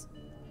books.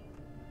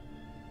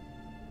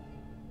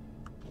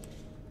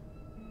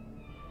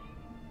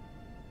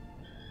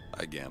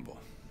 I gamble.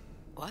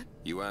 What?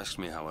 You asked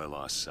me how I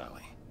lost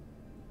Sally.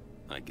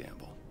 I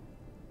gamble.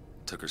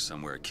 Took her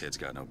somewhere kids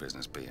got no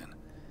business being.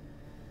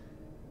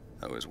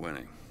 I was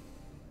winning.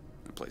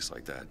 In a place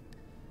like that,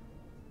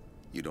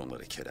 you don't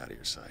let a kid out of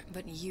your sight.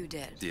 But you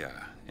did.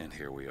 Yeah, and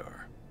here we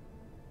are.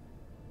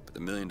 But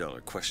the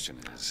million-dollar question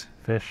is...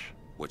 Fish.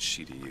 What's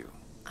she to you?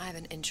 I have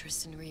an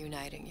interest in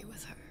reuniting you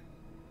with her.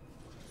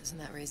 Isn't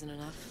that reason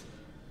enough?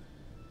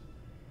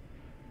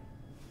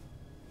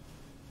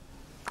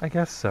 I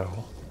guess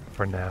so,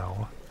 for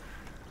now.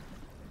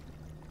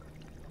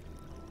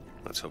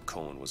 Let's hope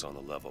Cohen was on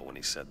the level when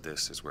he said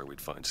this is where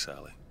we'd find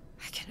Sally.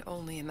 I can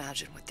only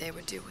imagine what they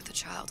would do with a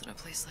child in a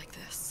place like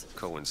this.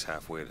 Cohen's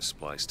halfway to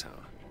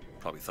Splicetown.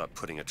 Probably thought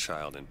putting a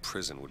child in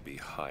prison would be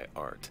high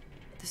art.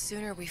 The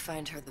sooner we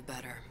find her, the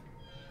better.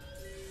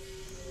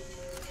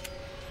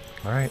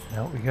 Alright,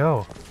 out we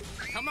go.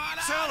 Come on,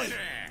 Sally! Out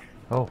there.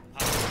 Oh.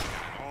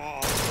 Oh,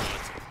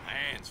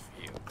 plans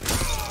for you.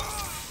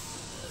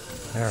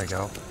 There we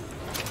go.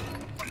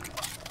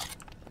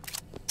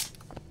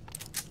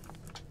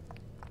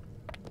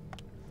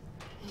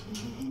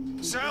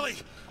 Sally,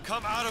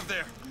 come out of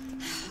there.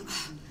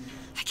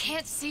 I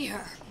can't see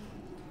her.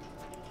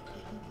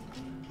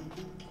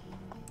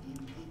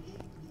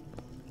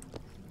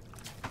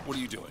 What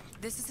are you doing?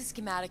 This is a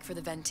schematic for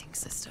the venting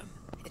system.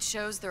 It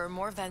shows there are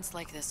more vents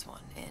like this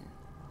one in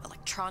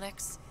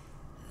electronics,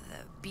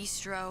 the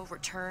bistro,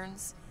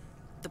 returns,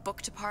 the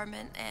book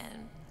department,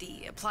 and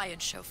the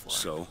appliance show floor.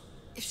 So?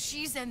 If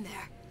she's in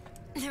there,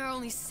 there are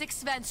only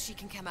 6 vents she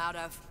can come out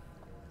of.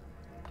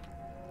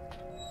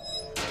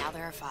 Now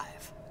there are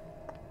 5.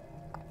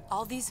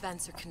 All these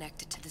vents are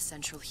connected to the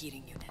central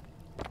heating unit.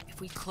 If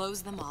we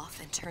close them off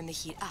and turn the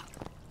heat up,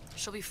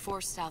 she'll be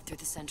forced out through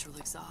the central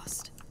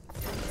exhaust.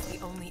 It's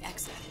the only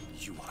exit.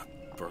 You want to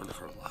burn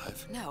her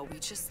alive? No, we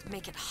just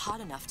make it hot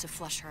enough to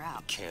flush her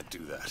out. Can't do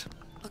that.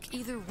 Look,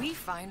 either we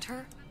find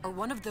her, or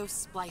one of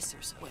those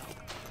splicers will.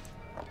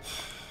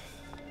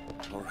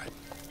 All right.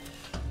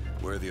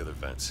 Where are the other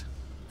vents?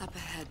 Up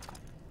ahead.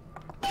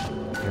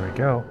 Here we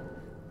go.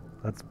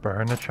 Let's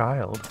burn a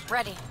child.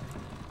 Ready.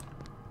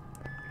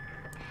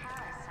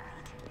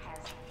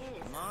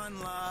 Come on,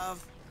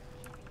 love.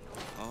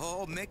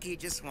 Oh, Mickey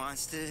just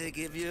wants to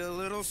give you a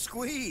little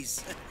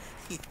squeeze.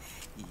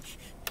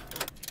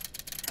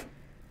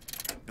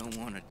 Don't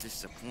want to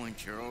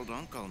disappoint your old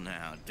uncle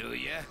now, do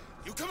ya?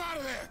 You come out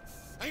of there!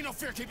 Ain't no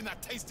fair keeping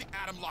that tasty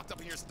atom locked up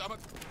in your stomach.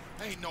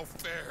 Ain't no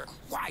fair.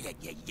 Quiet,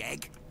 you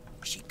yegg.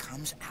 She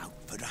comes out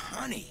for the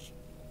honey,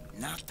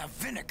 not the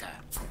vinegar.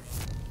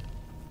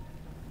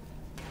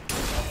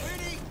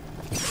 Vinny!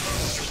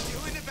 You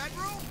in the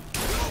bedroom?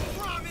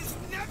 No promise,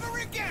 never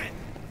again!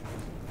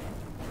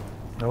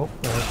 Nope,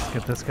 let's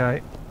get this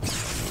guy.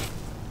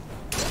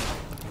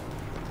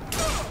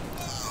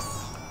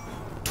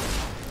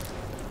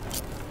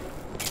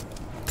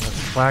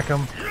 Let's whack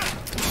him.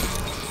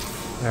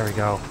 There we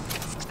go.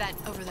 Vent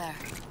over there.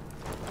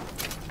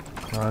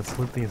 Now let's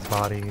loot these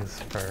bodies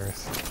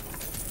first.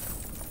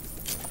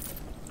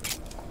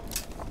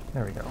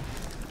 There we go.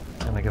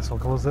 And I guess we'll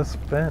close this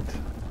vent.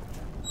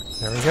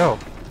 There we go.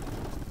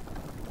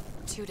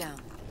 2 down.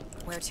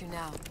 Where to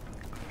now?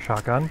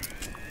 Shotgun.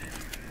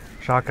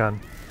 Shotgun.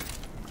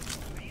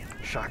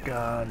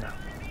 Shotgun.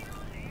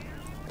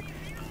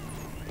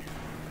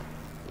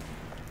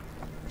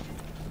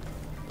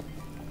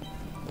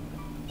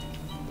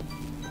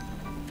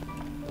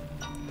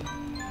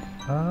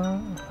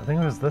 I think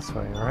it was this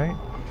way, right?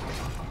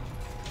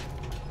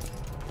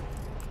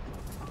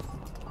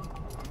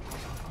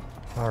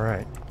 All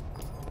right.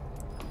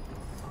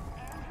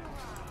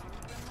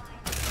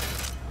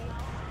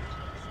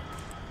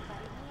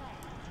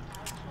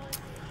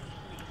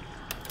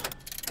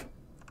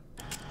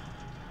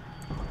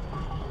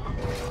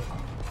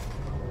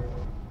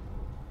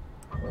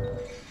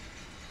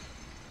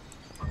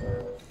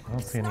 I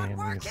don't see any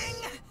enemies.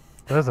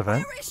 There's a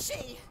vent. Where is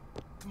she?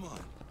 Come on.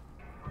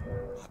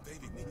 My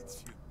baby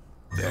needs you.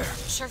 There.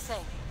 Sure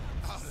thing.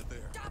 Out of there.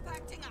 Stop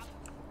acting up.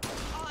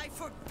 I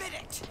forbid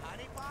it.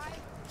 Honey pie?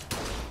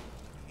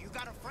 You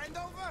got a friend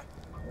over?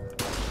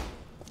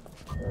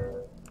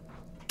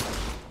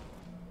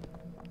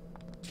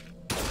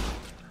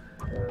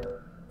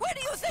 Where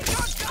do you think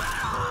you're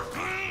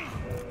going?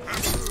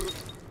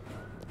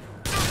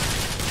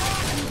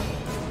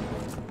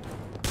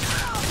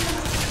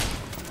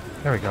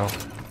 There we go.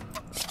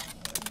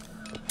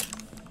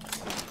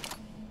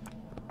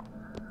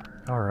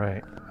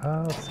 Alright,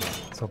 let's see.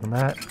 Let's open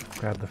that,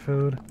 grab the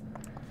food.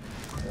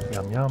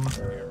 Yum yum.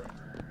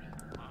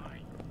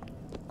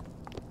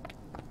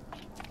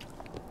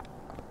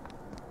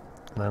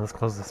 And then let's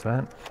close this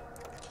vent.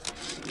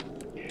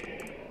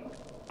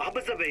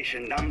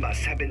 Observation number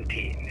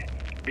 17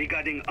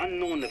 regarding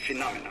unknown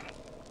phenomena.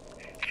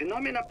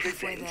 Phenomena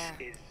presents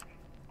is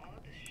odd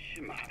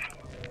shimmer,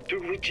 to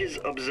which is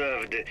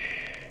observed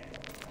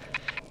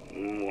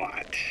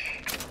what?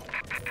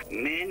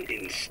 Men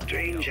in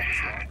strange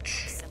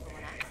hats.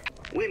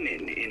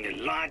 Women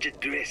in larger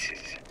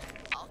dresses.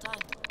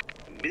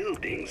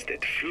 Buildings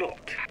that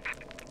float.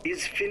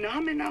 Is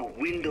phenomena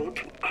window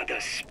to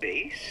other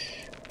space?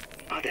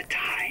 Other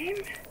time?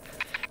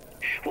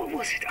 What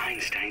was it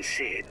Einstein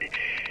said?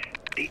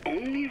 The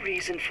only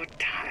reason for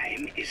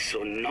time is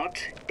so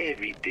not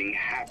everything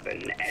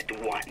happen at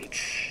once.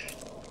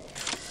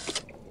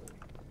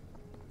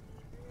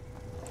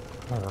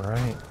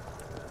 Alright.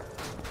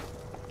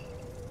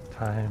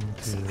 Time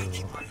to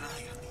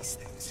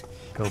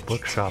go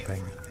book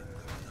shopping.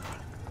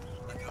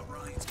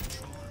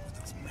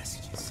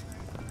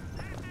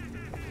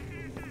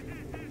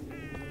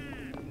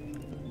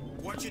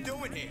 What you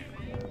doing here?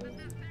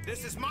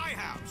 This is my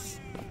house.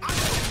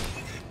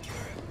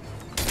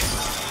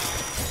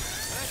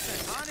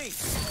 Listen, honey.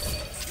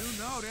 You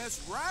know there's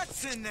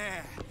rats in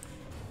there.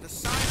 The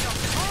size of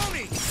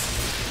ponies.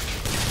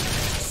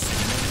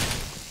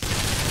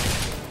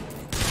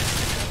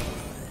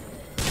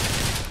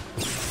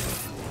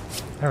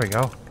 There we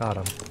go. Got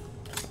him.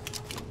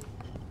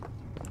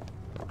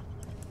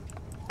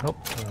 Nope.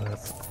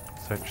 Let's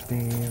search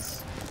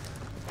these.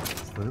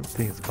 Let's loot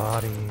these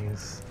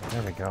bodies.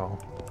 There we go.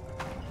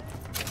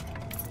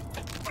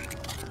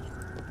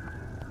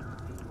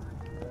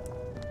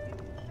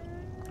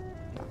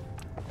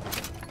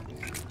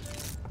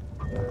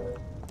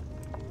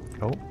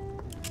 Oh.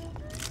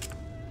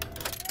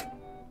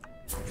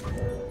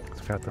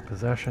 Let's grab the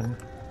possession.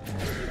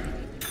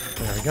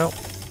 There we go.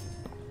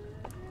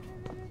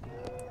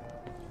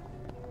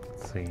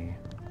 Let's see.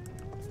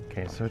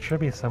 Okay, so it should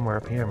be somewhere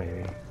up here,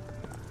 maybe.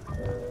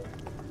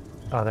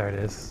 Oh, there it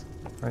is.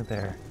 Right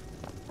there.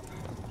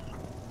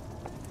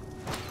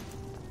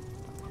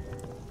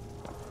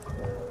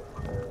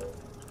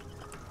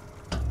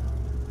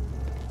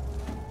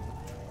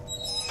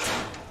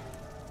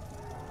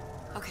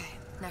 Okay,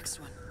 next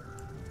one.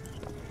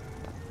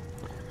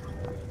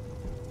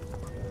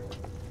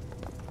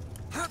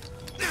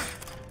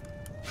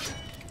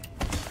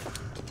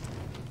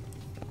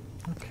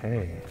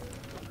 Okay.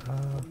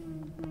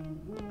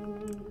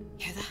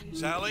 Hear that?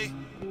 Sally?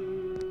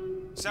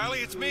 Sally,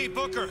 it's me,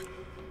 Booker.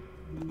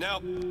 Now,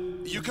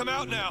 you come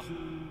out now.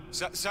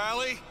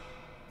 Sally?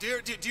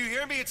 Dear, do you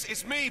hear me?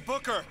 It's me,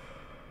 Booker.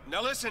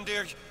 Now listen,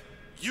 dear.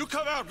 You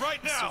come out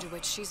right now! Mr.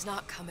 DeWitt, she's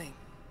not coming.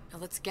 Now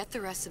let's get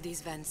the rest of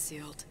these vents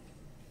sealed.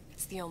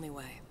 It's the only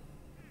way.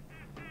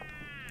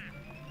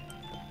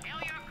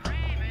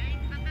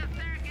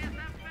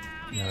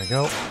 There we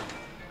go.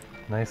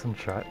 Nice and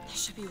shut. There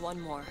should be one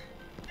more.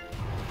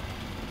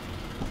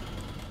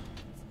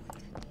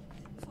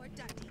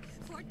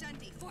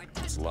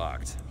 It's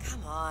locked.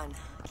 Come on,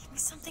 give me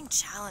something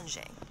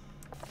challenging.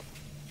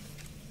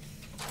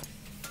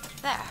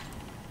 There. I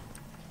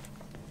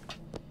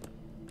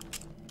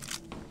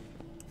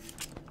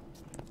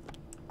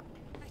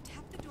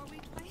tap the doorway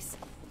twice.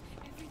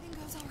 Everything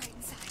goes all right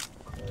inside.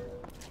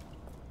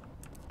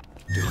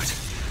 Do it.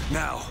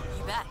 Now.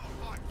 You bet.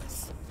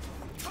 Heartless.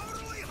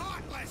 Totally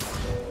heartless.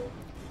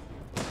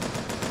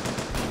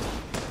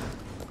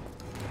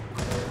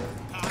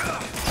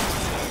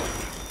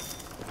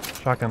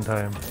 Shotgun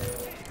time.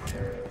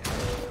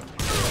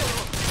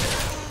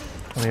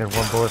 Only had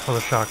one bullet for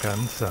the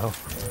shotgun, so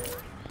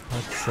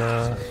let's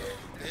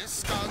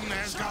This gun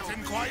has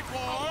gotten quite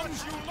warm.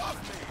 You love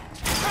me.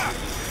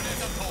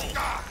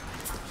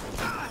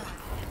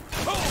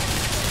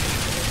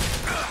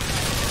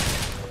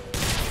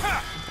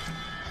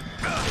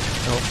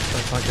 Nope,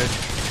 that's not good.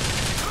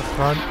 Let's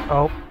run.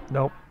 Oh,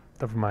 nope.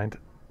 Never mind.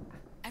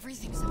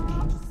 Everything's okay.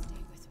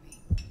 Just stay with me.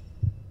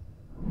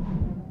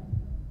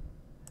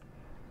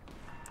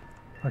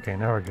 Okay,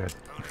 now we're good.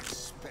 Don't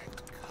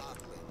expect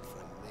coddling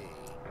from me.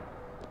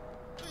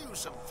 Are you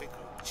some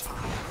fickle child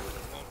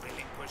who won't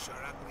relinquish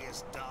your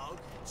ugliest dog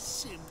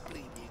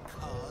simply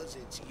because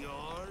it's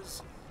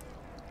yours?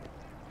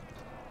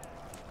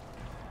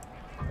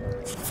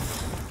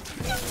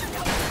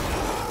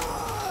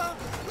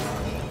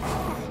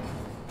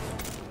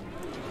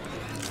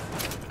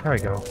 There we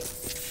go.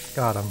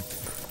 Got him.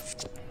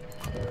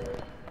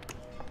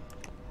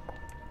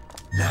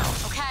 Now.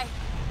 Okay.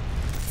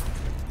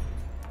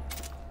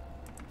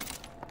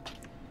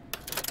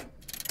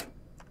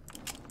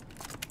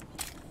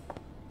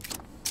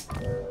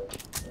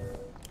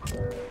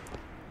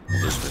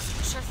 Elizabeth.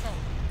 Sure thing.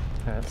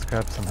 Alright, let's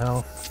grab some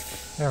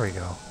health. There we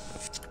go.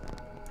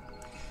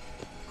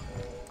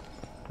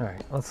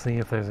 Alright, let's see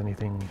if there's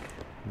anything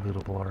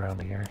lootable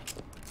around here.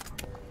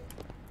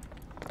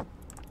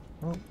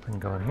 Oh, I can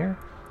go in here?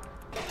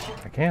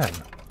 I can.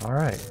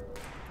 Alright.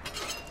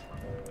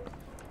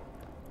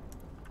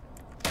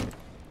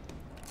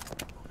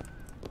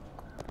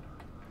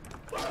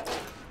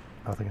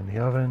 Nothing in the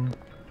oven.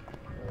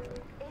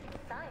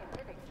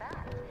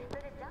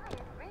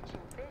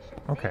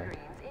 Okay.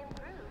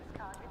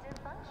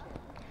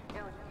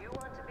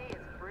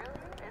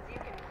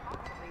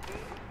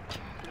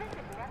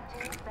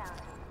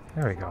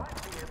 There we go.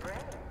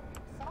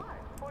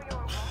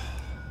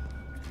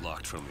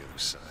 Locked from the other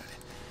side.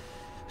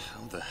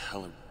 How the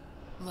hell are...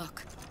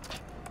 Look.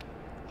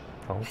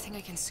 careful. I think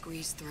I can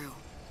squeeze through.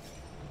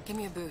 Give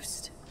me a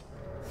boost.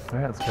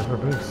 Alright, let's give her a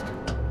boost.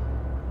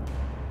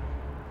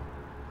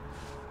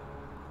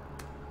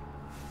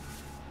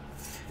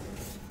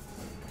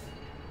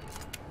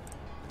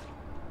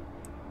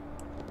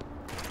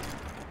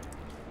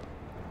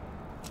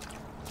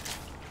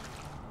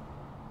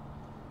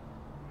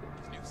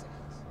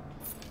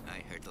 I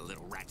heard the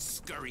little rat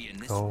scurrying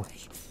this Go. way.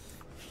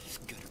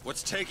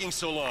 What's taking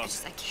so long?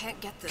 I can't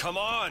get the... Come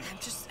on!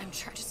 I'm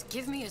trying. Just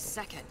give me a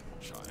second.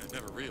 Sean, I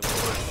never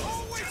realized.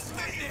 Always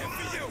been there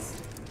for you!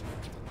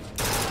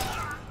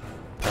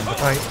 Time to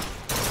fight.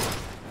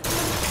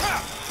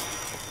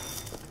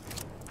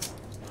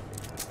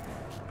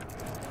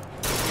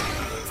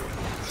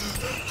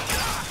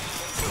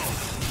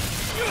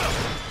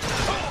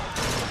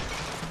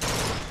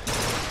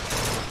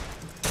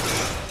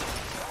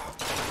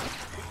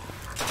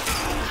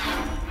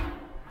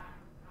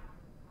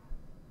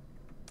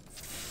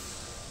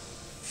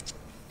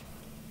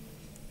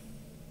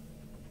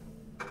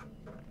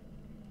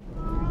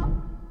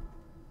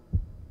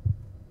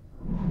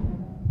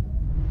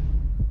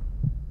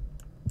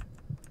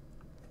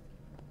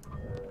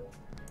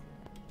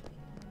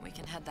 We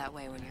can head that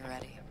way when you're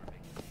ready.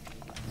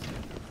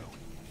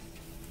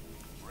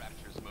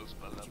 Rapture's most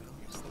beloved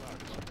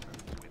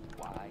with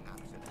wide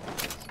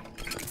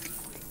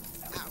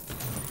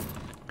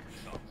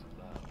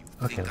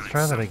Okay, let's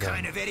try that again.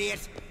 Kind of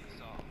idiot.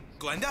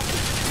 Glenda?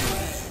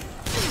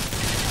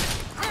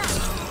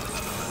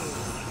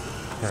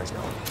 There we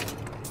go.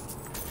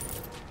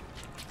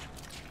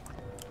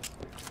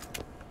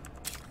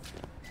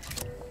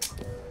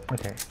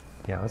 Okay,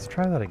 yeah, let's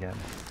try that again.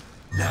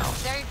 Now.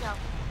 There you go.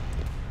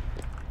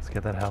 Let's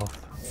get that health.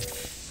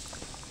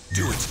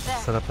 Do it.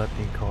 Set up that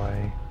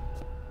decoy.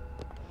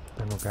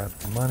 Then we'll grab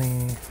the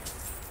money.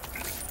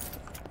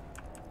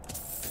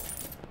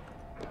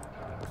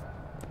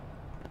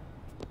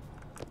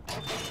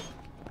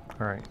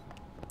 Alright.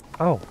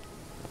 Oh!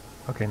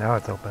 Okay, now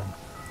it's open.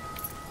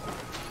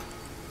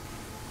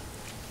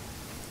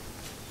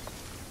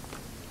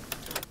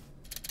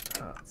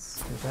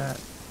 Let's do that.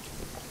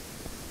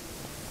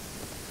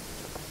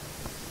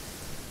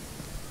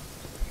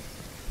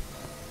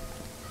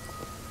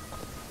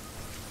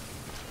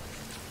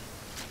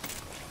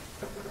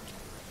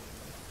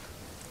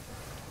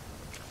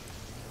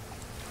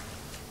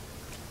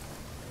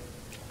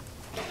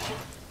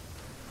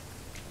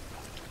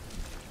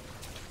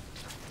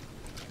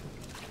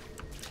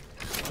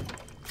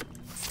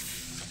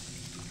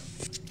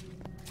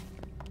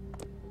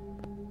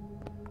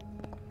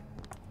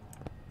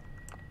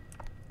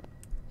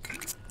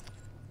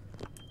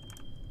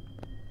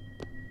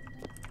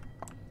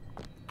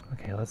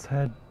 Okay, let's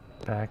head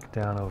back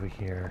down over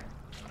here.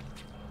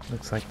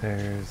 Looks like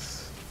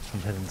there's some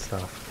hidden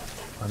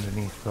stuff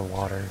underneath the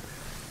water.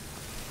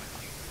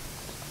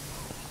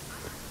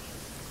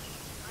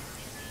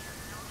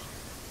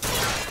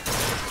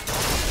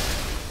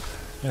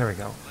 There we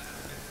go.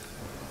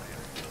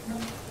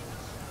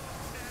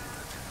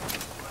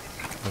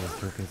 Let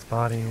us loot these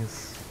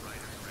bodies.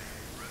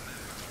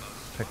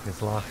 Check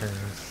these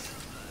lockers.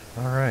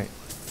 Alright.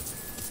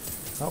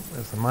 Oh,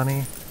 there's the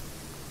money.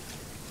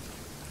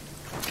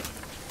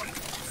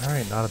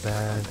 Alright, not a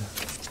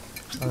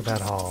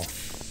bad haul.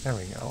 There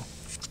we go.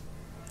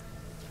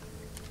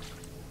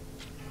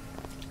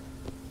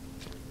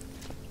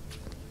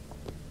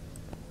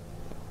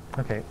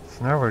 Okay,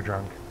 so now we're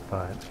drunk,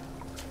 but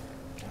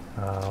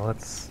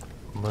let's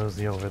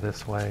mosey over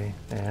this way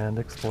and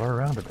explore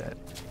around a bit.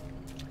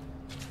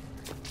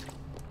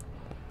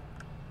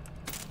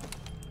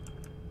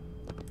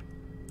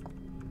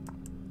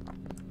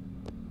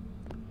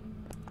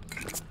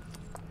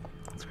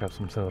 Let's grab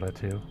some soda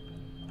too.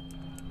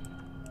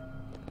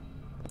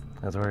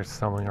 As we're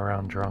stumbling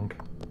around drunk.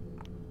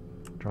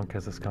 Drunk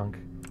as a skunk.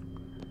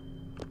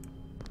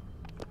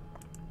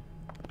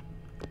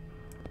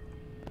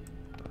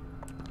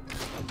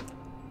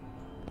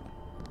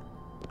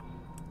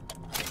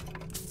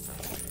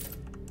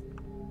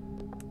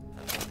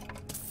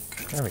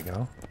 There we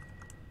go.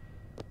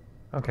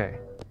 Okay.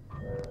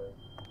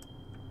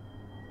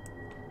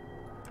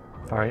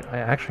 Alright, I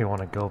actually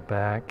want to go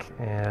back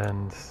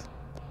and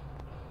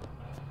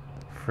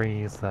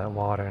freeze that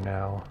water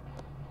now.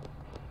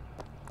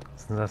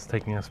 Since that's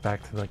taking us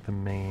back to like the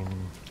main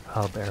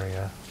hub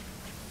area.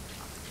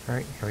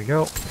 Alright, here we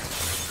go.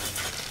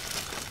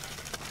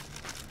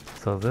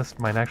 So this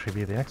might actually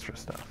be the extra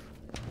stuff.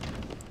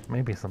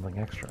 Maybe something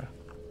extra.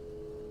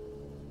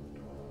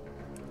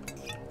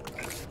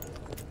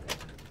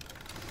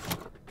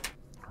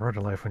 Road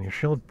to life. When your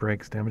shield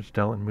breaks, damage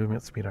dealt and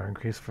movement speed are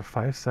increased for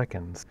 5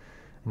 seconds,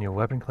 and your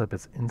weapon clip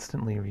is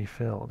instantly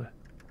refilled.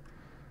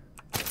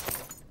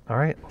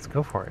 Alright, let's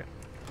go for it.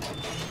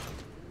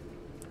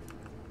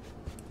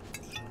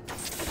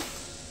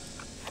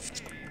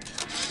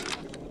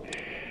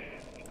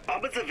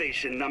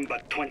 Observation number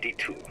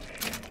 22,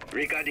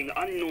 regarding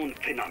unknown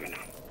phenomena.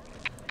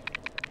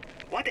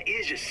 What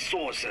is the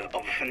source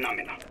of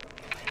phenomena?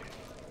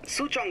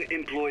 Suchong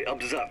employ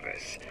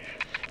observers,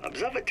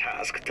 Observer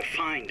task to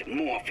find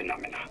more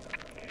phenomena.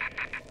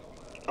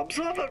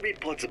 Observer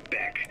reports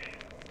back.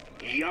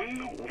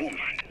 Young woman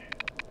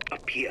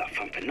appear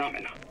from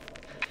phenomena.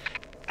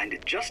 And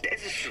just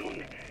as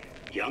soon,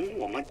 young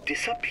woman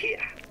disappear.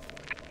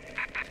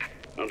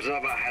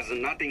 Observer has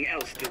nothing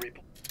else to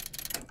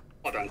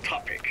report on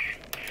topic.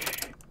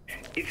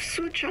 If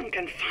Suchong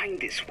can find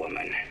this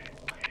woman,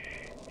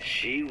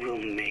 she will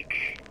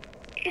make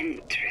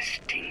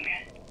interesting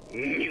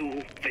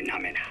new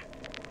phenomena.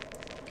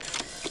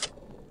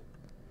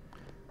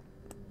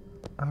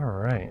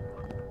 Alright.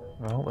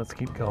 Well, let's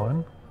keep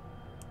going.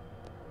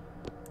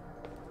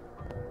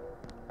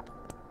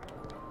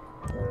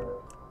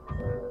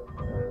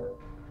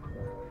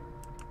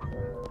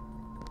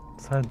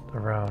 Let's head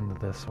around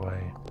this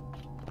way.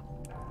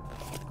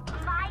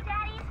 My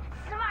daddy's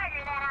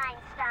smarter than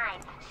Einstein,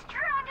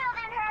 stronger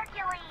than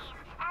Hercules,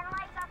 and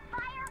lights a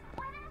fire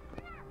with a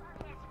snap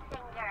of his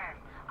finger.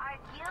 Are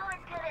you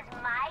as good as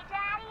my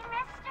daddy,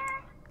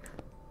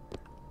 mister?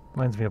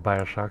 Reminds me of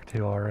Bioshock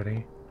 2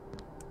 already.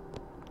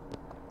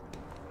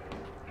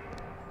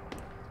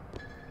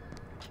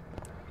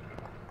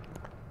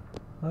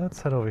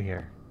 Let's head over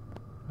here.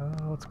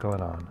 What's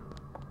going on?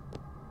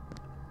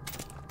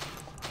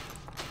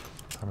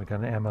 We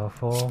got an ammo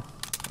full.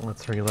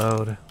 Let's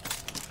reload.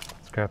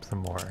 Let's grab some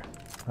more.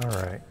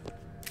 Alright.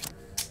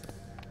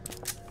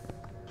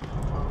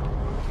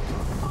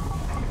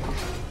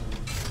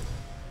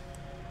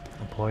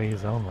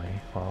 Employees only.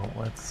 Well,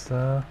 let's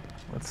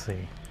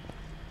see.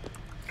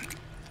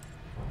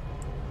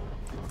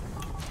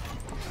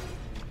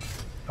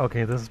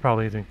 Okay, this is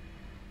probably to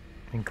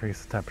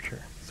increase the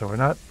temperature. So we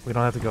don't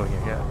have to go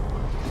here yet.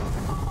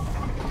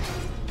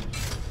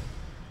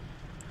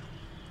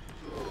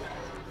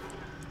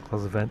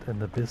 Close event in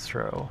the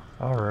bistro.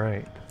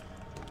 Alright.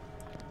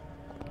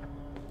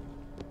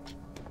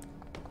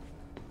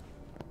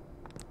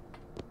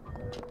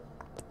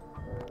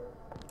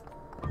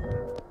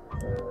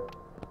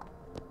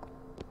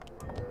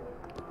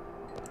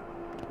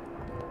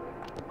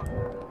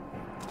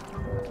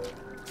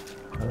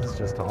 This is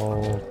just a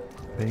whole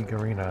big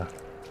arena.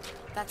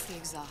 That's the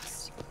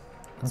exhaust.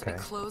 Once Okay. we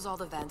close all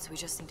the vents, we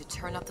just need to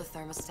turn up the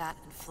thermostat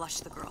and flush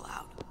the girl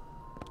out.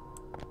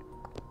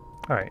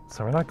 Alright,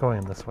 so we're not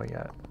going this way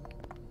yet.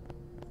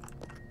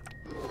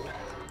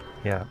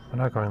 Yeah, we're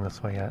not going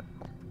this way yet.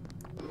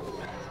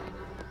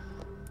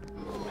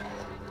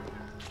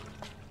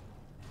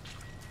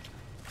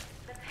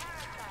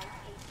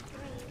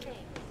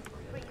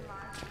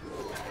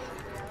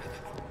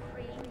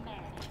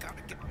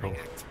 Oh.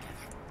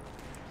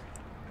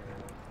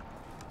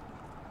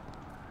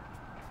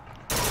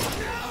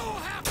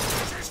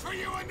 For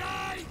you and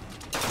I!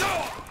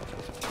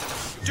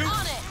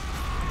 On it!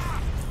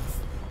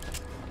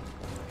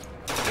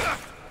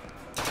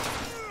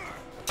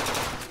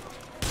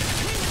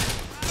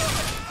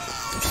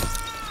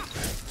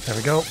 There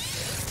we go.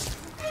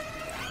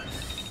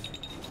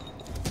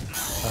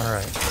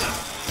 Alright.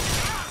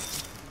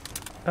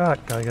 Ah,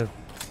 gotta get...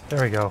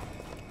 There we go.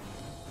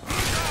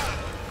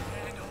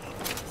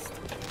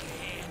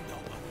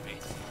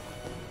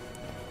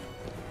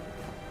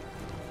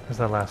 Where's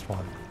that last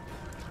one?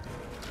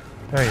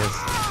 There he is.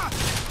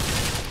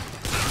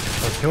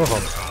 There's two of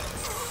them.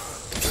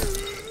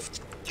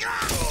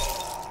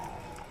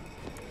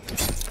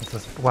 Let's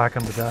just whack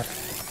him to death.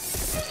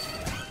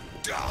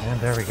 And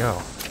there we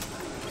go.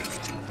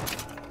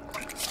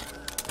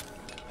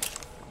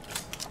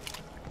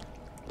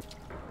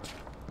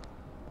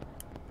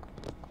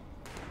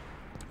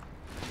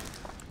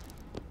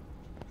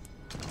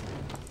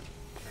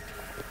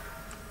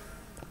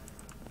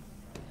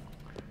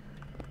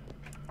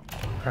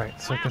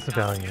 Alright, circus of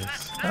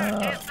values.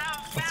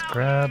 Let's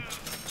grab...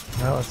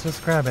 No, let's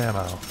just grab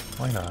ammo.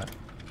 Why not?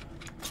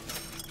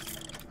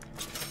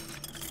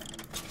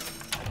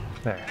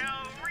 There.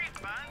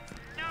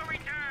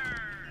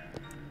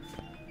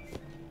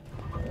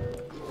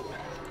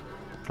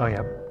 Oh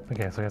yeah.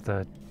 Okay, so we have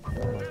to...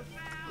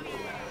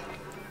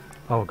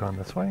 Oh, we're going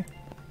this way?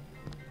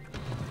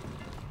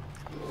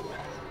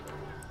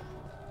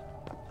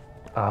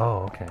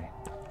 Oh, okay.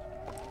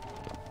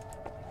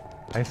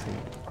 I see.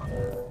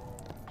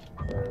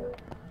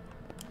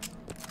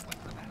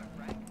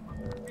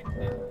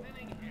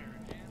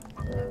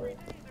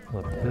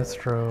 The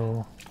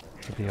bistro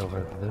should be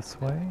over this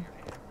way.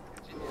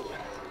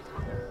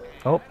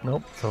 Oh,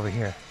 nope, it's over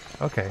here.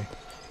 Okay.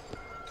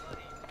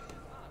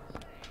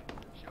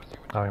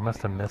 Oh, we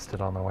must have missed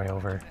it on the way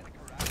over.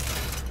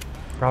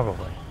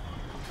 Probably.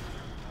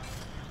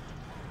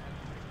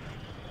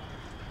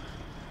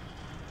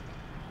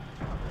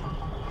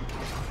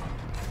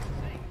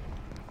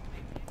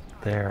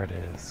 There it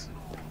is.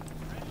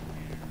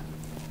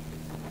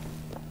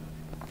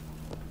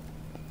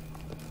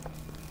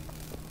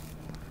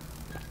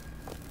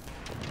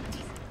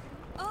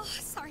 Oh,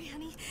 sorry,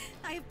 honey.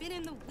 I have been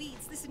in the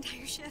weeds this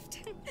entire shift.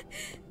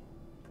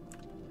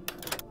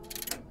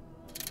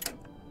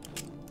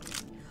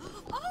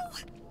 Oh,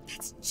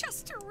 that's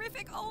just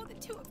terrific. Oh, the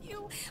two of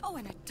you. Oh,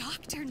 and a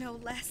doctor, no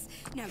less.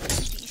 Now, you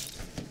be...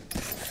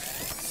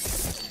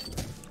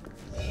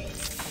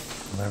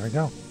 there we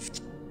go.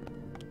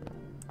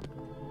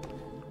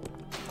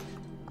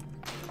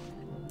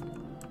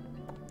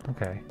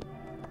 Okay.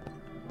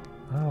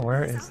 Oh,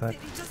 where is that? It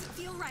doesn't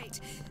feel right.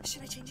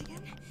 Should I change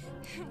again?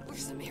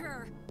 Where's the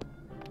mirror?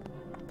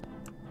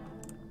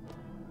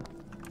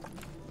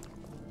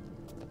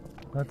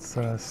 Let's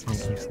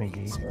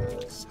sneaky.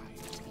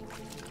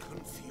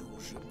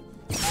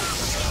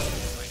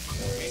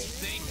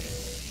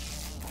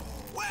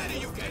 Where do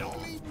you get all?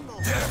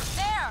 There!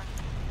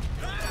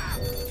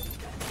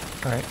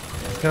 Alright,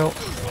 let's go.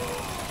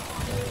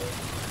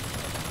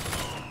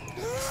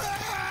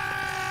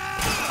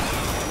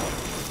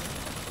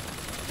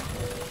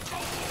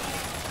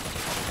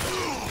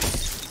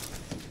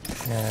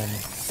 And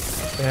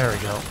there we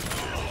go.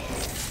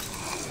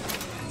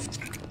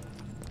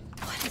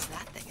 What is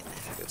that thing in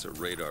there? It's a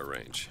radar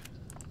range.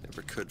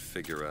 Never could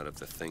figure out if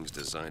the thing's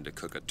designed to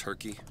cook a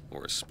turkey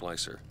or a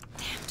splicer.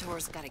 Damn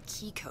door's got a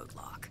key code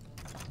lock.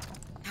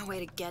 No way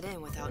to get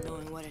in without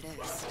knowing what it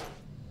is.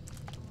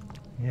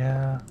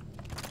 Yeah.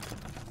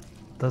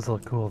 Does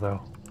look cool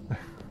though.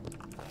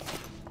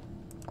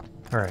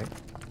 Alright.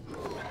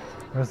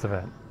 Where's the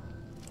vent?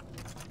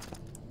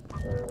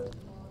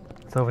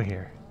 It's over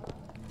here.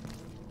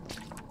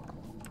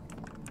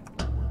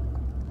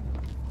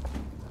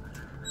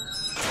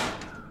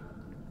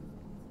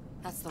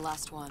 That's the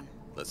last one.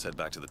 Let's head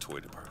back to the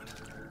toy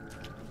department.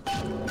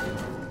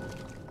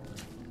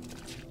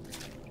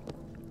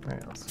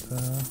 Alright,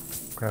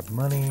 let's grab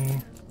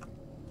money.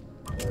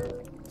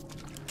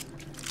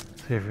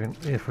 See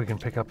if we can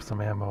pick up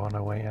some ammo on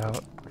our way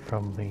out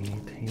from the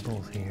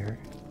tables here.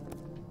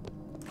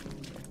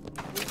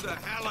 Who the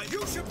hell are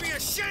you? Should be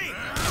ashamed!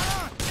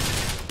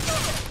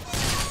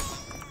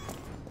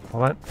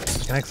 Hold on, I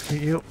can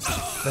execute you.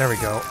 There we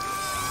go.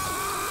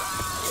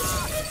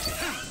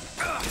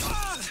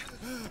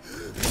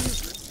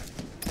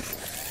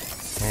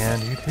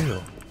 And you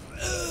too.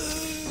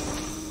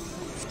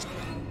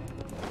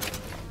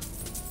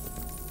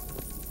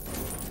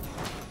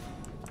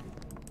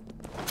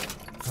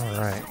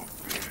 Alright.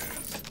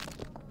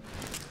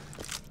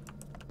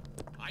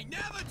 I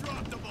never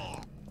dropped the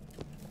ball!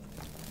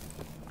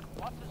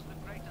 What is the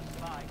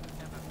greatest lie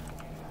ever?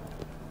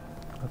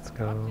 Let's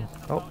go.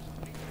 Oh.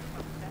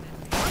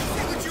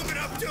 See what you've been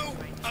up to?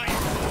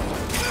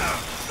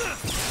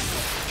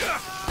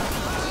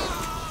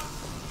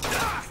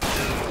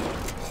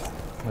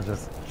 I'll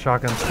just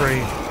shotgun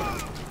spree.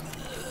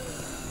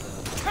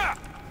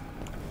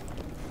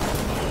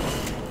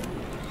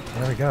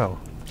 There we go.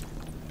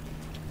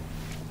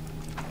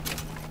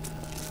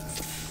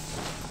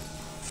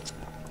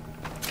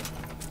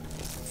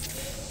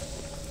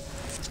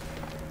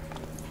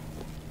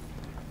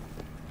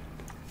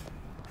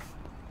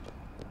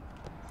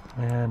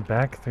 And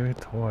back through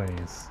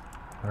toys.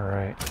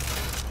 Alright.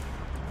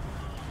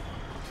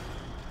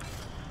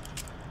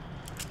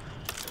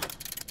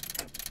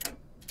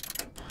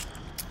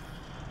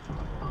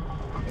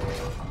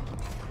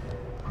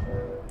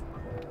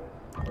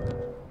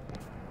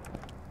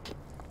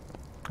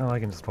 Oh, I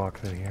can just walk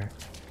through here.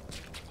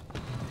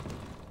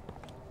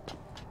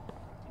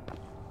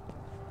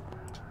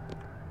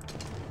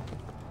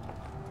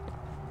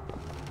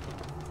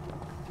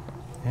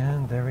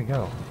 And there we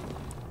go.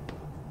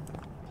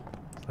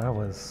 So that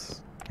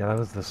was... yeah, that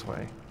was this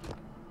way.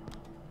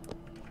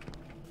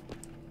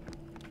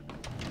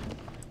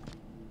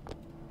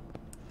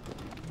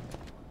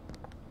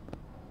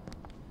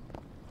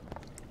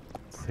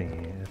 Let's see,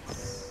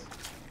 it's...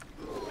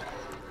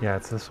 yeah,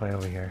 it's this way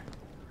over here.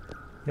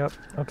 Yep,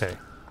 okay.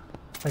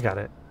 I got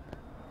it.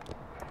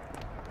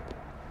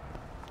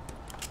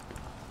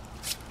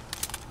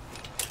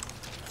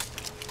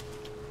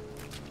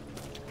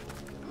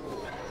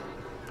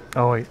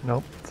 Oh wait,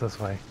 nope, it's this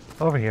way.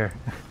 Over here.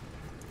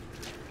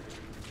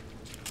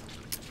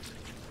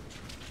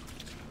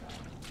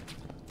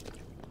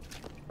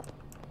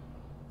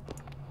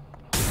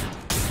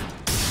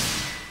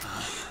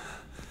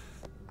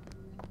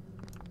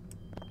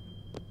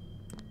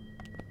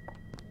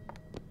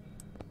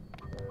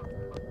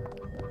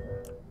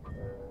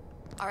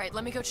 Alright,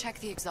 let me go check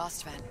the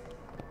exhaust vent.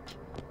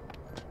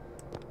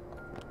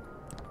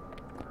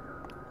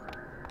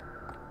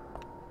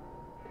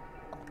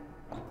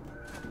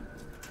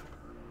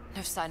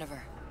 No sign of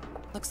her.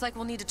 Looks like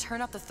we'll need to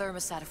turn up the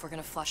thermostat if we're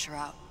gonna flush her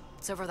out.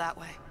 It's over that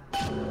way.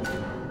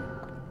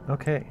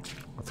 Okay,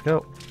 let's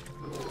go.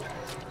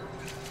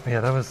 Oh, yeah,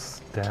 that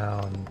was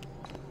down...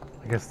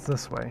 I guess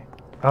this way.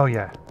 Oh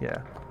yeah,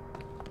 yeah.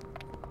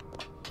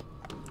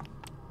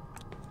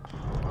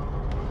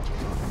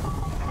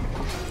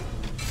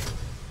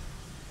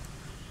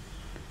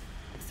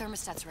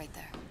 Thermostat's right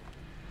there.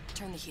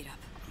 Turn the heat up.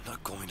 I'm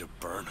not going to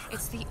burn her.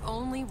 It's the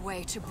only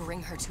way to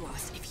bring her to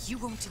us. If you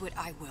won't do it,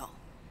 I will.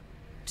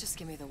 Just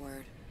give me the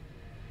word.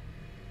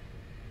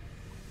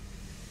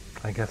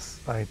 I guess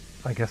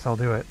I'll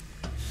do it.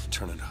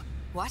 Turn it up.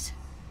 What?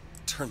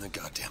 Turn the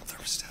goddamn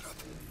thermostat up.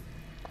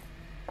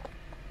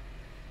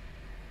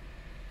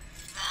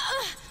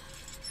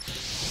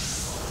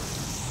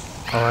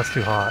 Oh, that's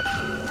too hot.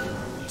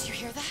 Did you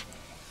hear that?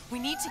 We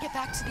need to get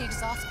back to the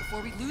exhaust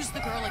before we lose the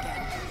girl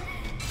again.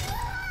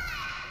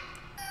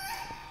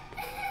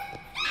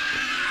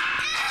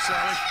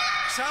 Sally!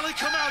 Sally,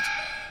 come out!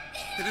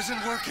 It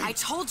isn't working. I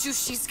told you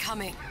she's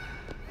coming.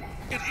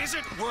 It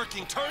isn't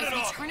working. Turn it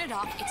off. If we turn it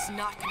off, it's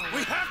not gonna work.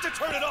 We have to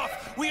turn it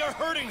off. We are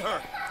hurting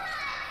her.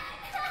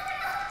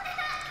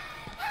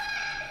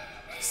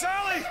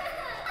 Sally!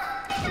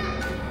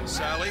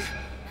 Sally?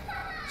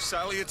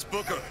 Sally, it's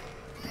Booker.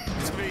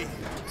 It's me.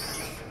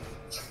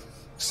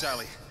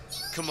 Sally,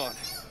 come on.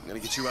 I'm gonna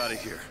get you out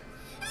of here.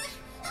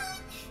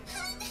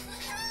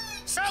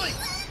 Sally!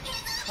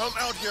 Come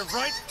out here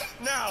right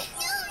now!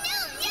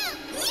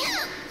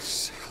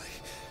 Sally.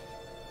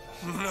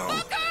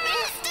 No.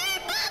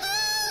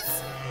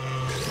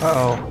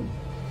 Uh-oh.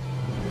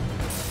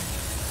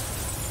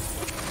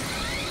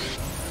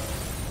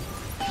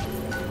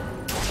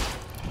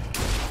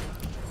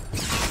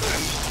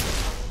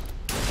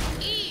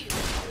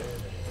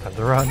 Time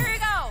to run. Here we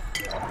go!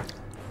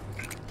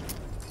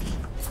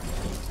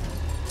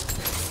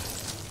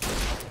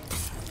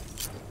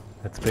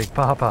 It's Big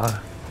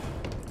Papa.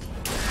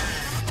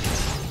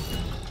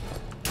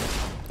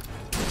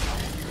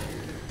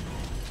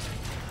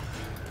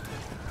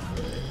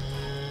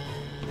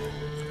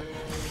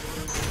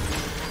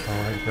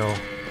 Go.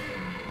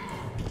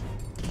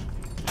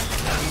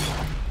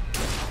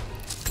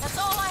 That's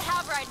all I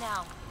have right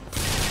now.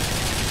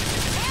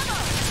 Ammo!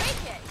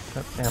 Take it!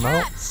 Ammo.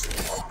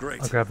 Catch.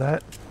 Great. I'll grab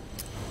that.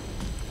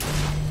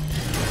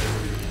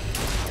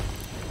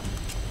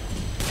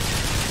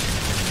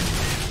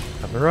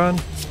 Time to run.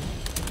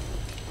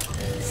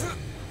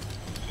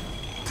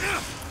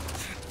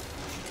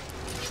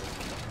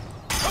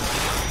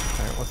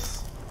 Alright,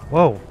 what's...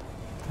 Whoa!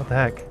 What the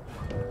heck?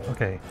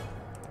 Okay.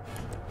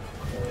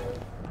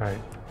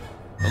 Alright.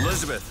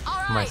 Elizabeth!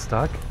 Am I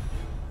stuck?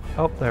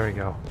 Oh, there we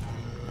go.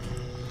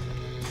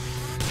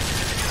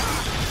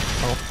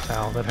 Oh,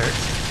 ow, that hurt.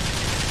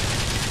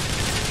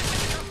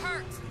 You're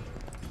hurt.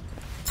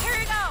 Here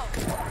we go!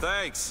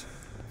 Thanks.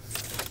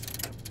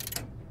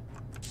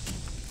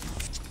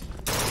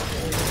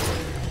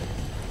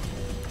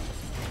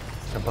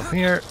 Jump up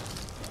here.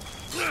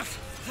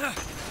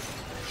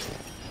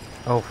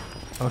 Oh,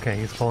 okay,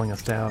 he's pulling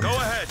us down. Go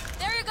ahead.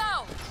 There you go!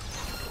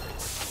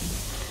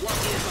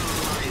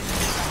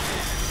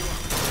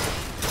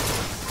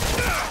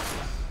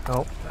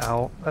 Oh,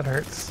 ow, that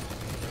hurts.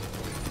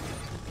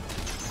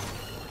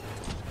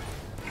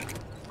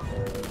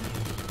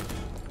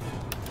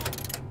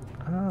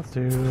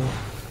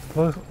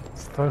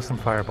 Let's throw some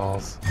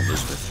fireballs.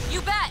 Elizabeth.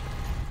 You bet!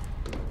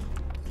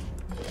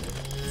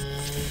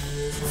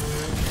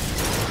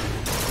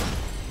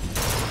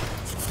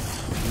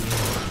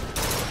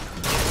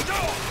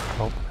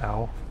 Oh,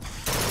 ow.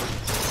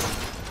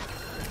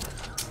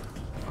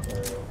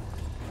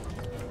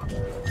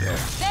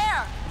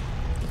 There!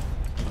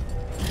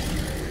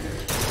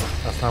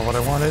 That's not what I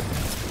wanted.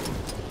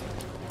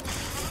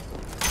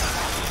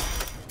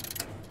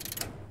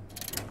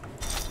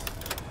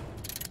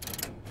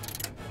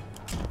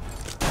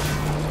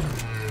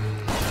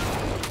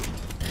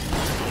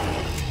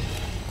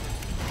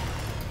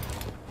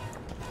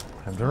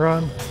 Time to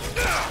run.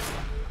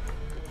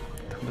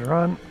 Time to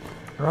run.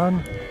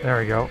 Run. There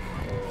we go.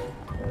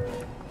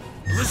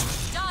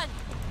 Done!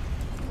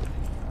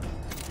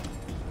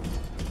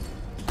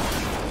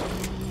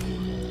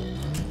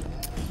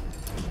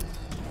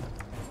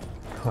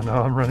 Oh no,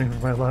 I'm running for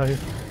my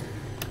life.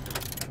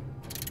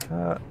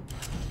 Come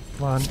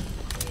on.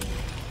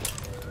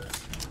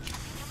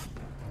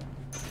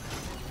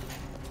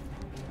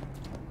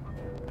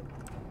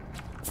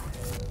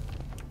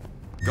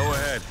 Go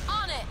ahead.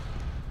 On it!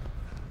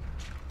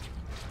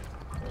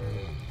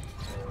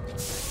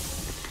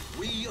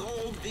 We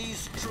hold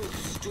these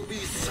truths to be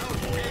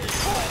self-evident.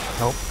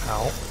 Oh,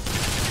 ow.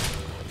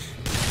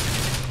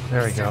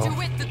 There we go. You're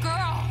with the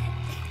girl!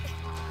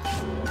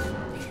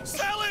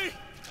 Sally!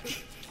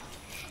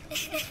 Did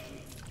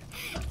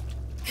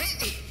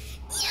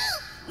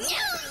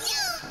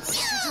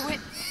you do it?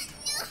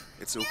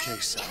 It's okay,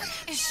 Sally.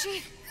 Is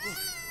she?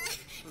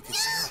 Look,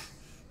 it's Sarah.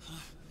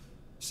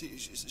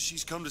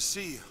 She's come to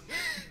see you.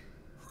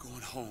 We're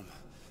going home.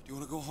 Do you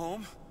want to go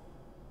home?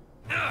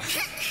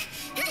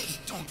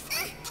 Don't,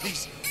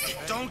 please,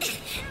 don't.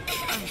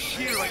 I'm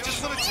here. I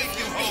just want to take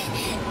you home.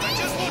 I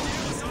just want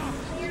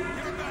you. Give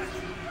her back.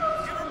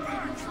 Give her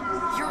back.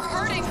 You're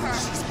hurting her.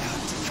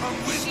 Come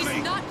with She's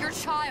me. not your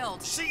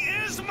child. She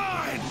is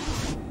mine.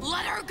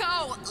 Let her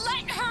go.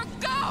 Let her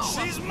go.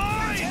 She's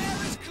mine.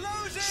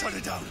 Shut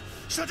it down.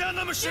 Shut down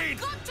the machine.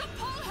 You've got to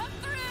pull her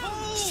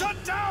through.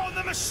 Shut down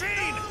the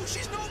machine. No,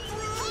 she's not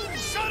through.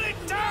 Shut it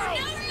down.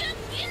 No,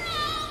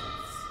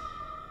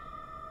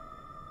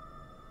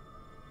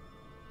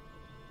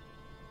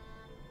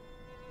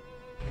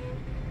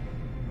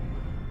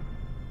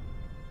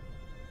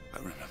 I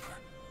remember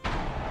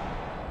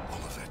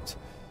all of it.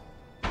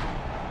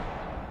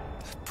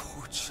 That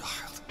poor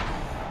child.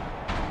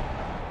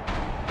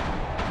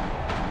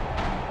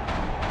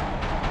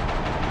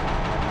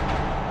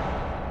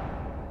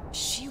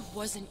 She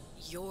wasn't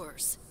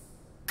yours.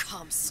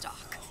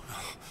 Comstock.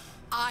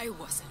 I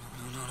wasn't.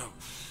 No.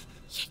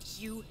 Yet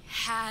you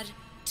had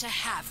to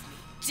have me,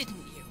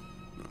 didn't you?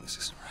 No, this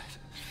isn't right.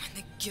 And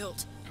when the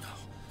guilt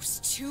was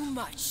too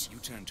much. You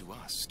turned to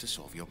us to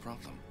solve your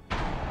problem.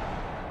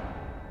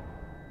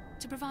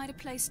 To provide a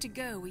place to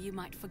go where you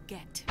might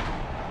forget.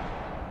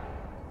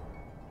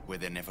 Where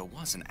there never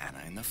was an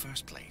Anna in the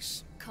first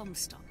place.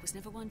 Comstock was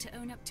never one to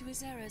own up to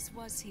his errors,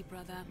 was he,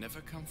 brother?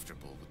 Never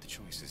comfortable with the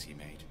choices he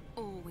made.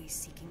 Always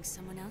seeking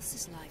someone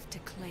else's life to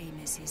claim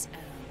as his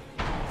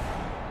own.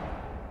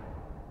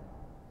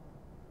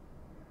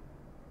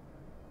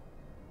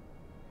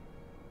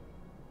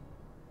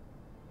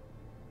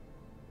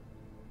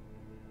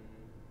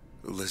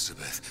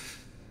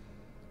 Elizabeth.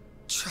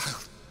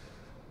 Child.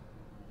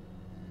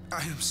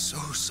 I am so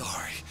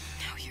sorry.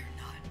 No, you're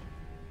not.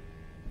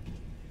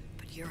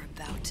 But you're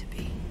about to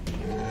be.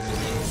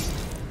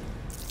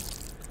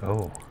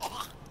 Oh.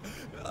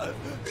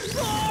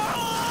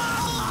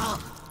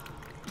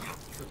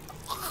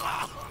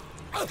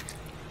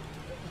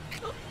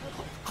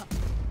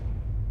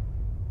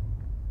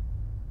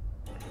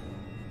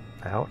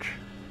 Ouch.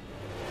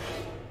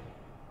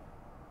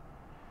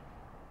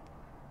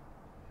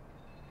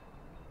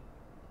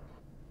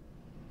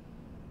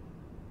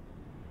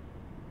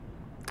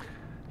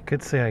 You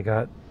could say I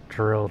got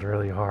drilled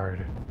really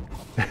hard.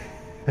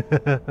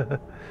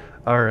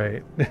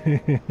 Alright.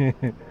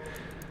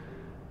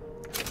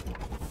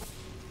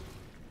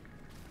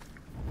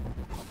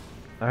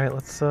 Alright,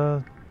 let's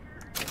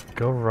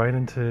go right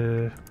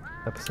into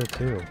episode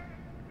 2.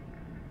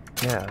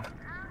 Yeah.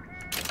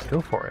 Go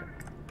for it.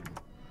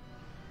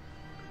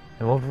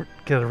 And we'll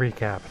get a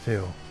recap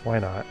too. Why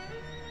not?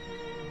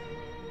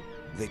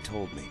 They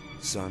told me,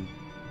 son,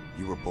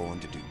 you were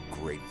born to do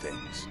great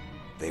things.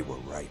 They were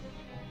right.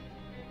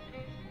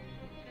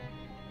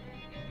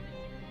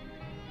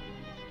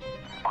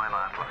 I'm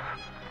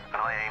Atlas,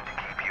 and I aim to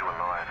keep you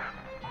alive.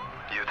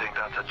 You think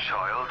that's a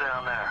child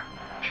down there?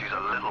 She's a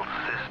little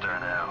sister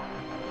now.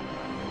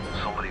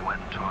 Somebody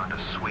went and turned a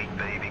sweet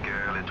baby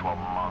girl into a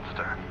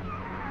monster.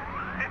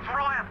 It's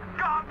Ryan!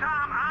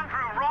 Goddamn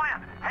Andrew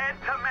Ryan! Head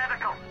to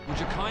medical! Would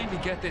you kindly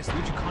get this?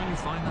 Would you kindly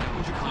find that?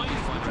 Would you kindly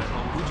find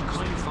that? Would you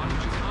kindly find it?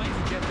 Would you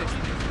kindly get this?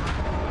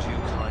 Would you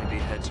kindly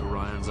head to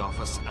Ryan's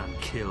office and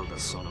kill the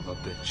son of a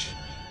bitch?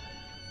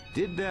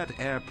 Did that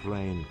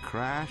airplane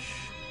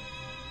crash?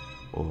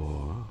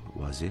 Or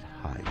was it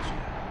hijacked?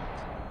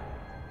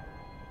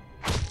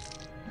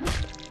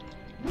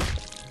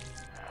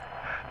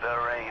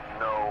 There ain't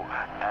no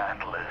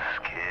Atlas,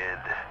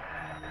 kid.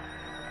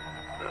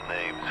 The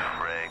name's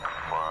Frank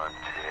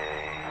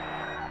Fontaine.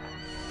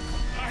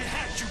 I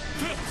had you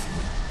built.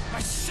 I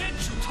sent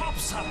you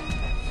topside.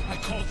 I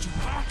called you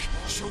back,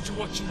 showed you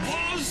what you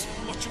was,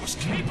 what you was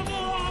capable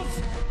of.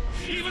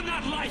 Even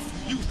that life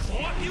you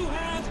thought you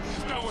had,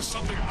 that was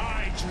something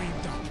I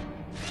dreamed up.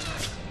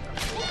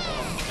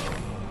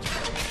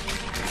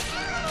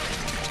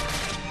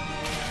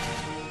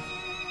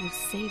 You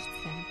saved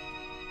them.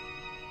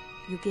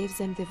 You gave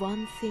them the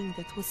one thing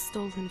that was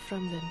stolen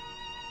from them.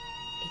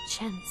 A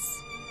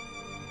chance.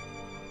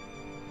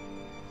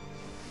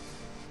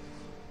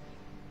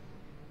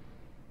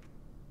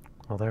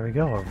 Well, there we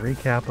go. A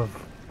recap of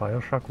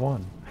Bioshock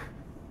 1.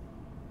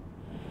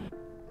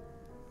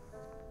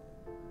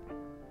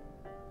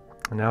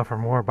 And now for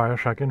more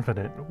Bioshock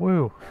Infinite.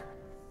 Woo!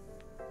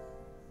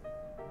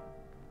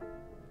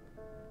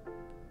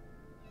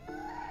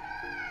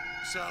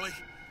 Sally!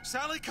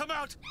 Sally, come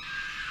out!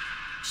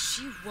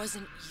 She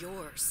wasn't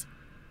yours,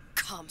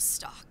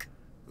 Comstock.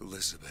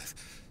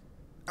 Elizabeth,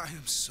 I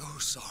am so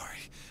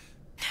sorry.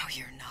 No,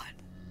 you're not.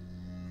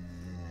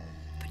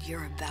 But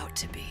you're about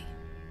to be.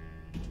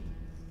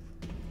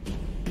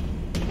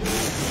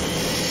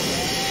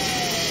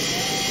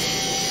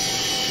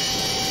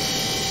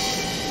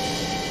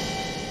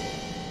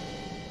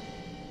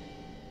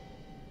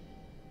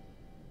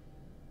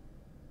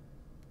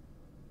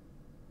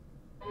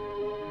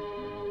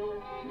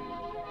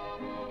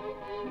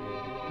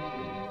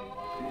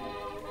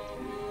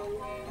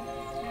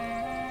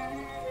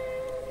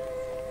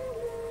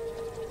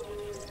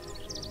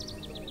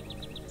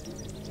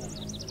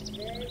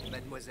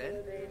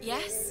 Mademoiselle?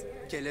 Yes?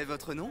 Quel est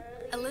votre nom?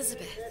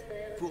 Elizabeth.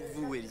 Pour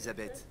vous,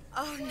 Elisabeth.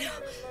 Oh, no.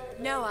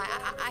 No,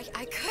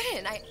 I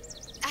couldn't.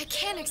 I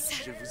can't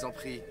accept... Je vous en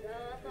prie.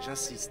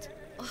 J'insiste.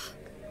 Oh,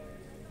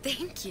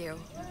 thank you.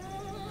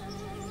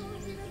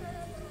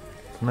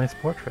 Nice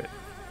portrait.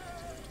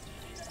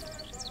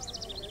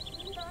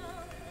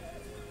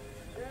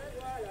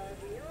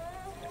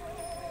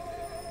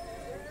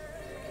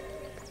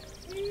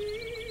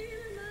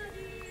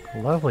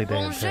 Lovely day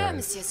in Bonjour, Paris.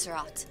 Monsieur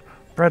Surratt.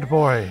 Bread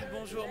boy.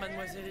 Bonjour,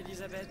 Mademoiselle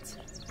Elisabeth.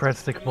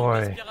 Breadstick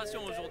boy.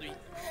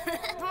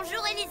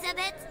 Bonjour,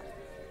 Elisabeth.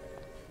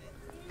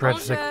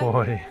 Breadstick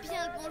boy.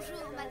 Bien le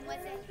bonjour,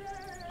 mademoiselle.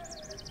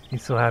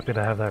 He's so happy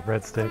to have that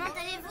breadstick. Comment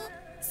allez-vous?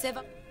 C'est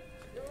bon.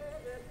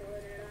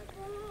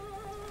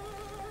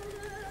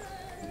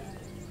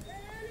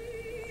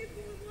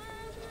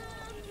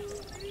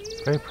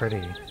 Very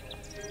pretty.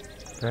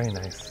 Very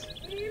nice.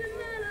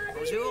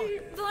 Bonjour.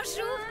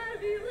 Bonjour.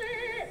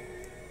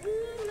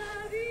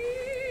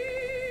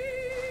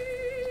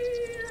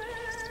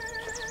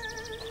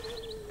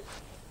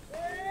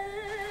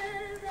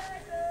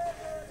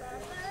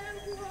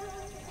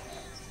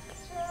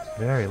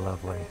 Very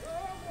lovely.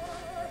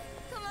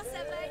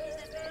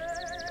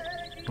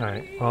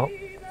 Alright, well,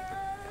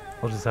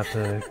 we'll just have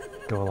to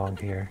go along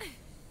here.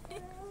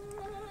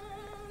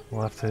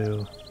 We'll have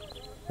to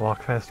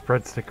walk past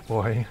Breadstick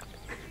Boy.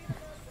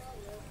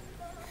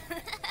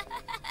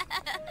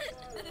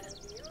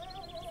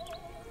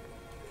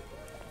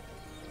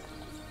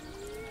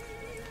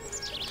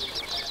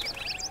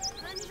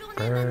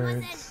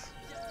 Birds.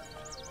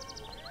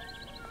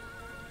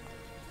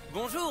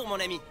 Bonjour, mon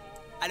ami.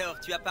 Alors,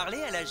 tu as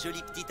parlé à la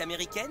jolie petite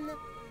américaine?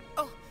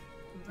 Oh,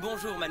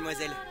 bonjour,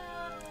 mademoiselle.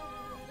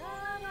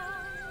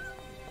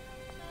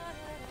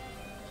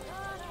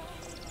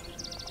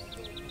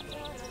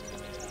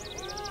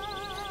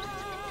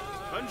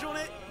 Bonne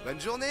journée.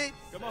 Bonne journée.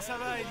 Comment ça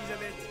va,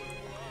 Elisabeth?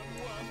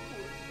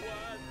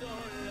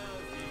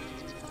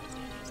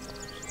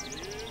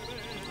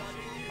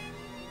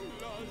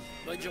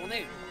 Bonne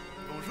journée.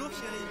 Bonjour,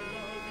 chérie.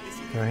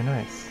 Very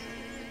nice.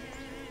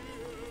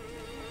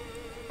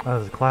 Oh,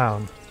 there's a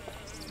clown.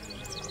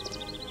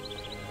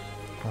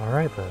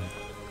 Alright then.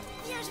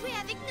 Viens jouer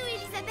avec nous,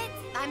 Elisabeth.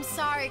 I'm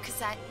sorry,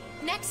 Cosette.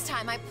 Next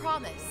time, I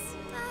promise.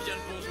 Bien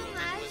le bonjour,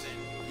 mademoiselle.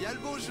 Bien le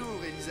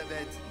bonjour,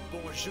 Elisabeth.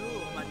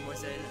 Bonjour,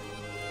 mademoiselle.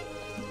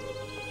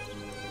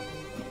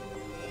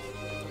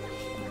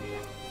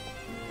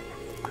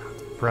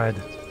 Bread.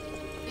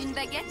 Une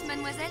baguette,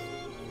 mademoiselle?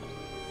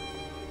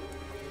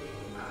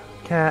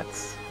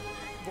 Cats.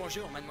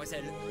 Bonjour,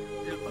 mademoiselle.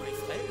 Le pain est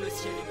frais, le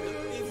ciel est bleu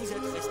et vous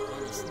êtes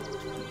resplendissante.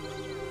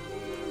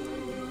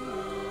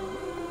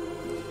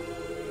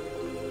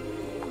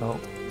 Oh.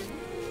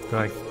 Do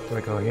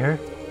I go here?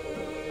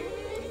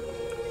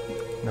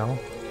 No?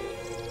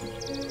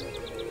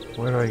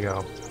 Where do I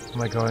go?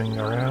 Am I going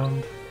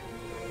around?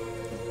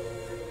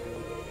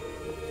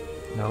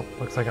 Nope,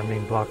 looks like I'm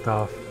being blocked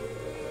off.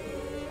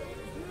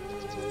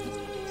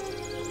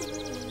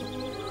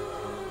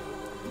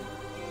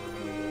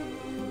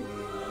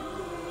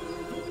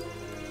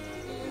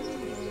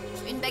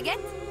 Une baguette?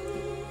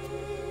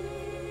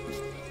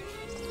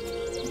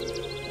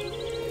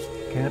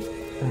 Can't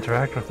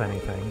interact with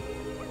anything.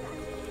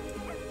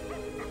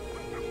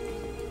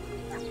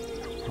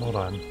 Hold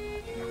on.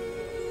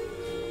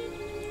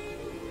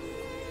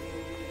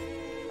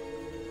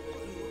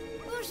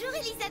 Bonjour,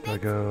 Elisabeth. Do I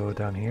go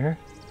down here?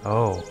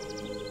 Oh.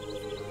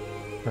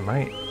 I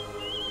might.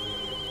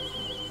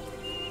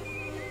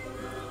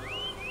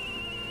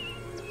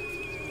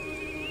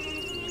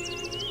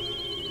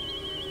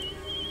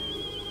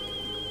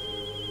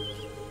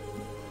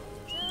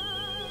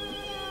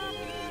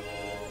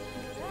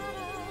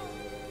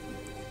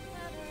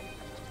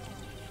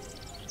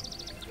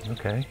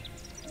 Okay.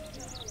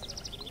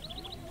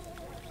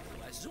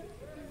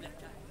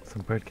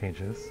 Some bird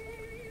cages.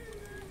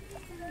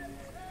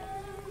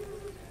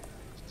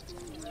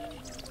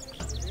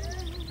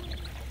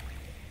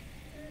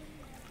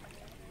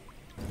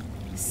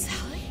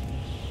 Sally?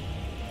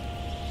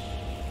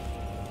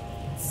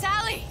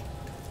 Sally!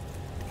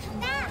 Come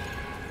back.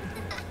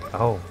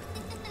 Oh.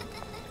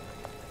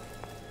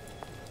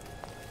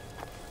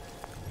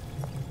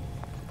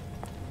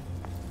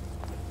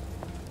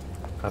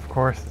 Of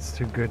course, it's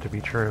too good to be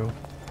true.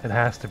 It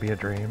has to be a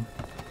dream.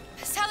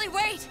 Sally,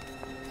 wait!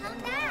 Come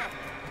back.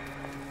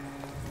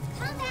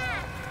 Come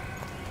back.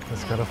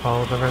 Just gotta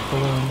follow the red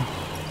balloon.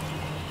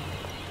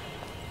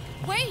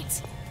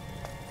 Wait!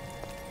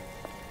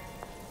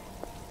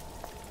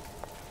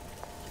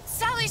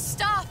 Sally,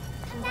 stop!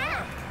 Come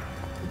back.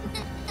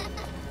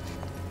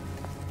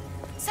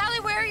 Sally,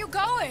 where are you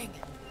going?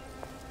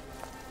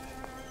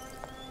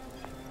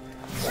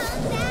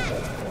 Come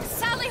back.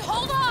 Sally,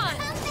 hold on! Come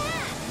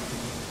back.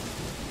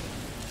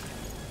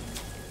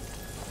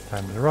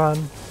 Time to run,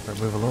 or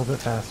move a little bit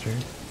faster.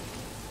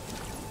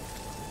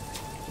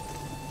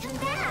 Come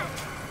back.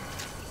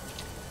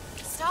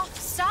 Stop,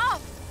 stop!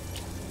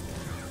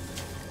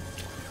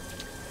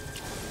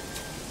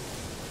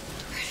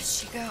 Where did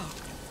she go?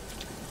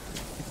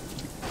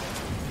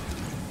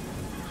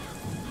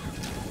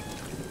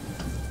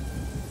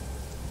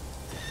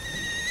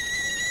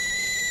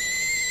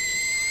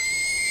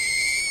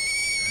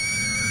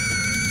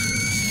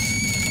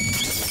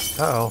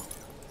 Uh-oh.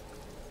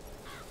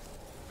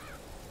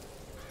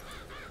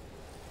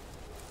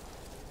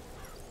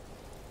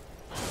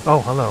 Oh,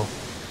 hello.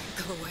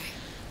 Go away.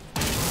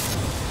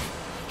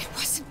 It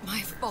wasn't my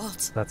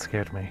fault. That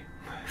scared me.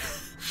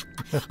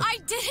 I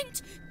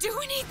didn't do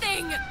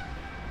anything! No.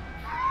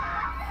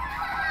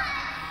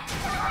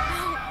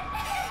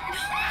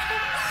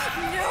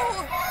 No!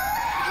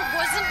 It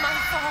wasn't my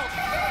fault!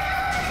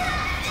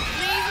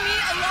 Leave me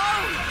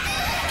alone!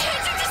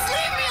 Can't you just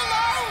leave me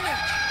alone?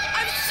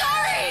 I'm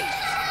sorry!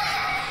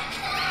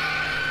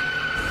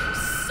 I'm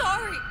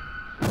sorry!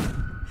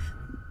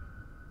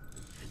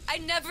 I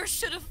never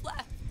should have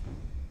left.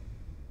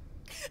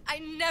 I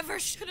never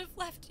should have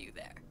left you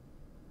there.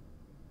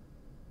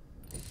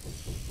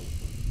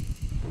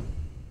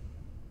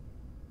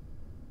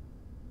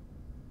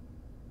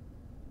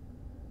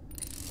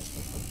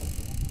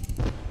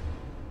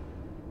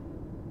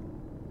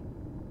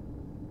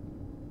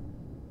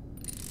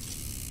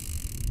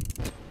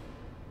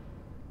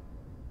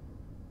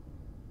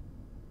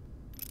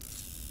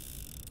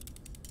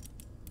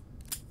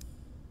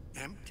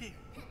 Empty.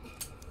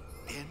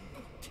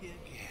 Empty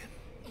again.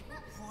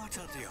 What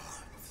are the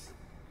odds?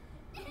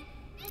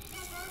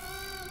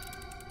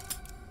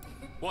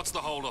 What's the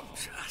holdup?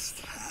 Just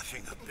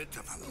having a bit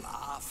of a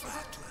laugh,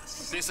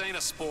 Atlas. This ain't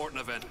a sporting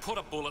event. Put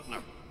a bullet in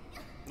her.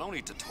 No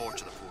need to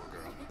torture the poor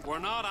girl. We're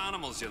not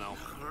animals, you know.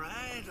 All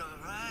right,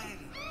 all right.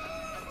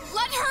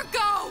 Let her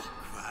go!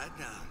 Quiet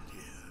down,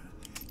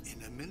 dear.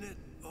 In a minute,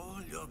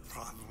 all your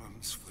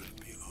problems will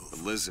be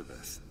over.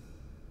 Elizabeth,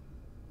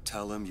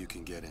 tell him you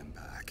can get him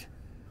back.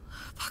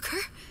 Booker?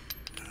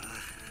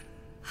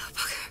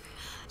 Booker,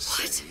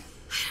 what?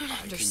 I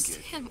don't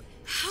understand.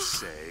 How?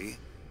 Say,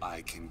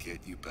 I can get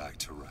you back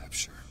to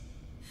Rapture.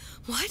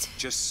 What?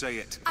 Just say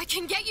it. I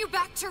can get you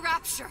back to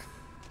Rapture.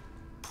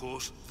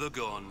 Put the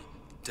gun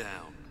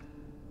down.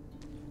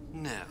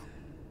 Now,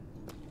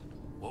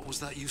 what was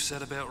that you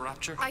said about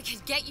Rapture? I can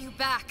get you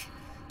back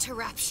to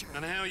Rapture.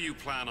 And how you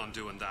plan on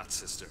doing that,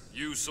 sister?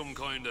 You some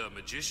kind of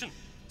magician?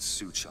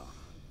 Suchong.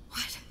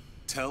 What?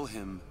 Tell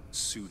him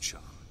Suchong.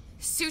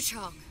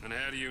 Suchong. And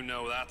how do you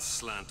know that,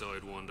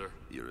 slant-eyed wonder?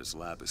 You're his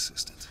lab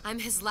assistant. I'm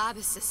his lab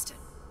assistant.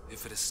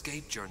 If it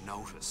escaped your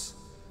notice,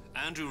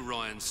 Andrew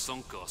Ryan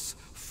sunk us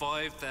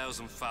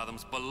 5,000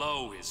 fathoms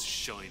below his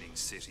shining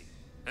city.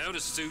 How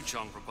does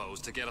Suchong propose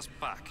to get us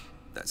back?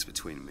 That's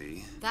between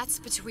me. That's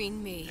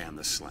between me. And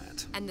the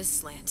slant. And the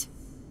slant.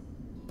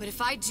 But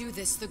if I do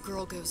this, the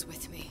girl goes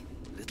with me.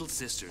 Little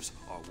sisters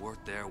are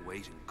worth their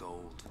weight in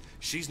gold.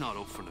 She's not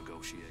up for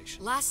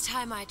negotiation. Last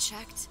time I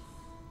checked,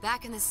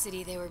 back in the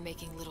city they were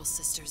making little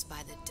sisters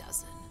by the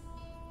dozen.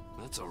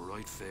 That's a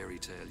right fairy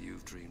tale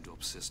you've dreamed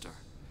up, sister.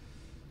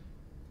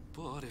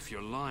 But if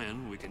you're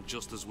lying, we can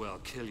just as well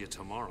kill you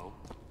tomorrow.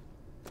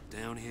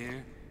 Down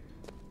here,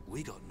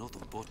 we got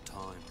nothing but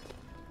time.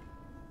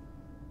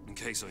 In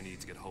case I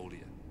need to get hold of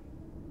you.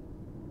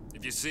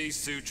 If you see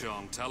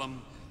Suchong, tell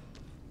him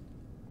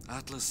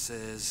Atlas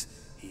says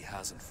he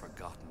hasn't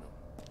forgotten him.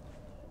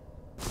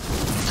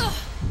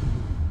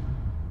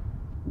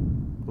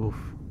 Oof.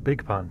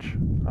 Big punch.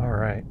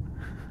 Alright.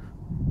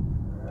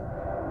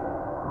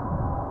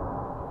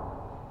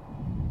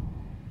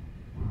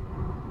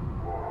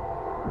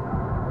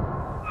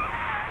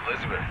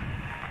 Elizabeth,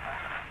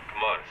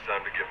 come on, it's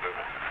time to get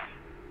moving.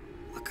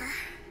 Booker?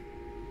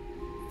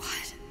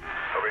 What?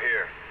 Over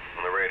here,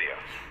 on the radio.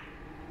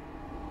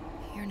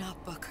 You're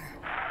not Booker.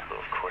 Well,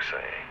 of course I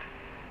ain't.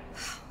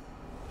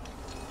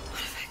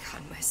 What have I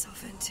gotten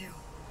myself into?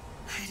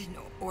 I didn't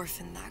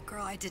orphan that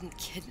girl. I didn't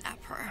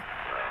kidnap her.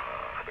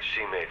 But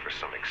she made for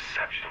some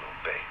exceptional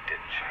bait,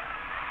 didn't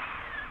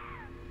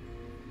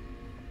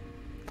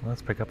she?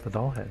 Let's pick up the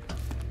doll head.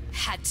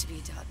 Had to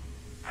be done.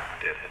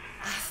 Did it?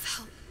 I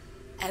felt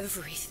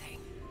everything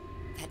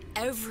that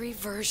every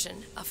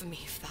version of me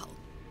felt.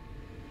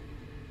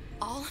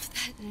 All of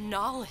that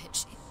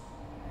knowledge.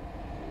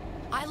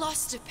 I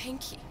lost a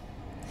pinky,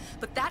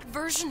 but that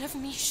version of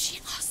me, she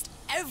lost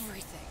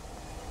everything.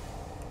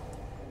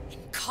 In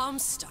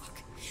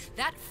Comstock,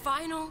 that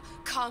final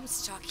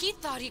Comstock, he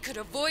thought he could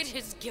avoid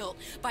his guilt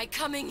by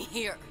coming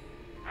here.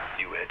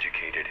 You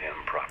educated him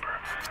proper.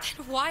 But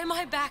then why am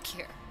I back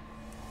here?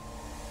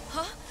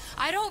 Huh?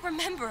 I don't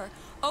remember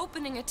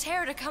opening a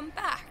tear to come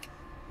back.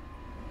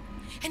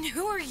 And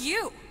who are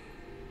you?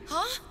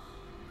 Huh?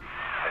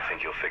 I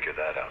think you'll figure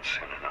that out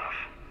soon enough.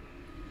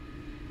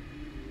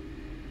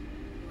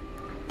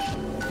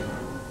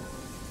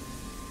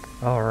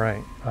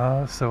 Alright,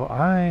 so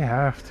I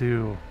have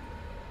to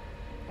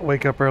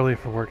wake up early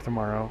for work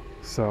tomorrow,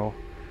 so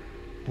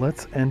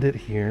let's end it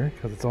here,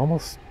 because it's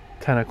almost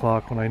 10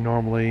 o'clock when I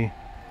normally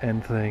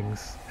end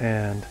things,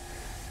 and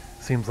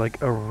seems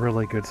like a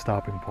really good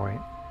stopping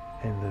point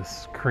in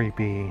this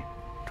creepy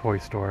toy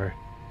store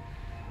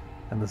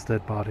and this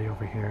dead body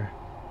over here.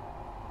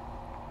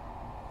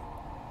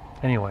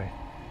 Anyway,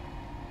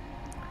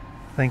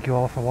 thank you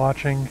all for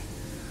watching.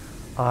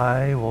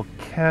 I will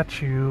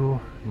catch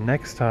you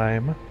next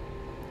time.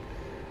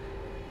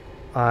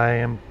 I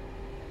am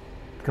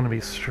going to be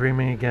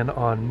streaming again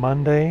on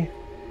Monday,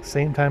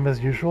 same time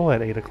as usual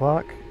at 8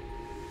 o'clock.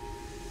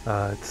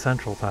 It's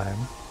Central Time.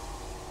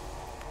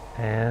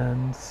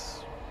 And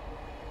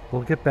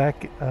we'll get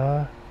back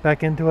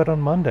into it on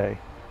Monday.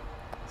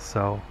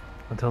 So,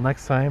 until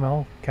next time,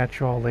 I'll catch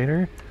you all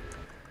later.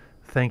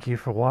 Thank you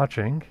for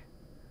watching.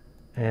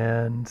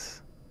 And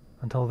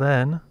until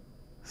then,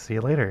 see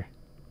you later.